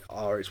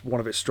are it's one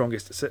of its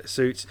strongest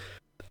suits.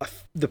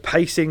 The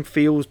pacing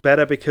feels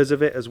better because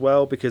of it as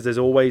well, because there's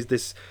always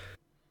this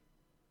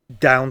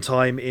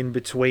downtime in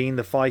between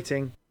the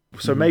fighting.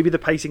 So maybe the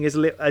pacing is a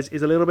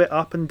little bit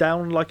up and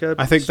down, like a.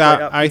 I think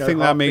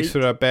that makes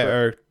for a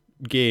better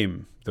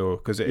game though,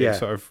 because it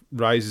sort of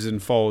rises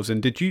and falls.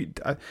 And did you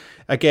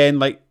again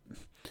like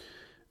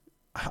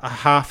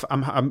half?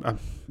 I'm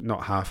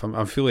not half.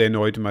 I'm fully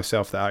annoyed with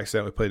myself that I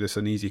accidentally played this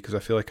on easy, because I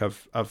feel like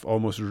I've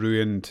almost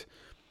ruined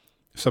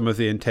some of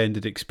the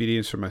intended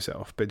experience for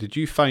myself. But did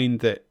you find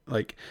that,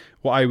 like,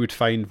 what I would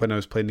find when I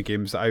was playing the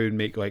games, that I would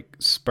make like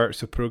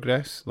spurts of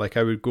progress? Like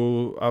I would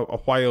go a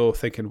while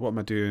thinking, what am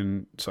I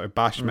doing, sort of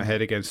bashing my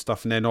head against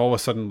stuff, and then all of a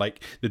sudden like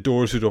the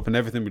doors would open,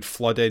 everything would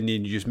flood in,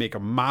 and you just make a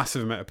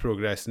massive amount of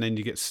progress, and then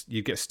you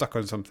get stuck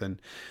on something.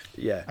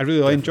 Yeah, I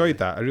really enjoyed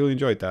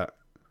that.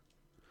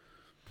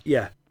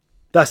 Yeah,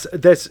 that's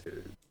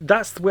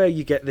where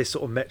you get this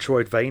sort of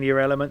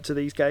Metroidvania element to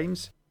these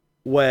games,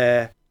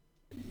 where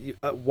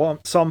at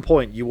some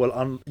point you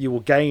will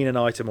gain an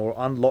item or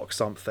unlock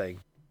something.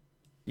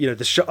 You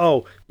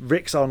know,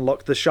 Rick's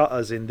unlocked the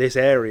shutters in this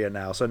area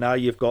now, so now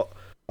you've got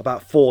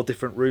about 4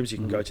 different rooms you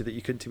can go to that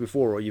you couldn't do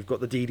before, or you've got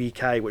the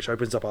DDK, which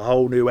opens up a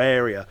whole new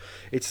area.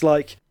 It's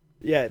like,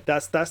 yeah,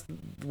 that's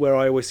where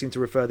I always seem to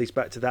refer these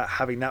back to, that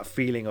having that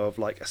feeling of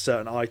like a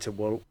certain item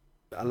will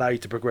allow you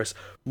to progress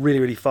really,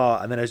 really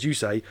far, and then, as you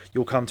say,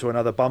 you'll come to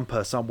another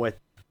bumper somewhere,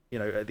 you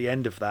know, at the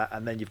end of that,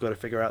 and then you've got to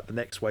figure out the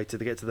next way to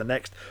get to the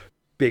next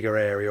bigger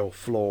area or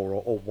floor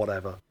or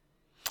whatever.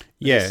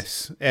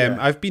 Yes.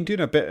 I've been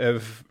doing a bit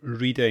of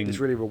reading. It's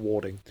really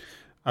rewarding.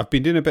 I've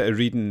been doing a bit of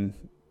reading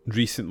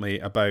recently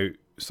about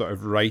sort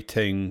of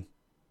writing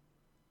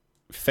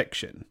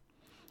fiction.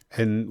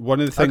 And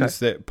one of the things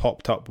that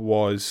popped up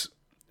was,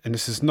 and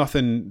this is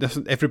nothing,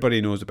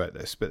 everybody knows about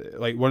this, but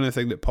like one of the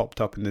things that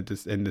popped up in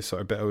the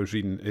sort of bit I was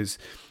reading is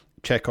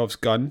Chekhov's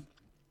gun.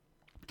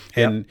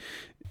 And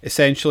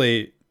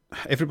essentially,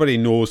 everybody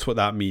knows what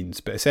that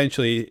means, but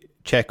essentially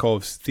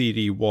Chekhov's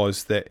theory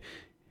was that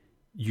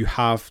you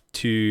have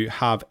to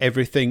have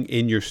everything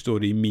in your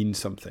story mean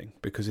something,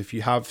 because if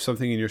you have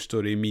something in your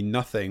story mean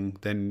nothing,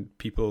 then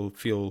people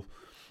feel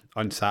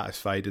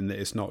unsatisfied and that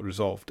it's not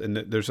resolved. And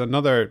that there's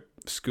another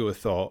school of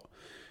thought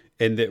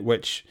in that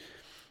which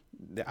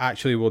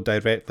actually will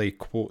directly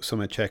quote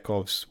some of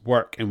Chekhov's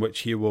work, in which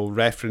he will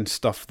reference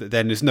stuff that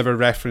then is never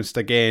referenced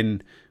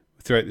again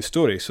throughout the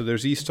story. So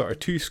there's these sort of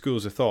 2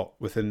 schools of thought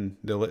within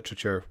the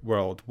literature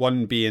world.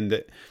 One being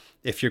that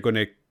if you're going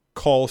to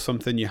call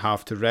something, you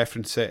have to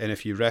reference it, and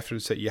if you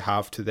reference it, you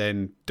have to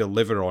then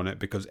deliver on it,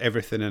 because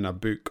everything in a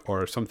book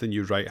or something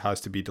you write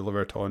has to be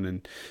delivered on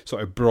and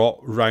sort of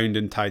brought round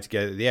and tied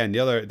together at the end.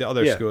 The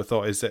other school of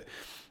thought is that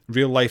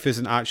real life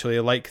isn't actually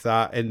like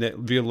that, and that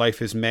real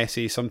life is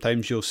messy.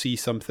 Sometimes you'll see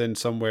something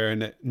somewhere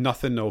and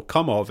nothing will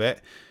come of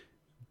it.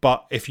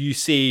 But if you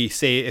say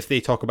if they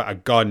talk about a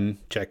gun,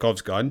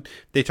 Chekhov's gun,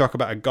 they talk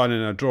about a gun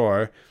in a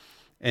drawer,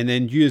 and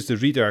then you as the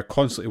reader are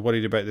constantly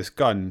worried about this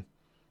gun,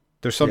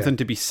 there's something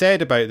to be said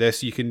about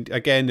this. You can,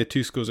 again, the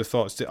 2 schools of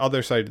thoughts, the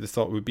other side of the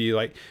thought would be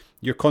like,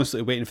 you're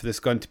constantly waiting for this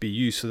gun to be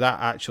used, so that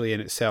actually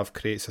in itself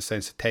creates a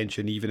sense of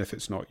tension, even if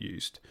it's not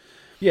used.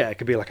 Yeah, it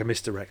could be like a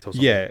misdirect or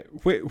something. Yeah,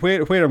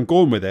 where I'm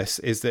going with this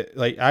is that,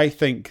 like, I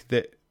think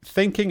that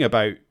thinking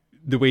about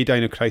the way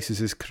Dino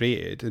Crisis is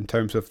created in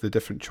terms of the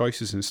different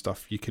choices and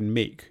stuff you can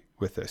make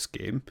with this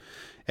game,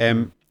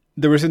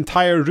 there was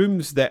entire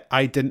rooms that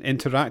I didn't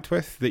interact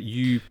with that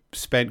you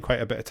spent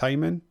quite a bit of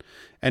time in,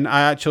 and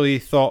I actually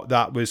thought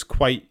that was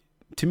quite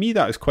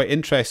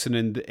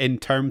interesting in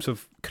terms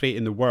of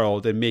creating the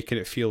world and making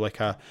it feel like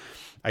a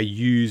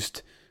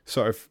used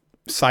sort of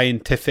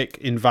scientific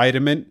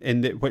environment,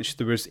 in which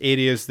there was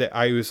areas that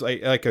I was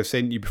like I was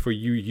saying to you before,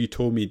 you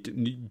told me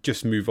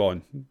just move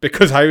on,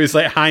 because I was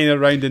like hanging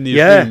around in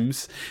these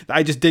rooms that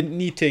I just didn't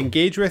need to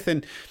engage with.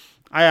 And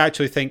I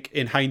actually think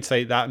in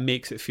hindsight that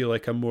makes it feel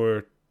like a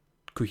more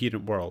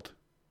coherent world.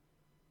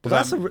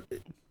 Well,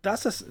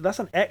 that's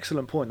an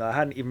excellent point that I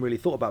hadn't even really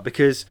thought about,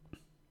 because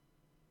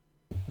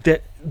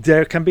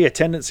there can be a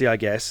tendency, I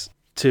guess,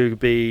 to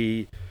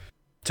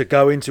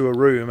go into a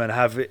room and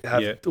have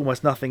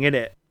almost nothing in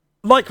it.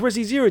 Like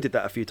Resi Zero did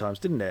that a few times,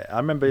 didn't it? I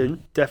remember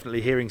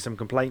definitely hearing some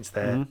complaints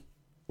there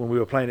when we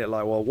were playing it,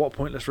 like, well, what a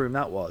pointless room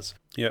that was.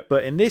 Yeah.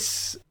 But in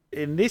this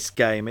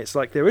game, it's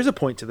like there is a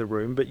point to the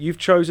room, but you've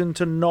chosen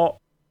to not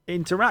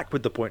interact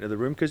with the point of the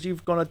room because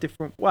you've gone a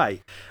different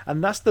way.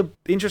 And that's the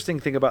interesting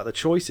thing about the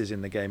choices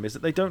in the game, is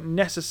that they don't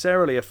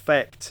necessarily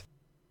affect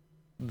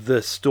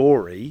the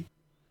story.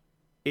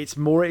 It's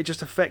more, it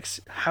just affects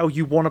how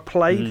you want to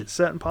play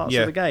certain parts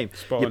of the game.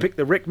 You pick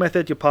the Rick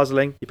method, you're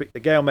puzzling. You pick the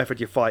Gale method,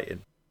 you're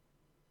fighting.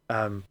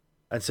 And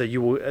so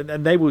you will,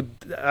 and they will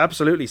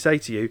absolutely say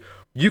to you,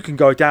 you can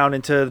go down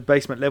into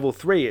basement level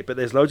 3, but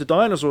there's loads of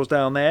dinosaurs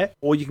down there,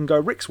 or you can go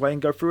Rick's way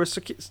and go through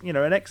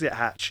an exit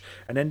hatch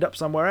and end up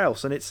somewhere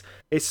else. And it's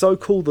so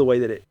cool the way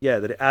that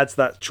it adds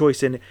that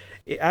choice in.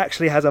 It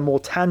actually has a more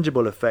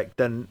tangible effect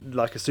than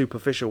like a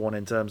superficial one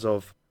in terms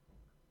of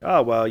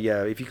oh well,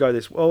 yeah, if you go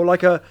this, well,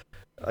 like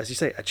as you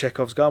say, a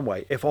Chekhov's gun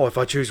way. If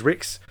I choose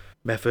Rick's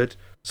method,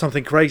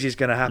 something crazy is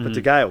going to happen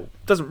to Gale.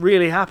 It doesn't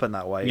really happen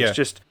that way. It's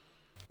just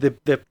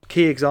the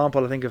key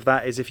example I think of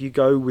that is if you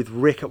go with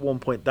Rick at one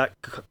point, that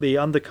the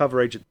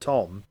undercover agent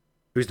Tom,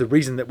 who's the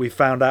reason that we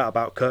found out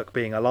about Kirk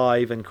being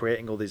alive and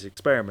creating all these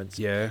experiments.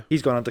 Yeah,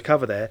 he's gone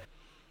undercover there.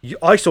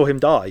 I saw him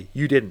die.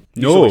 You didn't.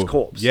 You saw his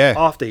corpse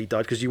after he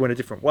died because you went a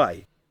different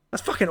way.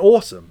 That's fucking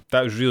awesome.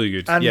 That was really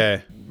good.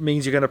 And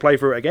means you're going to play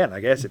through it again, I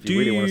guess, if you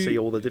really want to see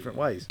all the different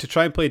ways. To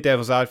try and play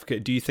devil's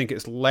advocate, do you think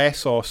it's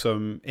less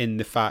awesome in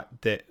the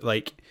fact that,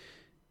 like,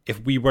 if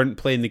we weren't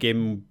playing the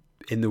game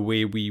in the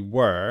way we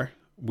were,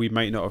 we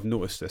might not have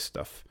noticed this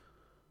stuff?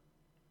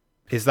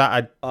 Is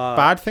that a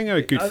bad thing or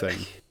a good thing?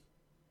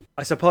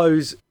 I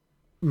suppose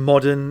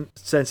modern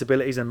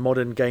sensibilities and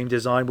modern game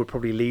design would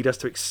probably lead us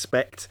to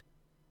expect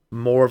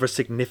more of a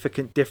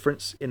significant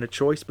difference in a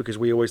choice, because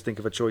we always think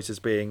of a choice as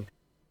being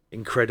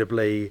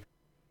incredibly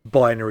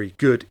binary,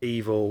 good,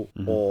 evil,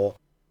 or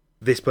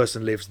this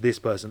person lives, this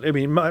person. I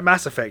mean,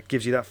 Mass Effect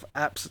gives you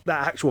that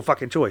actual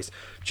fucking choice.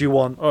 Do you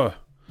want...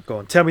 Go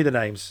on, tell me the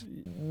names.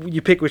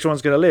 You pick which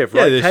one's going to live,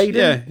 right?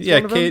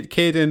 Caden?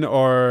 Caden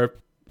or...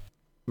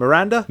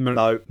 Miranda?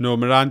 No,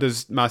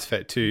 Miranda's Mass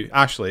Effect 2.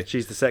 Ashley.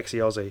 She's the sexy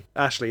Aussie.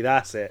 Ashley,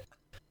 that's it.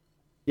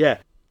 Yeah,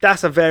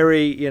 that's a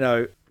very,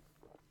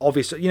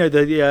 obvious, the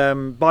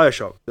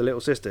Bioshock, the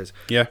little sisters.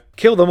 Yeah.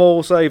 Kill them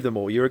all, save them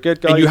all. You're a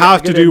good guy. And you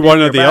have to do one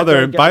or the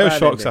other. And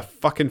Bioshock's a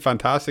fucking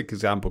fantastic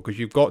example, because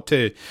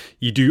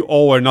you do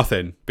all or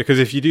nothing. Because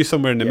if you do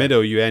somewhere in the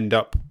middle, you end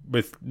up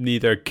with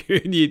neither.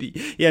 You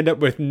end up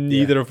with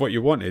neither of what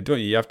you wanted, don't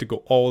you? You have to go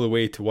all the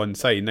way to one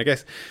side. And I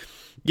guess,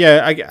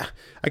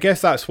 I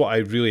guess that's what I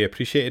really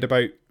appreciated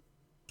about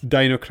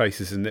Dino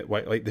Crisis, and that,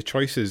 like, the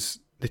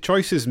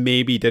choices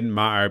maybe didn't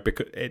matter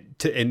because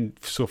in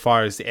so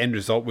far as the end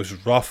result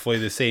was roughly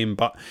the same,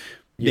 but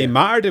they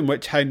mattered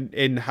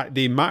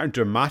they mattered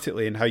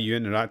dramatically in how you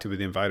interacted with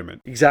the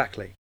environment.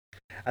 Exactly.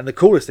 And the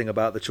coolest thing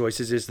about the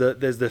choices is that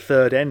there's the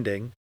third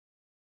ending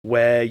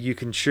where you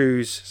can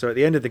choose. So at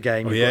the end of the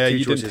game,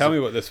 you didn't tell me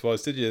what this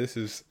was, did you?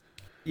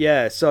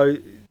 So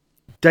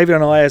David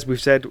and I, as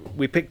we've said,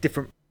 we picked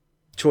different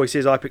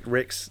choices. I picked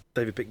Rick's,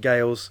 David picked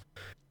Gale's.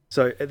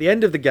 So at the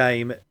end of the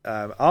game,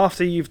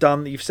 after you've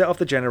set off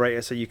the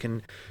generator so you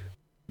can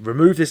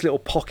remove this little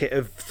pocket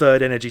of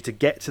third energy to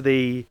get to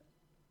the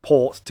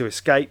port to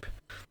escape.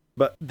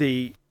 But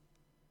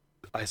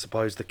I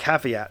suppose the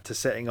caveat to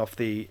setting off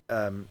the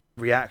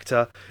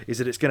reactor is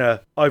that it's going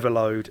to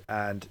overload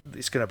and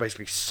it's going to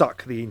basically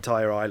suck the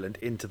entire island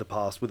into the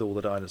past with all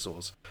the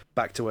dinosaurs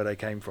back to where they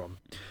came from.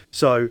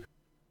 So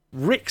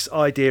Rick's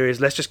idea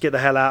is, let's just get the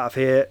hell out of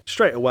here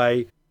straight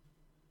away.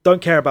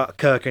 Don't care about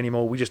Kirk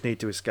anymore. We just need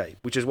to escape,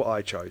 which is what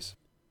I chose.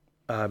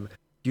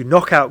 You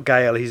knock out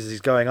Gale. He's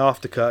going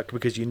after Kirk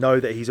because you know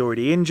that he's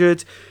already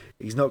injured.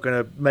 He's not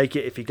going to make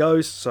it if he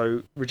goes.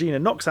 So Regina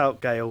knocks out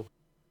Gale.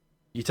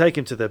 You take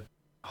him to the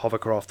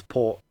hovercraft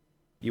port.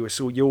 You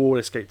all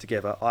escape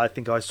together. I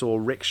think I saw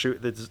Rick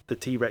shoot the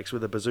T-Rex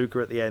with a bazooka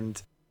at the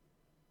end.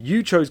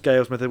 You chose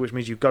Gale's method, which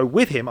means you go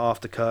with him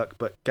after Kirk,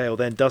 but Gale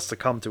then does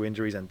succumb to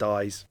injuries and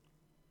dies.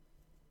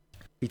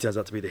 He turns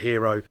out to be the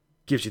hero.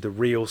 Gives you the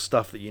real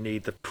stuff that you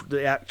need,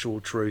 the actual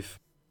truth.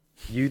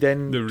 You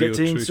then get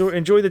to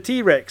enjoy the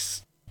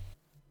T-Rex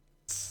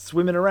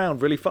swimming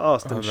around really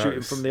fast and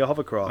shooting from the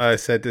hovercraft. I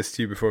said this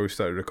to you before we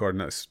started recording.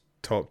 That's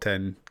top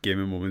 10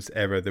 gaming moments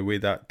ever. The way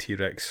that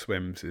T-Rex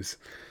swims there's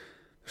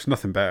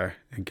nothing better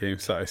in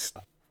games. That is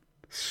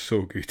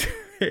so good.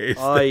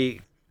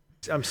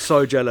 I'm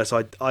so jealous.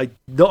 I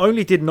not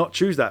only did not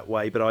choose that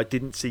way, but I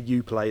didn't see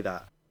you play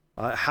that.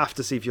 I have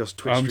to see if your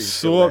Twitch stream. I'm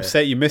so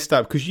upset you missed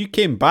that, because you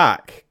came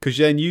back. Because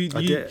then you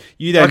then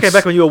I came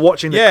back when you were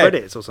watching the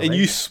credits or something, and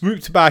you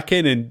swooped back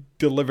in and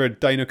delivered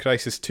Dino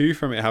Crisis 2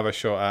 for me to have a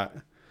shot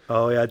at.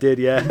 Oh yeah, I did.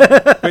 Yeah.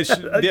 Which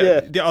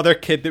the other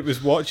kid that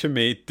was watching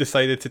me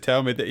decided to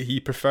tell me that he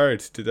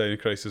preferred to Dino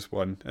Crisis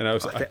 1, and I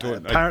was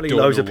apparently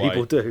loads of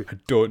people do. I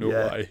don't know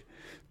why,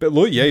 but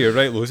you're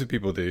right. Loads of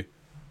people do.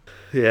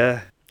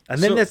 Yeah,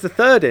 and then there's the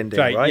third ending,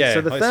 right? Yeah,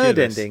 so the third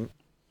ending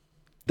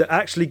that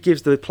actually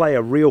gives the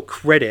player real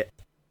credit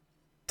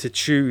to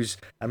choose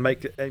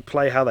and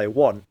play how they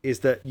want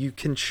is that you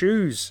can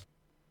choose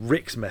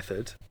Rick's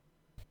method,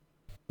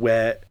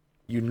 where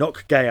you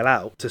knock Gale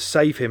out to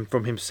save him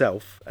from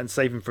himself and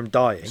save him from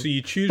dying. So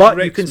you choose but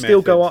Rick's you can still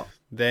method, go up.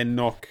 Then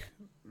knock,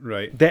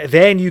 right.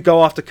 Then you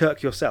go after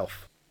Kirk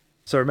yourself.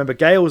 So remember,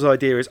 Gale's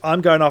idea is,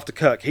 I'm going after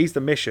Kirk. He's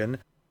the mission.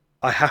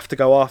 I have to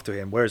go after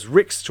him. Whereas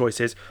Rick's choice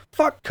is,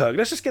 fuck Kirk.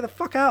 Let's just get the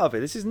fuck out of it.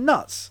 This is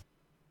nuts.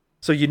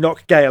 So you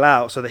knock Gale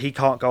out so that he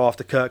can't go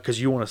after Kirk because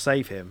you want to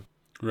save him.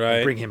 Right.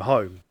 And bring him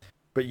home.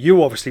 But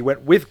you obviously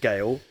went with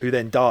Gale, who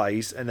then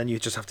dies, and then you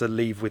just have to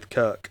leave with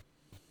Kirk.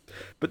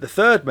 But the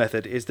third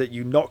method is that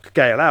you knock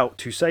Gale out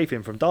to save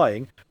him from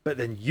dying, but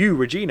then you,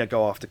 Regina,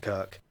 go after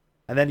Kirk.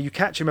 And then you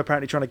catch him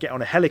apparently trying to get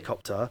on a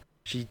helicopter.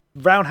 She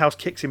roundhouse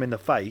kicks him in the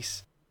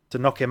face to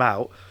knock him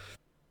out.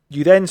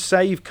 You then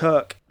save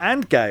Kirk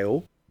and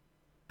Gale,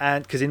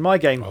 and because in my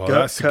game,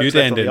 that's a Kirk's good left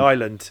on ending. the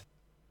island.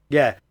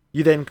 Yeah,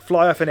 you then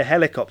fly off in a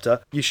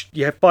helicopter. You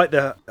fight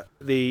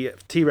the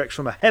T-Rex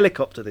from a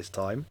helicopter this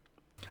time,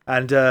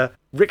 and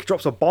Rick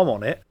drops a bomb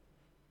on it,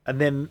 and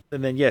then so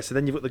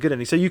then you've got the good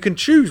ending. So you can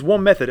choose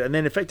one method and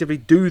then effectively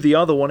do the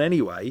other one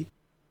anyway,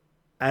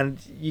 and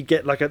you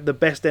get like the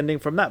best ending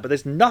from that. But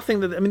there's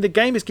nothing the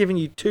game is giving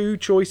you two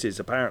choices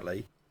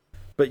apparently,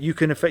 but you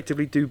can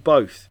effectively do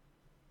both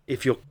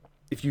if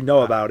you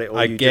know about it,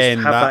 or you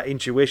just have that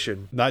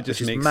intuition. That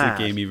just makes the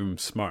game even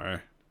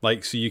smarter.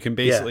 Like, so you can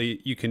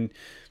basically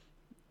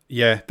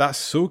that's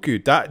so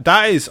good.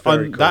 That is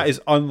cool. That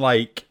is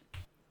unlike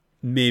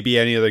maybe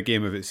any other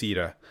game of its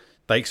era.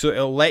 Like, so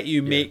it'll let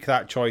you make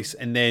that choice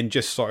and then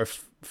just sort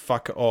of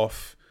fuck it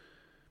off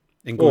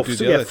and go do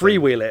the other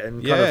freewheel it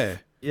and kind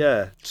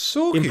of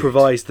so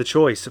improvise the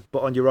choice,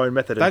 but on your own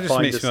method. That and just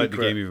find makes me like the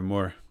game even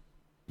more.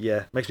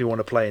 Yeah, makes me want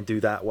to play and do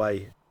that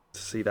way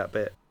to see that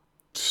bit.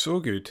 So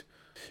good.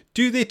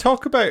 Do they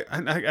talk about?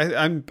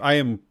 I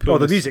am. Oh,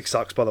 the music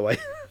sucks, by the way.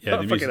 Yeah,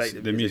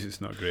 the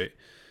music's not great.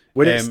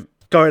 When it's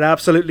going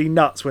absolutely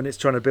nuts, when it's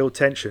trying to build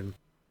tension,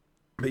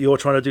 but you're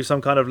trying to do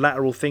some kind of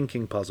lateral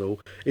thinking puzzle,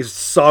 is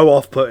so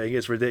off-putting.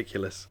 It's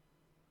ridiculous.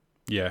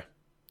 Yeah.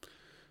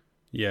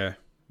 I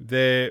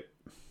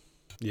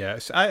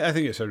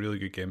think it's a really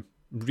good game.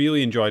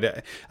 Really enjoyed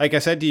it. Like I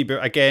said to you,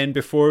 again,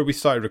 before we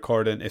started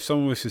recording, if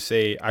someone was to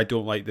say, I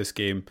don't like this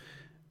game,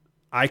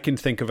 I can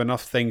think of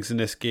enough things in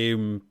this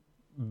game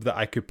that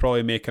I could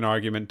probably make an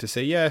argument to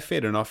say, yeah,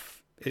 fair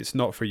enough, it's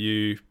not for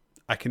you.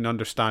 I can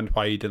understand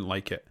why you didn't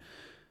like it.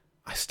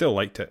 I still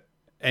liked it.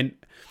 And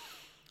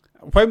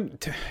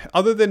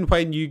other than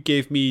when you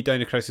gave me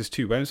Dino Crisis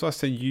 2, when was the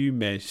last time you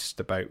messed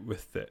about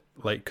with it?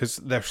 Like, because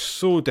they're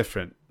so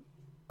different.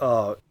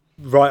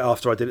 Right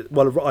after I did it.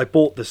 Well, I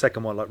bought the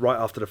second one, like right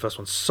after the first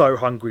one, so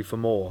hungry for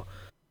more.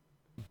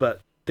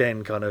 But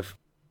then kind of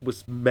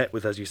was met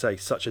with, as you say,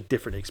 such a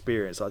different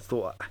experience. I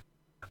thought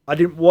I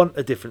didn't want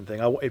a different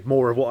thing. I wanted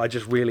more of what I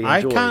just really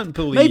enjoyed. I can't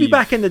believe... Maybe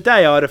back in the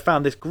day I'd have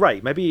found this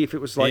great. Maybe if it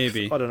was like,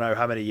 I don't know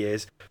how many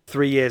years,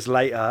 3 years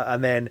later,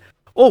 and then,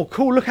 oh,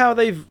 cool, look how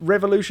they've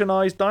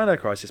revolutionised Dino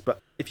Crisis.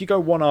 But if you go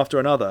one after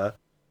another,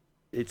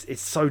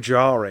 it's so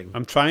jarring.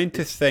 I'm trying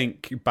to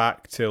think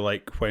back to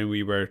like when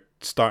we were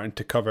starting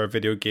to cover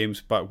video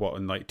games, but what,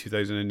 in like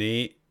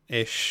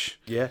 2008-ish?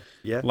 Yeah.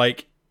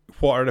 Like,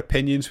 what our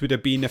opinions would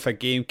have been if a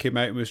game came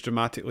out and was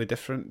dramatically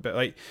different. But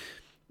like,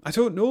 I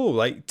don't know.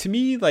 Like, to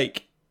me,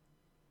 like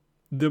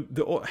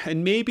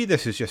and maybe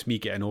this is just me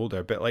getting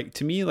older, but like,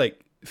 to me,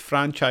 like,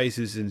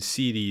 franchises and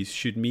series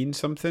should mean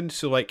something.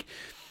 So like,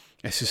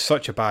 this is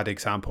such a bad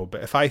example,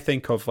 but if I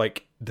think of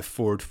like the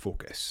Ford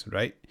Focus,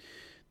 right?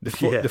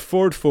 The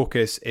Ford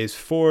Focus is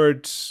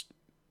Ford's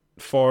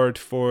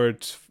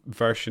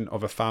version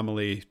of a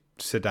family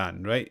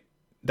sedan, right?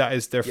 That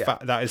is their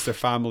that is their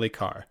family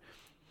car.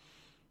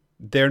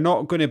 They're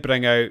not going to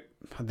bring out...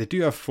 They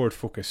do have Ford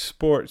Focus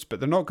Sports,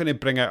 but they're not going to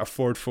bring out a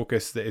Ford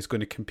Focus that is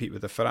going to compete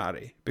with a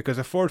Ferrari, because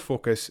a Ford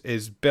Focus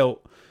is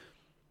built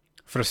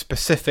for a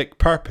specific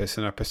purpose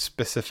and a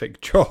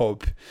specific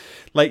job.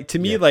 Like, to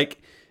me,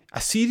 like, a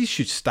series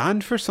should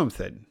stand for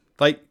something.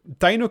 Like,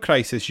 Dino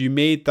Crisis, you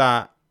made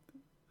that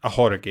a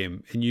horror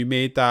game, and you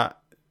made that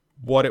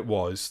what it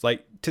was.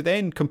 Like, to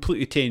then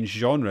completely change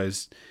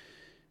genres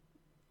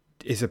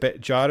is a bit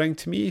jarring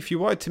to me. If you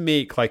wanted to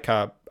make like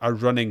a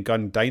running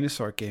gun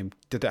dinosaur game,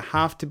 did it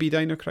have to be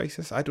Dino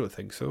Crisis? I don't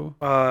think so.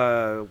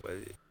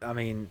 I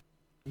mean,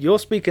 you're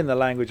speaking the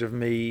language of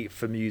me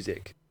for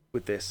music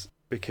with this,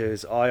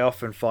 because I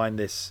often find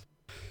this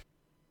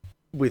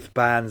with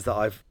bands that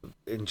I've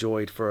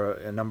enjoyed for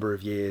a number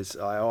of years.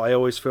 I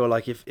always feel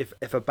like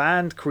if a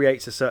band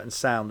creates a certain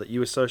sound that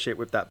you associate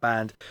with that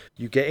band,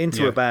 you get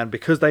into a band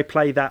because they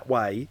play that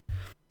way,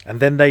 and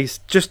then they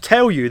just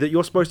tell you that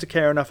you're supposed to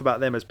care enough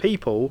about them as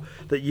people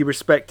that you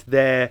respect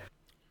their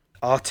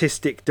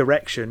artistic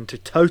direction to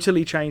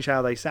totally change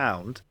how they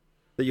sound,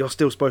 that you're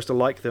still supposed to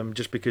like them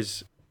just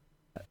because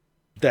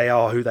they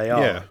are who they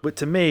are. Yeah. But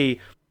to me,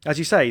 as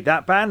you say,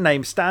 that band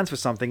name stands for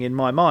something in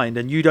my mind,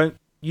 and you don't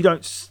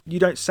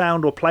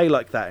sound or play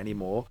like that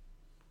anymore.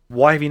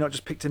 Why have you not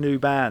just picked a new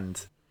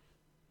band?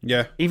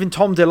 Yeah. Even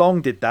Tom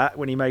DeLonge did that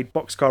when he made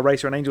Boxcar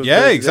Racer and Angels.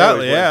 Yeah,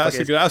 exactly. Yeah,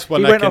 that's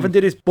one. He went off and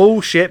did his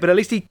bullshit, but at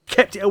least he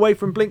kept it away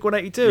from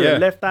Blink-182 and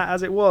left that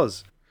as it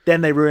was. Then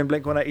they ruined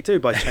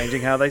Blink-182 by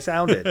changing how they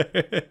sounded.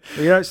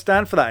 You don't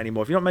stand for that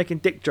anymore. If you're not making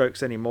dick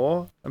jokes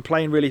anymore and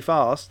playing really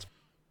fast,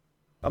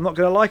 I'm not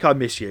going to like I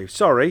Miss You.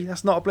 Sorry,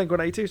 that's not a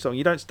Blink-182 song.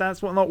 You don't stand.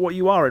 That's not what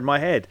you are in my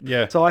head.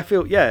 Yeah. So I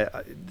feel,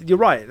 you're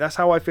right. That's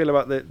how I feel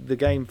about the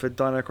game for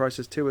Dino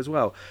Crisis 2 as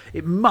well.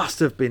 It must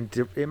have been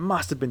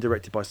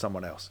directed by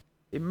someone else.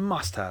 It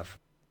must have.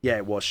 Yeah,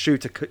 it was Shu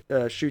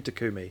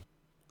Takumi.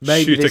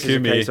 Maybe this is a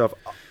case of,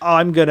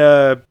 I'm going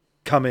to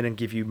come in and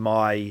give you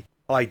my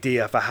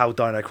idea for how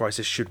Dino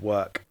Crisis should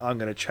work. I'm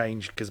going to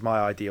change because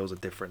my ideals are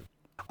different.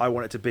 I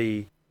want it to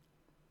be...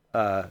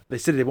 they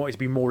said they want it to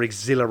be more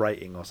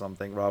exhilarating or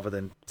something rather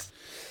than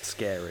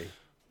scary.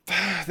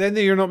 then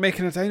you're not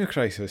making a Dino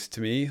Crisis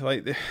to me.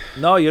 Like,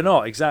 No, you're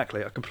not,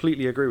 exactly. I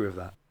completely agree with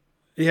that.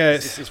 yeah,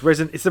 It's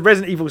the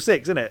Resident Evil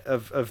 6, isn't it,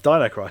 of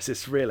Dino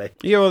Crisis, really.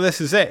 yeah, well,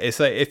 this is it. It's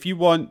like, if you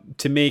want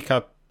to make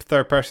a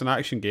third-person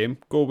action game,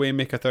 go away and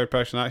make a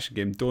third-person action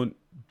game. Don't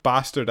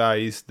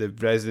bastardize the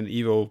Resident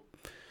Evil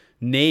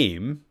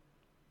name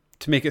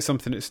to make it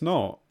something it's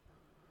not.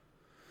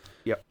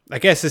 Yep. I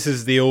guess this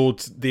is the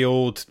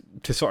old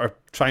to sort of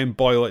try and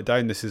boil it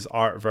down. This is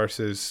art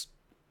versus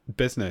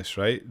business,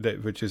 right?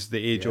 Which is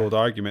the age-old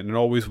argument, and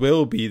always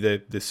will be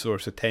the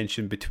source of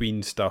tension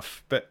between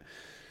stuff. But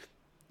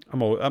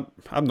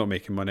I'm not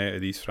making money out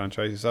of these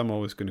franchises. I'm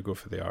always going to go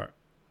for the art.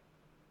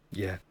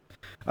 Yeah.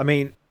 I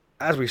mean,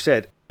 as we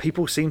said,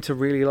 people seem to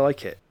really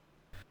like it.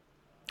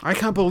 I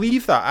can't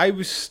believe that. I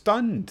was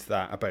stunned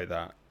about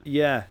that.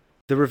 Yeah.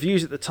 The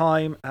reviews at the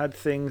time had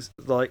things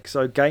like...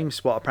 So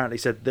GameSpot apparently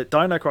said that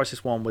Dino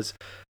Crisis 1 was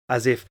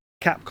as if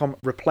Capcom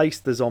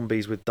replaced the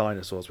zombies with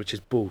dinosaurs, which is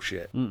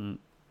bullshit. Mm-mm.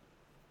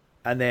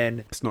 And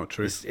then... It's not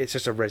true. It's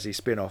just a Resi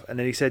spin-off. And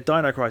then he said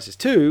Dino Crisis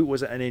 2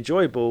 was an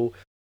enjoyable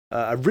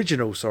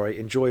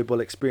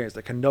experience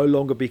that can no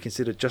longer be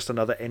considered just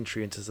another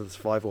entry into the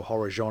survival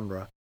horror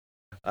genre.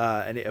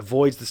 And it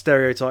avoids the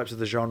stereotypes of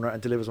the genre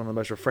and delivers one of the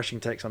most refreshing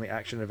takes on the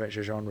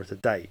action-adventure genre to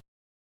date.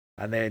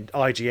 And then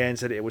IGN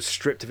said it was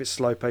stripped of its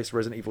slow-paced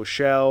Resident Evil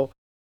shell.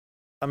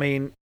 I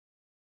mean,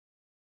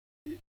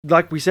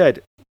 like we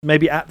said,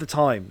 maybe at the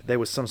time there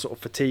was some sort of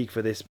fatigue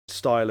for this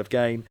style of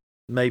game.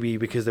 Maybe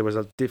because there was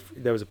a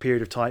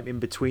period of time in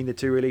between the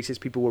two releases,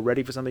 people were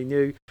ready for something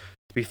new.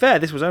 To be fair,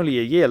 this was only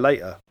a year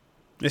later.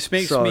 This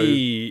makes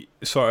me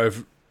sort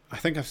of... I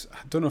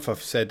don't know if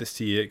I've said this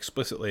to you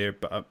explicitly,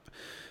 but I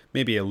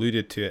maybe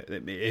alluded to it.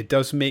 It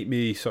does make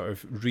me sort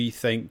of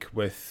rethink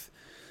with...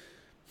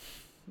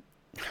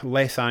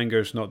 Less anger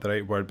is not the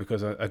right word,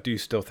 because I do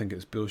still think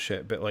it's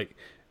bullshit, but like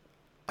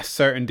a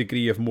certain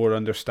degree of more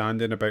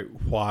understanding about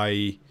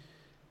why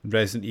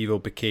Resident Evil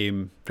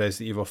became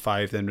Resident Evil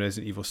 5, then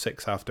Resident Evil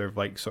 6 after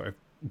like sort of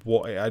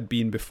what it had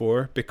been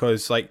before.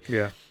 Because like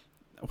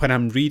when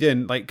I'm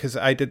reading, like, because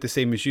I did the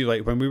same as you,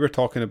 like when we were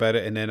talking about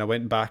it and then I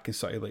went back and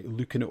started like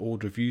looking at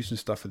old reviews and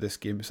stuff of this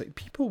game, it's like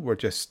people were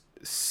just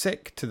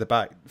sick to the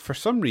back for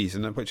some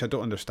reason, which I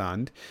don't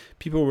understand.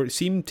 People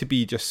seemed to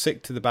be just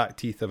sick to the back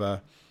teeth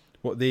of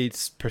what they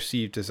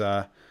perceived as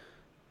a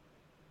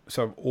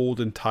sort of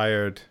old and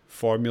tired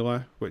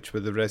formula, which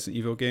were the Resident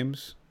Evil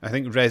games. I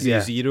think Resi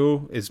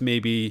Zero is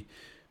maybe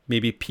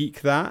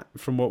peak that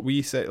from what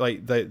we said,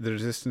 like the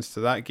resistance to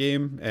that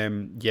game.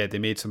 They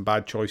made some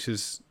bad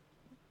choices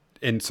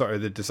in sort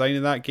of the design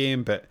of that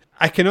game, but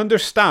I can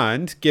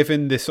understand,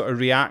 given the sort of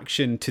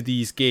reaction to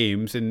these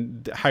games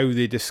and how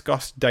they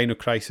discussed Dino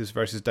Crisis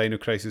versus Dino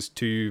Crisis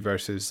 2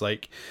 versus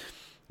like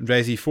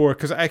Resi 4,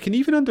 because I can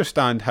even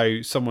understand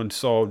how someone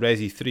saw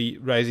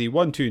Resi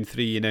 1, 2 and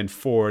 3 and then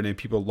 4, and then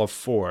people love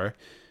 4.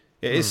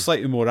 It is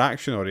slightly more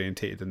action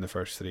orientated than the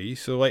first 3,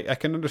 so like I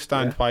can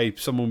understand why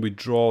someone would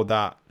draw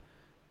that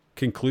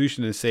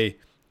conclusion and say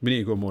we need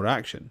to go more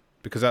action,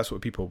 because that's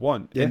what people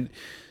want. And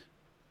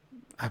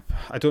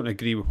I don't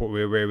agree with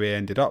where we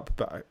ended up,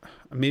 but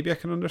maybe I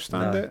can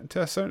understand it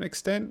to a certain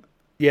extent.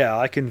 Yeah,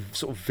 I can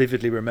sort of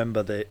vividly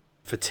remember the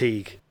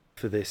fatigue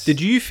for this. Did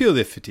you feel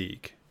the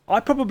fatigue? I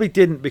probably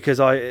didn't, because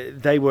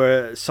they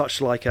were such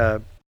like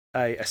a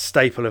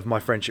staple of my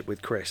friendship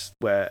with Chris,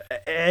 where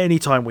any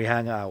time we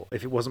hang out,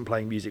 if it wasn't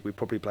playing music, we'd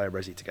probably play a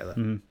Resi together.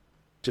 Mm-hmm.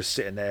 Just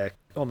sitting there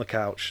on the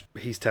couch,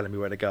 he's telling me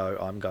where to go,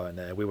 I'm going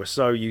there. We were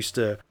so used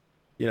to,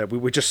 we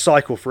would just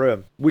cycle through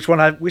them.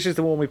 Which is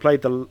the one we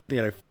played the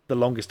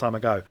longest time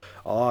ago?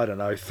 Oh, I don't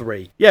know,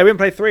 3. Yeah, we haven't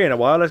played 3 in a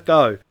while, let's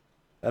go.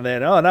 And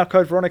then, now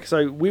Code Veronica.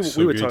 So we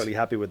were totally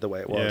happy with the way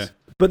it was. Yeah.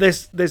 But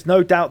there's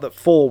no doubt that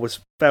 4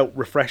 felt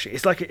refreshing.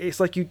 It's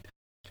like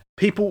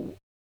people,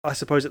 I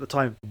suppose at the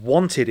time,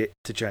 wanted it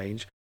to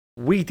change.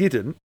 We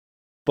didn't,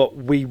 but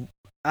we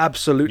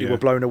absolutely were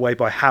blown away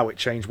by how it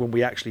changed when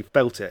we actually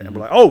felt it. And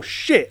we're like, oh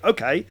shit,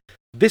 okay,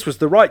 this was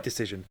the right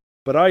decision.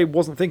 But I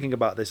wasn't thinking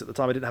about this at the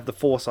time. I didn't have the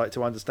foresight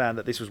to understand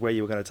that this was where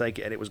you were going to take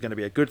it and it was going to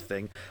be a good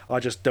thing. I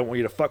just don't want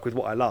you to fuck with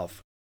what I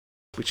love,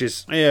 which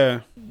is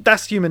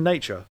that's human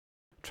nature.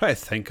 Try to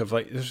think of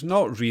there's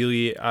not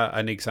really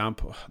an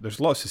example. There's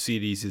lots of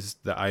series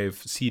that I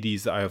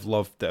have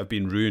loved that have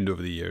been ruined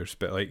over the years,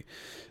 but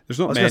there's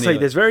not many. I was going to say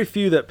there's very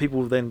few that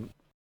people then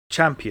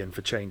champion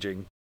for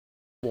changing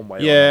one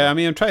way. Yeah, I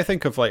mean, I'm trying to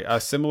think of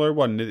a similar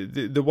one.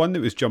 The one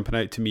that was jumping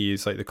out to me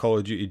is the Call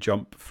of Duty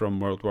jump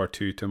from World War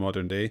II to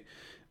modern day.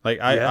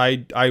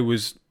 I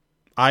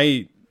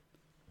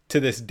to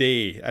this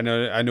day,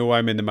 I know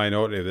I'm in the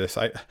minority of this.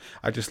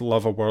 I just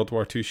love a World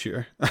War II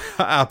shooter. I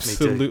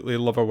absolutely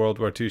love a World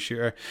War II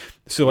shooter.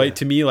 So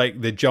to me,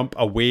 the jump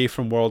away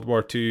from World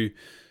War II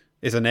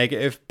is a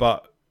negative,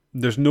 but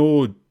there's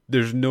no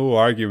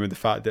arguing with the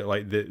fact that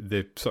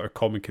the sort of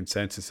common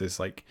consensus is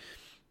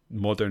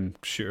modern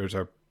shooters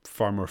are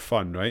far more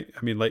fun, right?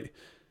 I mean,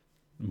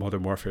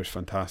 Modern Warfare is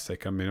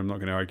fantastic. I mean, I'm not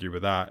going to argue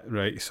with that,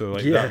 right? So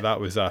like that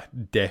was a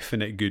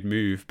definite good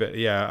move. But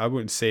yeah, I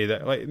wouldn't say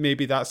that. Like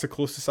maybe that's the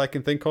closest I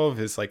can think of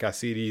is like a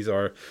series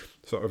or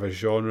sort of a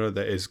genre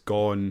that is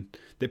gone,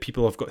 that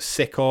people have got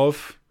sick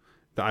of,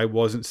 that I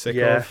wasn't sick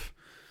of.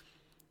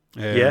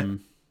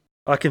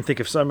 I can think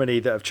of so many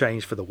that have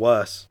changed for the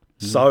worse.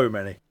 So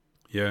many.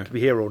 Yeah, could be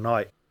here all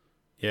night.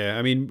 Yeah,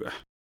 I mean,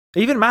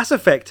 even Mass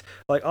Effect.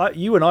 Like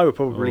you and I would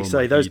probably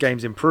say those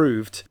games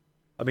improved.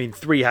 I mean,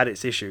 3 had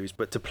its issues,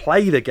 but to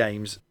play the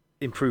games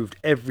improved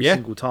every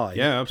single time.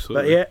 Yeah,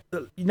 absolutely.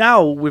 But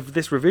now with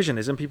this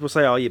revisionism, people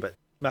say, "Oh, yeah, but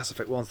Mass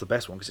Effect 1's the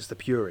best one because it's the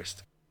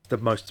purest, the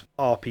most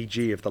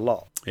RPG of the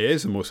lot." It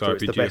is the most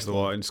RPG of the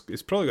lot, and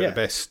it's probably got the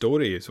best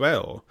story as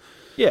well.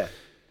 Yeah.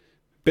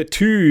 But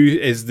 2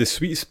 is the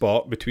sweet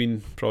spot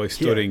between probably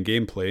story and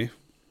gameplay,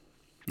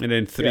 and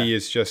then 3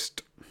 is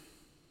just.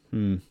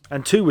 And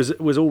 2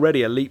 was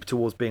already a leap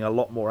towards being a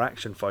lot more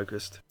action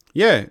focused.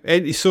 Yeah,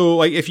 and so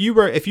like if you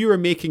were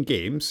making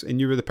games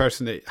and you were the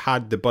person that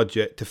had the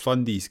budget to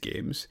fund these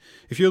games,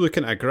 if you're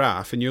looking at a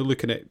graph and you're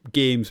looking at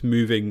games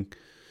moving,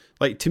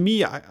 like to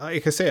me,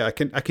 like I say, I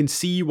can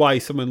see why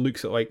someone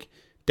looks at like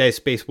Dead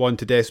Space 1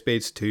 to Dead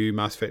Space 2,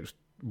 Mass Effect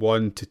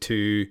 1 to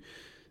 2,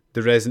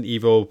 the Resident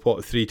Evil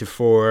 3 to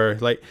 4.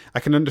 Like I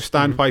can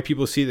understand why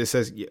people see this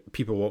as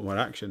people want more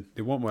action.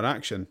 They want more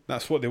action.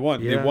 That's what they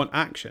want. Yeah. They want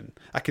action.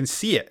 I can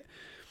see it.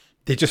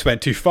 They just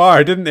went too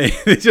far, didn't they?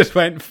 They just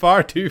went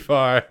far too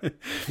far.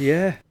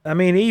 Yeah. I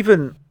mean,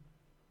 even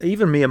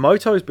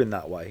Miyamoto's been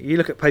that way. You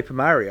look at Paper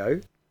Mario,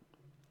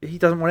 he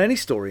doesn't want any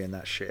story in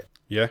that shit.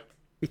 Yeah.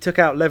 He took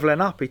out leveling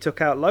up. He took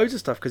out loads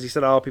of stuff because he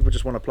said, people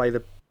just want to play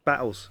the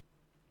battles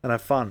and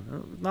have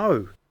fun.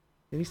 No.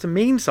 It needs to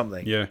mean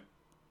something. Yeah.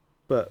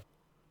 But,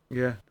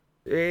 yeah.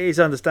 It is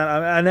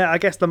understandable. And I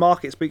guess the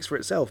market speaks for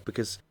itself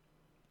because,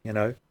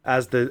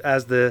 as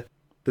the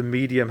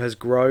medium has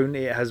grown,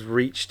 it has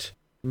reached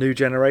new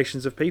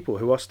generations of people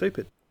who are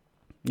stupid.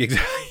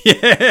 Exactly.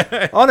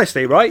 Yeah.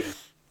 Honestly, right?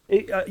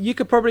 You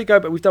could probably go,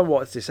 but we've done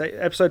what is this?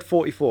 Episode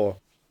 44.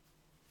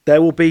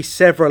 There will be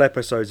several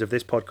episodes of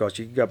this podcast.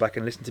 You can go back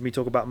and listen to me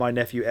talk about my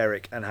nephew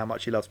Eric and how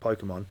much he loves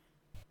Pokemon.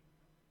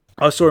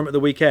 I saw him at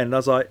the weekend and I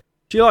was like,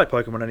 "Do you like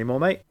Pokemon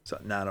anymore, mate?" He's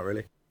like, "Nah, not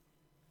really."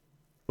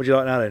 "What do you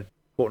like now then?"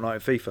 "Fortnite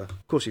and FIFA."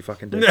 "Of course you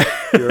fucking do.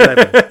 You're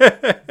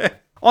 11.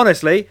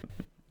 Honestly,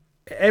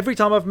 every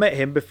time I've met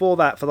him before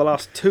that, for the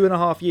last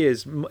 2.5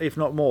 years, if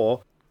not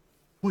more,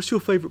 "What's your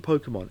favourite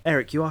Pokemon?"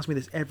 "Eric, you ask me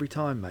this every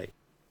time, mate."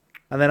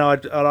 And then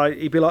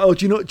he'd be like, "Oh,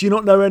 do you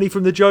not know any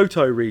from the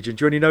Johto region?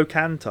 Do you only know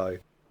Kanto?"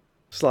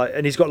 It's like,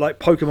 and he's got like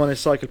Pokemon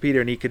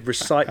Encyclopedia, and he could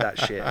recite that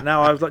shit. And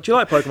now I was like, "Do you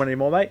like Pokemon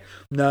anymore, mate?"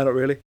 "No, not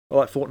really. I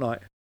like Fortnite."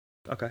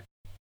 Okay.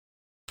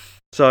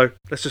 So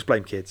let's just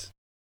blame kids.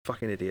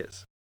 Fucking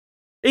idiots.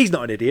 He's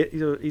not an idiot.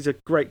 He's a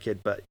great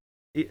kid, but.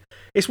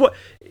 It's what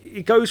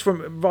it goes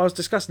from. I was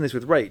discussing this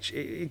with Rach.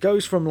 It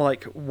goes from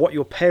like what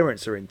your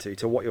parents are into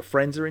to what your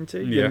friends are into.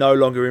 Yeah. You're no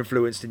longer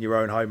influenced in your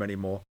own home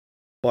anymore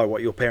by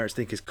what your parents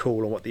think is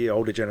cool and what the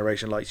older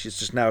generation likes. It's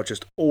just now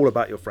just all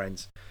about your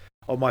friends.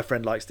 "Oh, my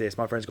friend likes this.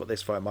 My friend's got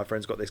this phone. My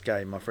friend's got this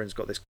game. My friend's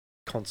got this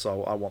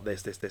console. I want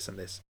this, and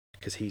this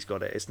because he's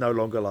got it." It's no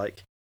longer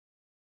like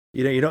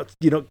you're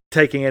not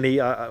taking any.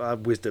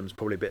 Wisdom's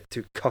probably a bit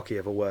too cocky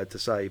of a word to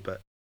say, but.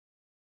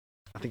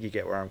 I think you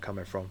get where I'm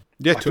coming from.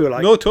 Yeah, I feel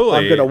like totally.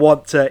 I'm gonna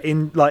want to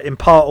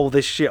impart all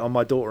this shit on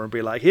my daughter and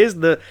be like, here's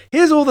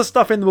all the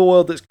stuff in the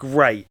world that's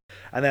great,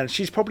 and then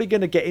she's probably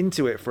gonna get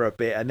into it for a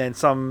bit, and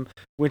then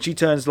when she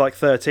turns like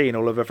 13,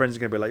 all of her friends are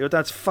gonna be like, "Your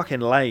dad's fucking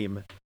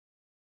lame,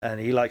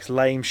 and he likes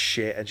lame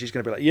shit," and she's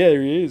gonna be like, "Yeah,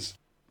 he is."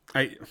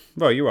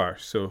 Well, you are,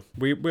 so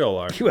we all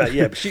are. Well,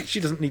 yeah, but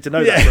she doesn't need to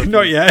know that. For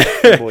not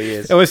yet. 4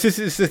 years.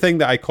 It's the thing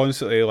that I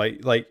constantly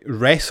like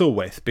wrestle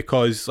with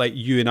because like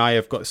you and I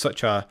have got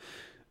such a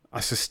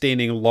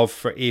sustaining love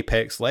for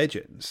Apex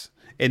Legends,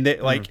 in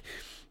that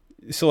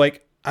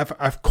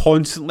I've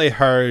constantly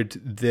heard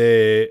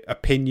the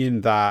opinion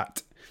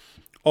that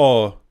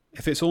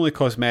if it's only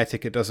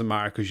cosmetic it doesn't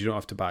matter because you don't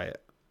have to buy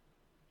it,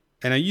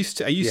 and I used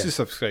to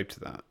subscribe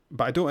to that,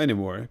 but I don't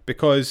anymore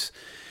because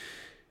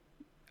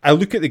I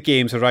look at the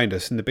games around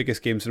us and the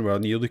biggest games in the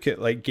world, and you look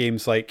at like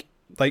games like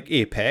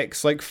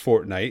Apex, like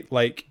Fortnite,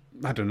 like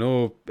I don't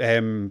know,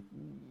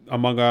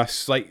 Among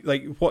Us, like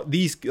what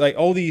these, like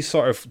all these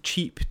sort of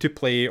cheap to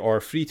play or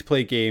free to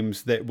play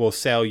games that will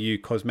sell you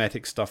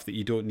cosmetic stuff that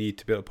you don't need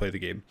to be able to play the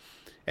game.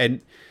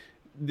 And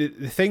the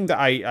thing that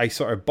I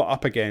sort of butt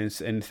up against,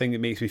 and the thing that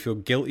makes me feel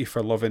guilty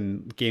for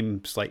loving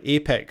games like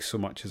Apex so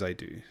much as I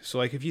do. So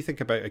like if you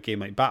think about a game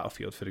like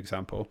Battlefield, for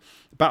example,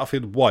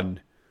 Battlefield 1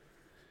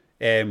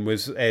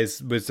 was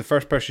the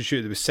first person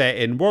shooter that was set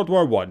in World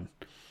War One.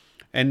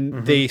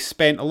 And they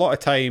spent a lot of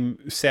time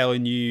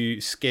selling you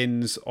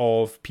skins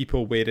of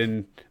people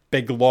wearing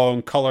big,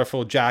 long,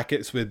 colourful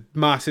jackets with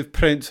massive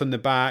prints on the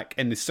back.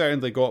 And they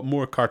certainly got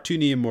more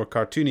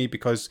cartoony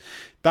because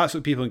that's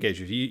what people engage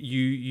with.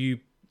 You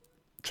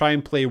try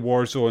and play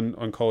Warzone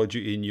on Call of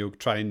Duty, and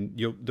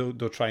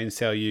they'll try and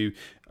sell you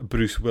a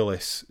Bruce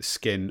Willis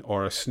skin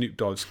or a Snoop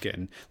Dogg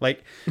skin.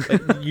 Like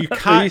you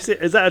can't.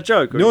 Is that a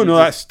joke? No,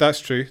 that's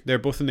true. They're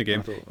both in the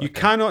game. You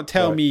cannot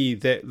tell me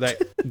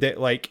that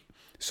like.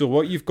 So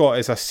what you've got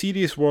is a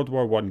serious World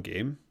War One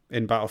game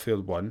in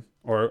Battlefield 1,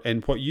 or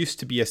in what used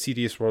to be a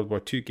serious World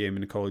War II game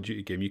in the Call of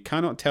Duty game. You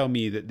cannot tell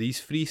me that these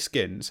free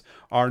skins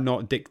are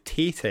not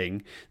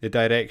dictating the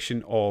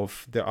direction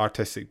of the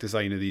artistic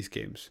design of these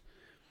games.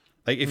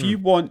 Like, I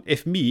want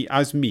to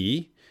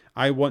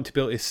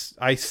be able to,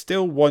 I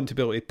still want to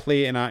be able to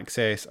play and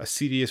access a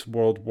serious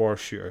World War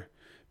shooter,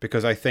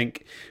 because I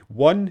think,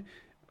 one,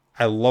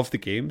 I love the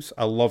games,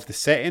 I love the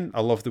setting, I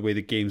love the way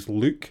the games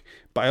look,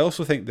 but I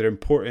also think they're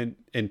important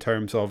in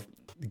terms of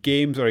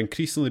games are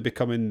increasingly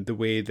becoming the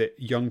way that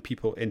young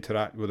people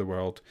interact with the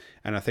world.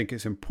 And I think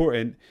it's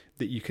important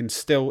that you can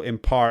still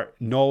impart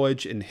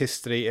knowledge and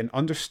history and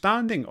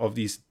understanding of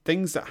these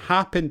things that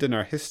happened in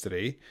our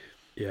history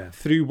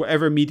through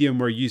whatever medium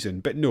we're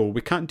using. But no,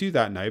 we can't do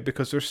that now,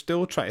 because they're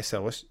still trying to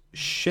sell us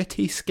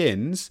shitty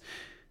skins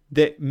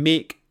that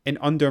make and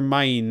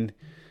undermine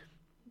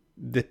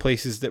the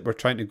places that we're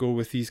trying to go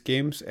with these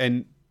games.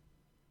 And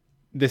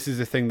this is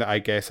the thing that I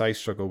guess I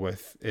struggle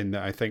with, in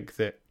that I think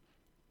that,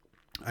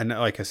 and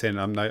like I said,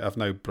 I've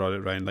now brought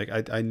it around.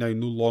 Like I now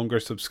no longer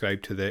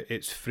subscribe to the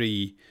it's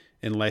free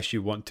unless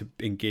you want to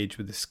engage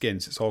with the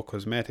skins. It's all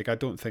cosmetic. I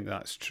don't think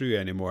that's true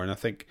anymore, and I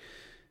think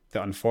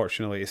that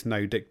unfortunately it's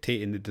now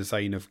dictating the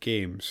design of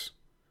games.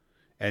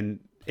 And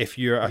if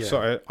you're a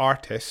sort of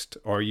artist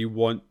or you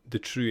want the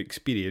true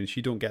experience,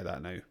 you don't get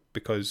that now,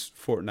 because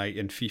Fortnite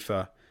and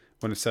FIFA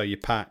want to sell you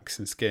packs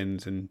and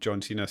skins and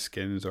John Cena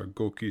skins or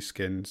Goku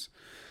skins.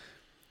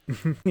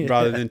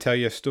 Rather than tell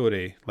you a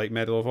story like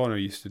Medal of Honor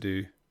used to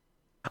do.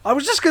 I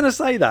was just going to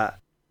say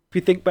that. If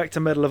you think back to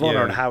Medal of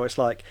Honor and how it's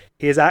like,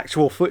 here's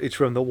actual footage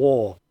from the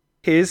war.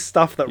 Here's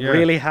stuff that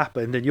really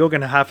happened, and you're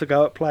going to have to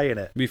go out playing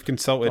it. We've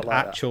consulted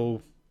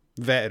actual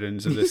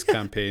veterans of this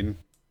campaign.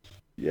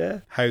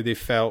 How they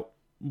felt,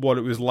 what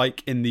it was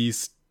like in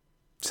these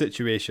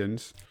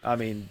situations. I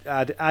mean,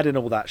 adding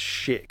all that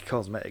shit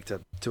cosmetic to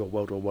a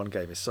World War One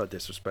game is so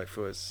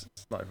disrespectful. It's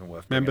not even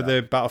worth. Remember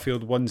the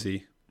Battlefield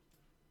onesie?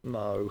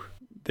 No.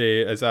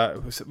 Was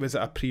it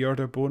a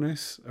pre-order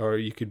bonus, or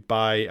you could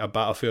buy a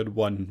Battlefield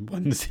 1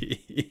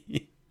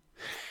 onesie?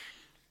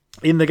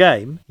 In the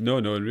game? No,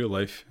 in real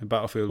life, in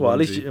Battlefield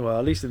onesie. Well,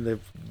 at least in the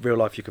real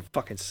life you can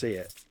fucking see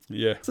it.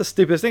 Yeah. That's the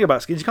stupidest thing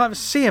about skins. You can't even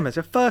see them. It's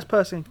a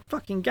first-person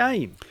fucking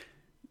game.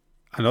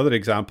 Another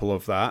example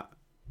of that,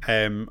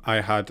 I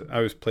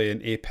was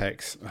playing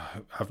Apex.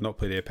 I've not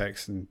played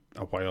Apex in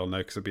a while now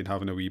because I've been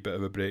having a wee bit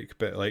of a break.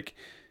 But like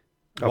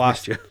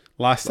last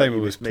time I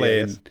was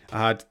playing,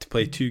 I had to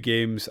play 2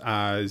 games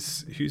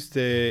as who's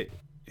the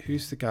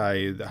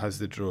guy that has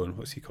the drone?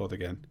 What's he called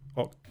again?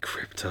 Oh,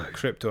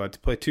 Crypto. I had to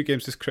play 2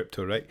 games as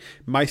Crypto, right?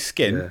 My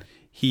skin,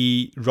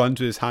 he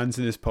runs with his hands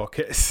in his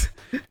pockets.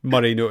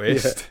 Murray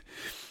noticed.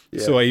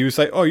 Yeah. So he was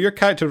like, "Oh, your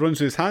character runs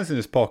with his hands in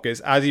his pockets."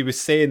 As he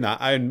was saying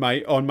that,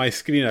 on my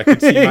screen, I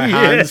could see my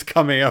hands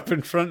coming up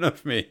in front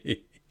of me.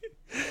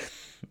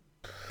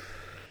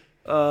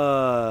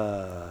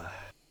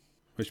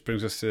 Which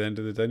brings us to the end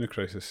of the Dino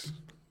Crisis.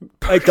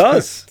 It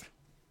does.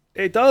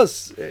 It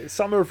does.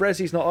 Summer of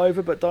Resi's not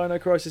over, but Dino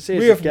Crisis is.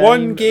 We have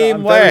one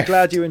game left. I'm very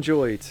glad you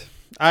enjoyed.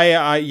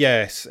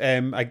 Yes.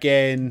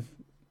 Again,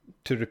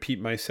 to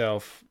repeat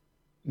myself,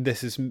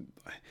 this is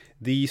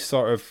the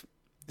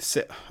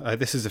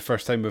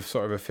first time we've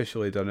sort of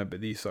officially done it,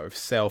 but these sort of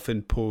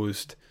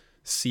self-imposed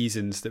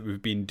seasons that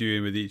we've been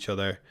doing with each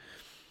other,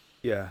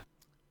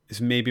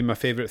 is maybe my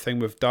favourite thing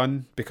we've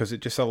done, because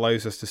it just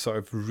allows us to sort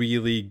of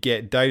really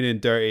get down and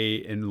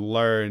dirty and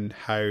learn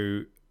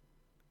how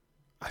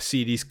a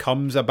series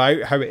comes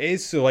about, how it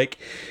is. So like,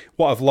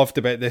 what I've loved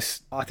about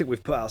this, I think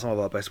we've put out some of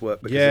our best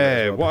work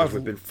because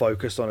we've been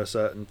focused on a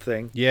certain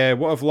thing. Yeah,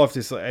 what I've loved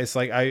is it's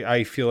like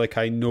I feel like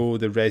I know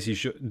the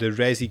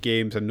Resi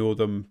games, I know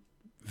them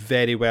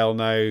very well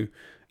now,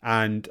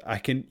 and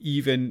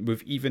we've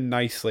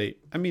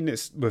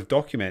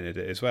documented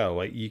it as well.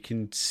 Like, you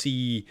can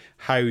see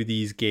how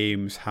these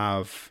games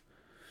have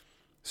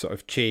sort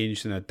of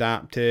changed and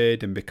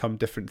adapted and become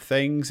different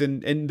things,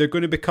 and they're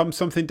going to become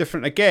something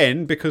different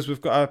again, because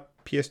we've got a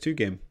PS2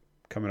 game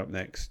coming up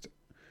next.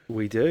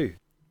 We do.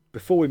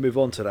 Before we move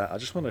on to that, I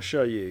just want to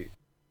show you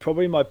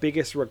probably my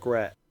biggest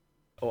regret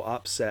or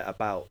upset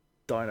about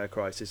Dino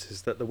Crisis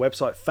is that the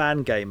website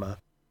Fangamer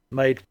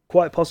made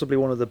quite possibly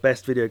one of the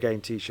best video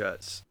game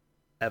t-shirts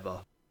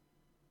ever,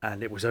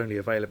 and it was only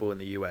available in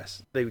the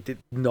US. They did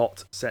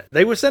not send.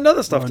 They would send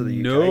other stuff to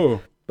the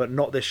UK, but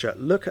not this shirt.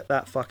 Look at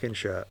that fucking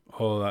shirt.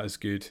 Oh, that is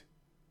good.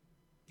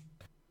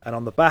 And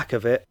on the back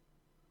of it,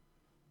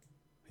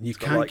 you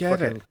can't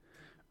get it.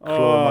 Oh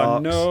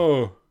marks.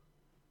 No!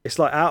 It's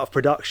like out of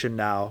production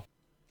now.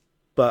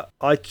 But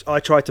I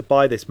tried to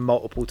buy this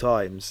multiple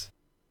times.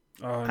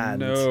 Oh, and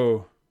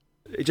no!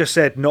 It just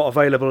said not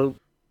available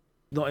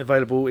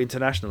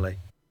internationally,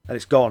 and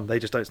it's gone. They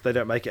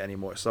don't make it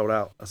anymore. It's sold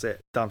out. That's it,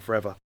 done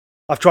forever.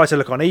 I've tried to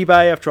look on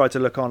eBay. I've tried to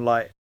look on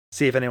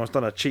see if anyone's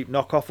done a cheap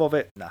knockoff of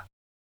it. Nah,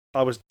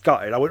 I was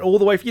gutted. I went all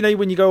the way.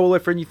 When you go all the way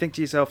through and you think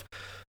to yourself,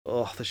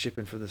 "Oh, the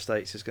shipping from the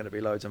States is going to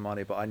be loads of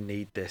money, but I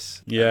need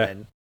this." Yeah. And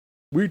then,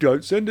 we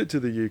don't send it to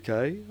the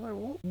UK. Like,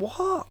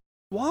 what?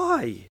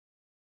 Why?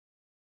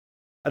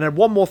 And then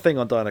one more thing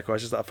on Dino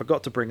Crisis that I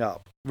forgot to bring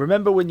up.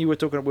 Remember when we were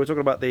talking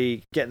about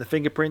getting the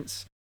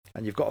fingerprints,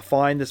 and you've got to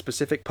find the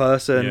specific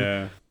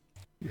person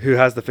who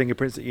has the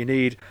fingerprints that you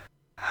need.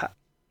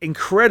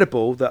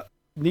 Incredible that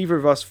neither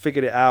of us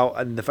figured it out,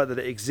 and the fact that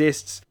it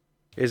exists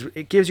is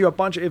it gives you a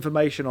bunch of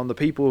information on the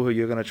people who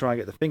you're going to try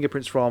and get the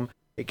fingerprints from.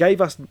 It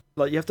gave us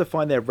you have to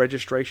find their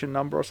registration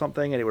number or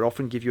something, and it would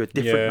often give you a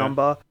different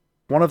number.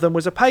 One of them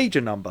was a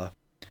pager number.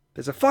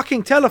 There's a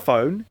fucking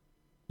telephone.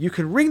 You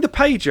can ring the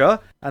pager,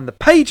 and the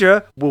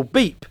pager will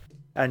beep,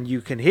 and you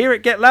can hear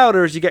it get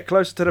louder as you get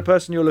closer to the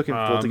person you're looking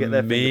for to get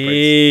their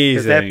fingerprints.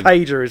 Because their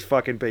pager is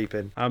fucking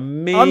beeping.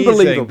 Amazing!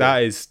 Unbelievable.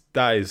 That is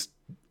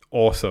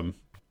awesome.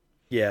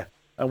 Yeah,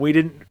 and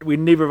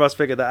neither of us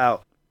figured that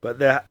out. But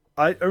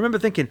I remember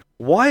thinking,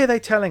 why are they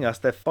telling us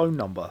their phone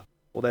number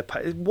or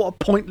what a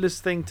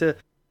pointless thing to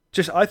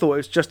just. I thought it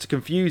was just to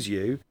confuse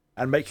you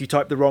and make you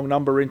type the wrong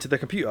number into the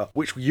computer,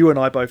 which you and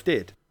I both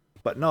did.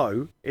 But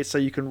no, it's so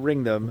you can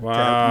ring them to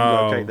help you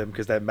locate them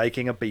because they're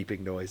making a beeping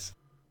noise.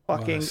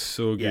 Fucking that's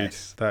so good.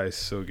 Yes. That is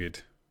so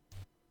good.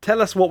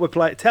 Tell us what we're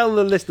playing. Tell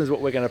the listeners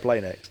what we're going to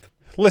play next.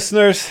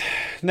 Listeners,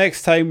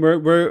 next time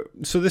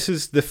so this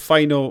is the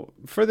final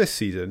for this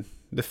season.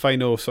 The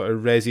final sort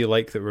of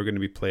Resi-like that we're going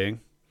to be playing.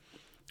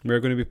 We're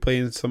going to be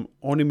playing some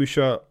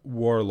Onimusha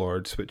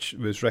Warlords, which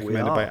was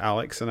recommended by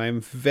Alex, and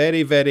I'm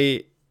very,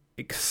 very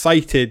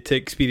excited to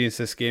experience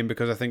this game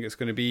because I think it's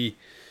going to be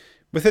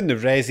within the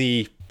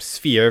Resi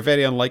sphere,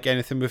 very unlike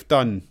anything we've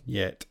done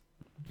yet.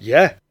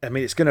 Yeah, I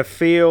mean, it's going to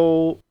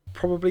feel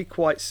probably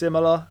quite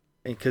similar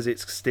because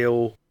it's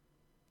still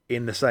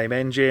in the same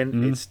engine.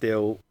 Mm. It's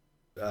still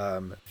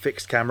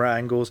fixed camera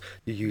angles.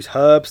 You use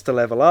herbs to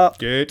level up.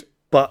 Good.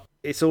 But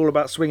it's all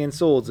about swinging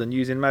swords and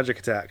using magic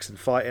attacks and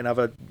fighting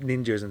other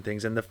ninjas and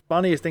things. And the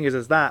funniest thing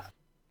is that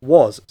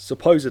was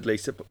supposedly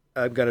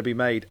going to be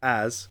made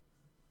as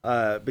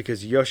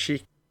because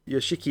Yoshiki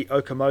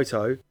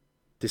Okamoto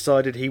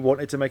decided he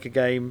wanted to make a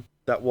game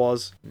that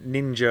was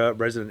Ninja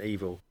Resident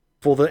Evil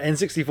for the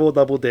N64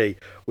 Double D.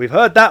 We've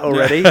heard that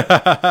already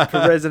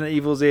for Resident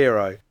Evil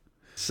 0.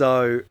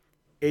 So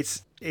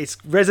it's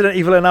Resident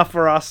Evil enough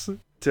for us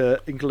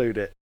to include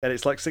it. And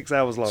it's like 6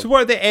 hours long. So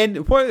what at the end?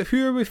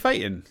 Who are we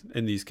fighting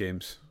in these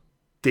games?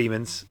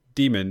 Demons.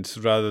 Demons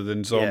rather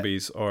than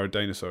zombies or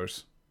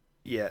dinosaurs.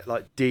 Yeah,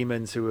 like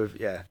demons who have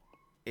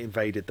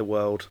invaded the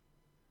world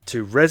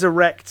to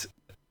resurrect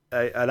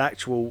an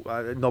actual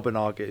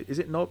Nobunaga. Is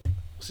it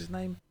what's his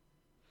name?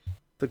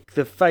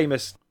 The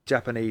famous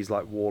Japanese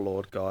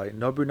warlord guy.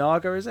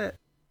 Nobunaga, is it?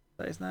 Is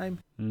that his name?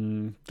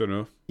 Don't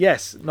know.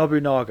 Yes,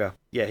 Nobunaga.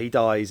 Yeah, he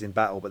dies in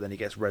battle, but then he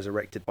gets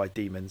resurrected by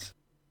demons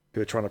who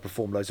are trying to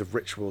perform loads of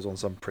rituals on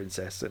some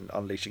princess and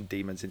unleashing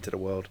demons into the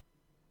world.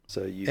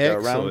 So you go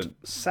around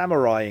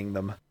samuraiing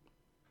them.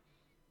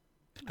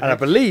 And I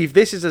believe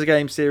this is a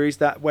game series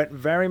that went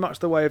very much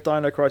the way of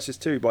Dino Crisis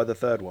 2 by the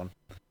third one.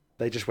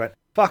 They just went,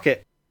 fuck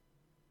it.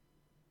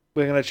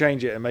 We're going to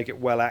change it and make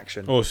it well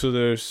action. Oh, so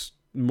there's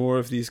more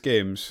of these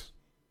games?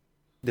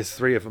 There's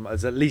 3 of them.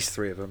 There's at least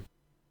 3 of them.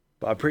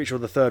 But I'm pretty sure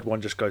the third one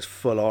just goes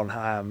full on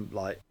ham,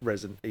 like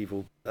Resident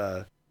Evil,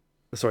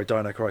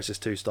 Dino Crisis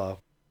 2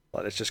 style.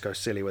 Let's just go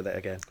silly with it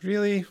again.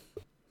 Really?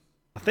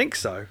 I think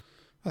so.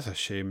 That's a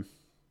shame.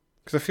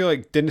 Because I feel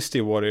like Dynasty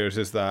Warriors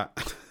is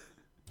that.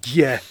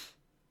 Yeah.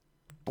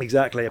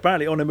 Exactly.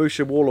 Apparently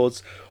Onimusha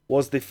Warlords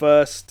was the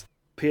first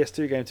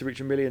PS2 game to reach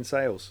 1 million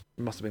sales.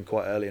 It must have been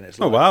quite early in its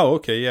life. Oh, wow.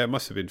 Okay, yeah, it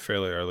must have been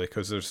fairly early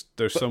because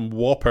there's some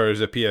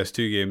whoppers of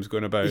PS2 games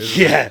going about.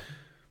 Yeah.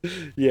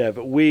 Yeah,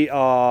 but we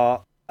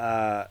are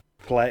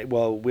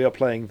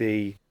playing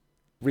the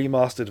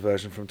remastered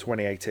version from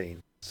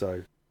 2018.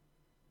 So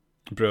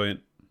brilliant.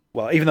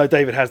 Well, even though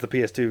David has the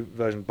PS2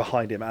 version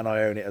behind him and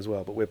I own it as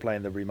well, but we're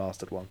playing the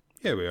remastered one.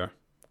 Yeah, we are.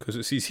 Because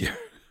it's easier.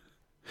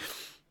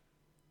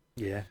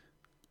 Yeah.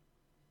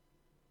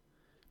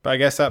 But I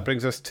guess that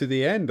brings us to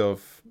the end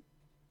of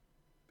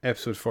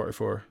episode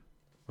 44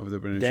 of the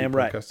British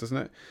podcast, doesn't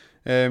it?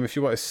 If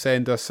you want to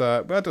send us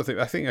I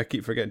think I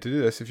keep forgetting to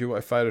do this. If you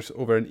want to fire us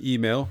over an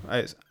email,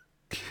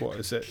 what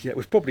is it? Yeah,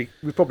 we've probably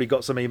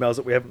got some emails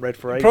that we haven't read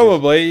for ages.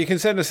 Probably. You can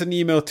send us an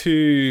email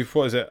to,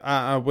 what is it,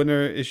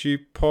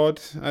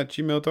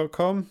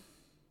 winnerissuepod@gmail.com.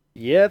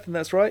 Yeah, I think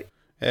that's right.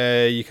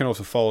 You can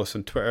also follow us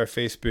on Twitter,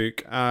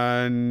 Facebook,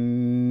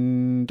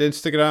 and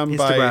Instagram.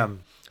 By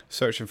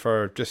search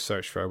for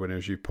Winner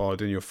Issue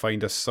Pod and you'll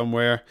find us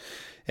somewhere.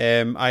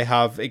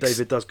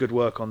 David does good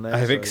work on there. I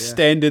have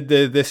extended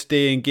the This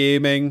Day in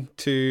Gaming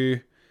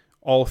to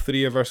all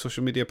 3 of our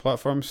social media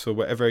platforms, so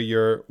whatever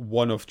your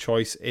one of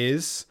choice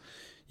is,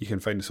 you can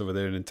find us over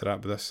there and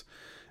interact with us.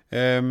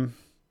 I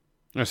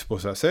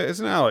suppose that's it,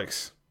 isn't it,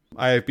 Alex?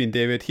 I have been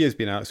David, he has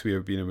been Alex, we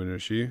have been a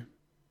Winner's You,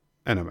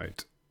 and I'm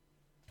out.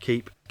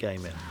 Keep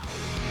gaming.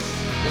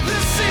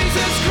 This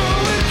season's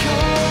growing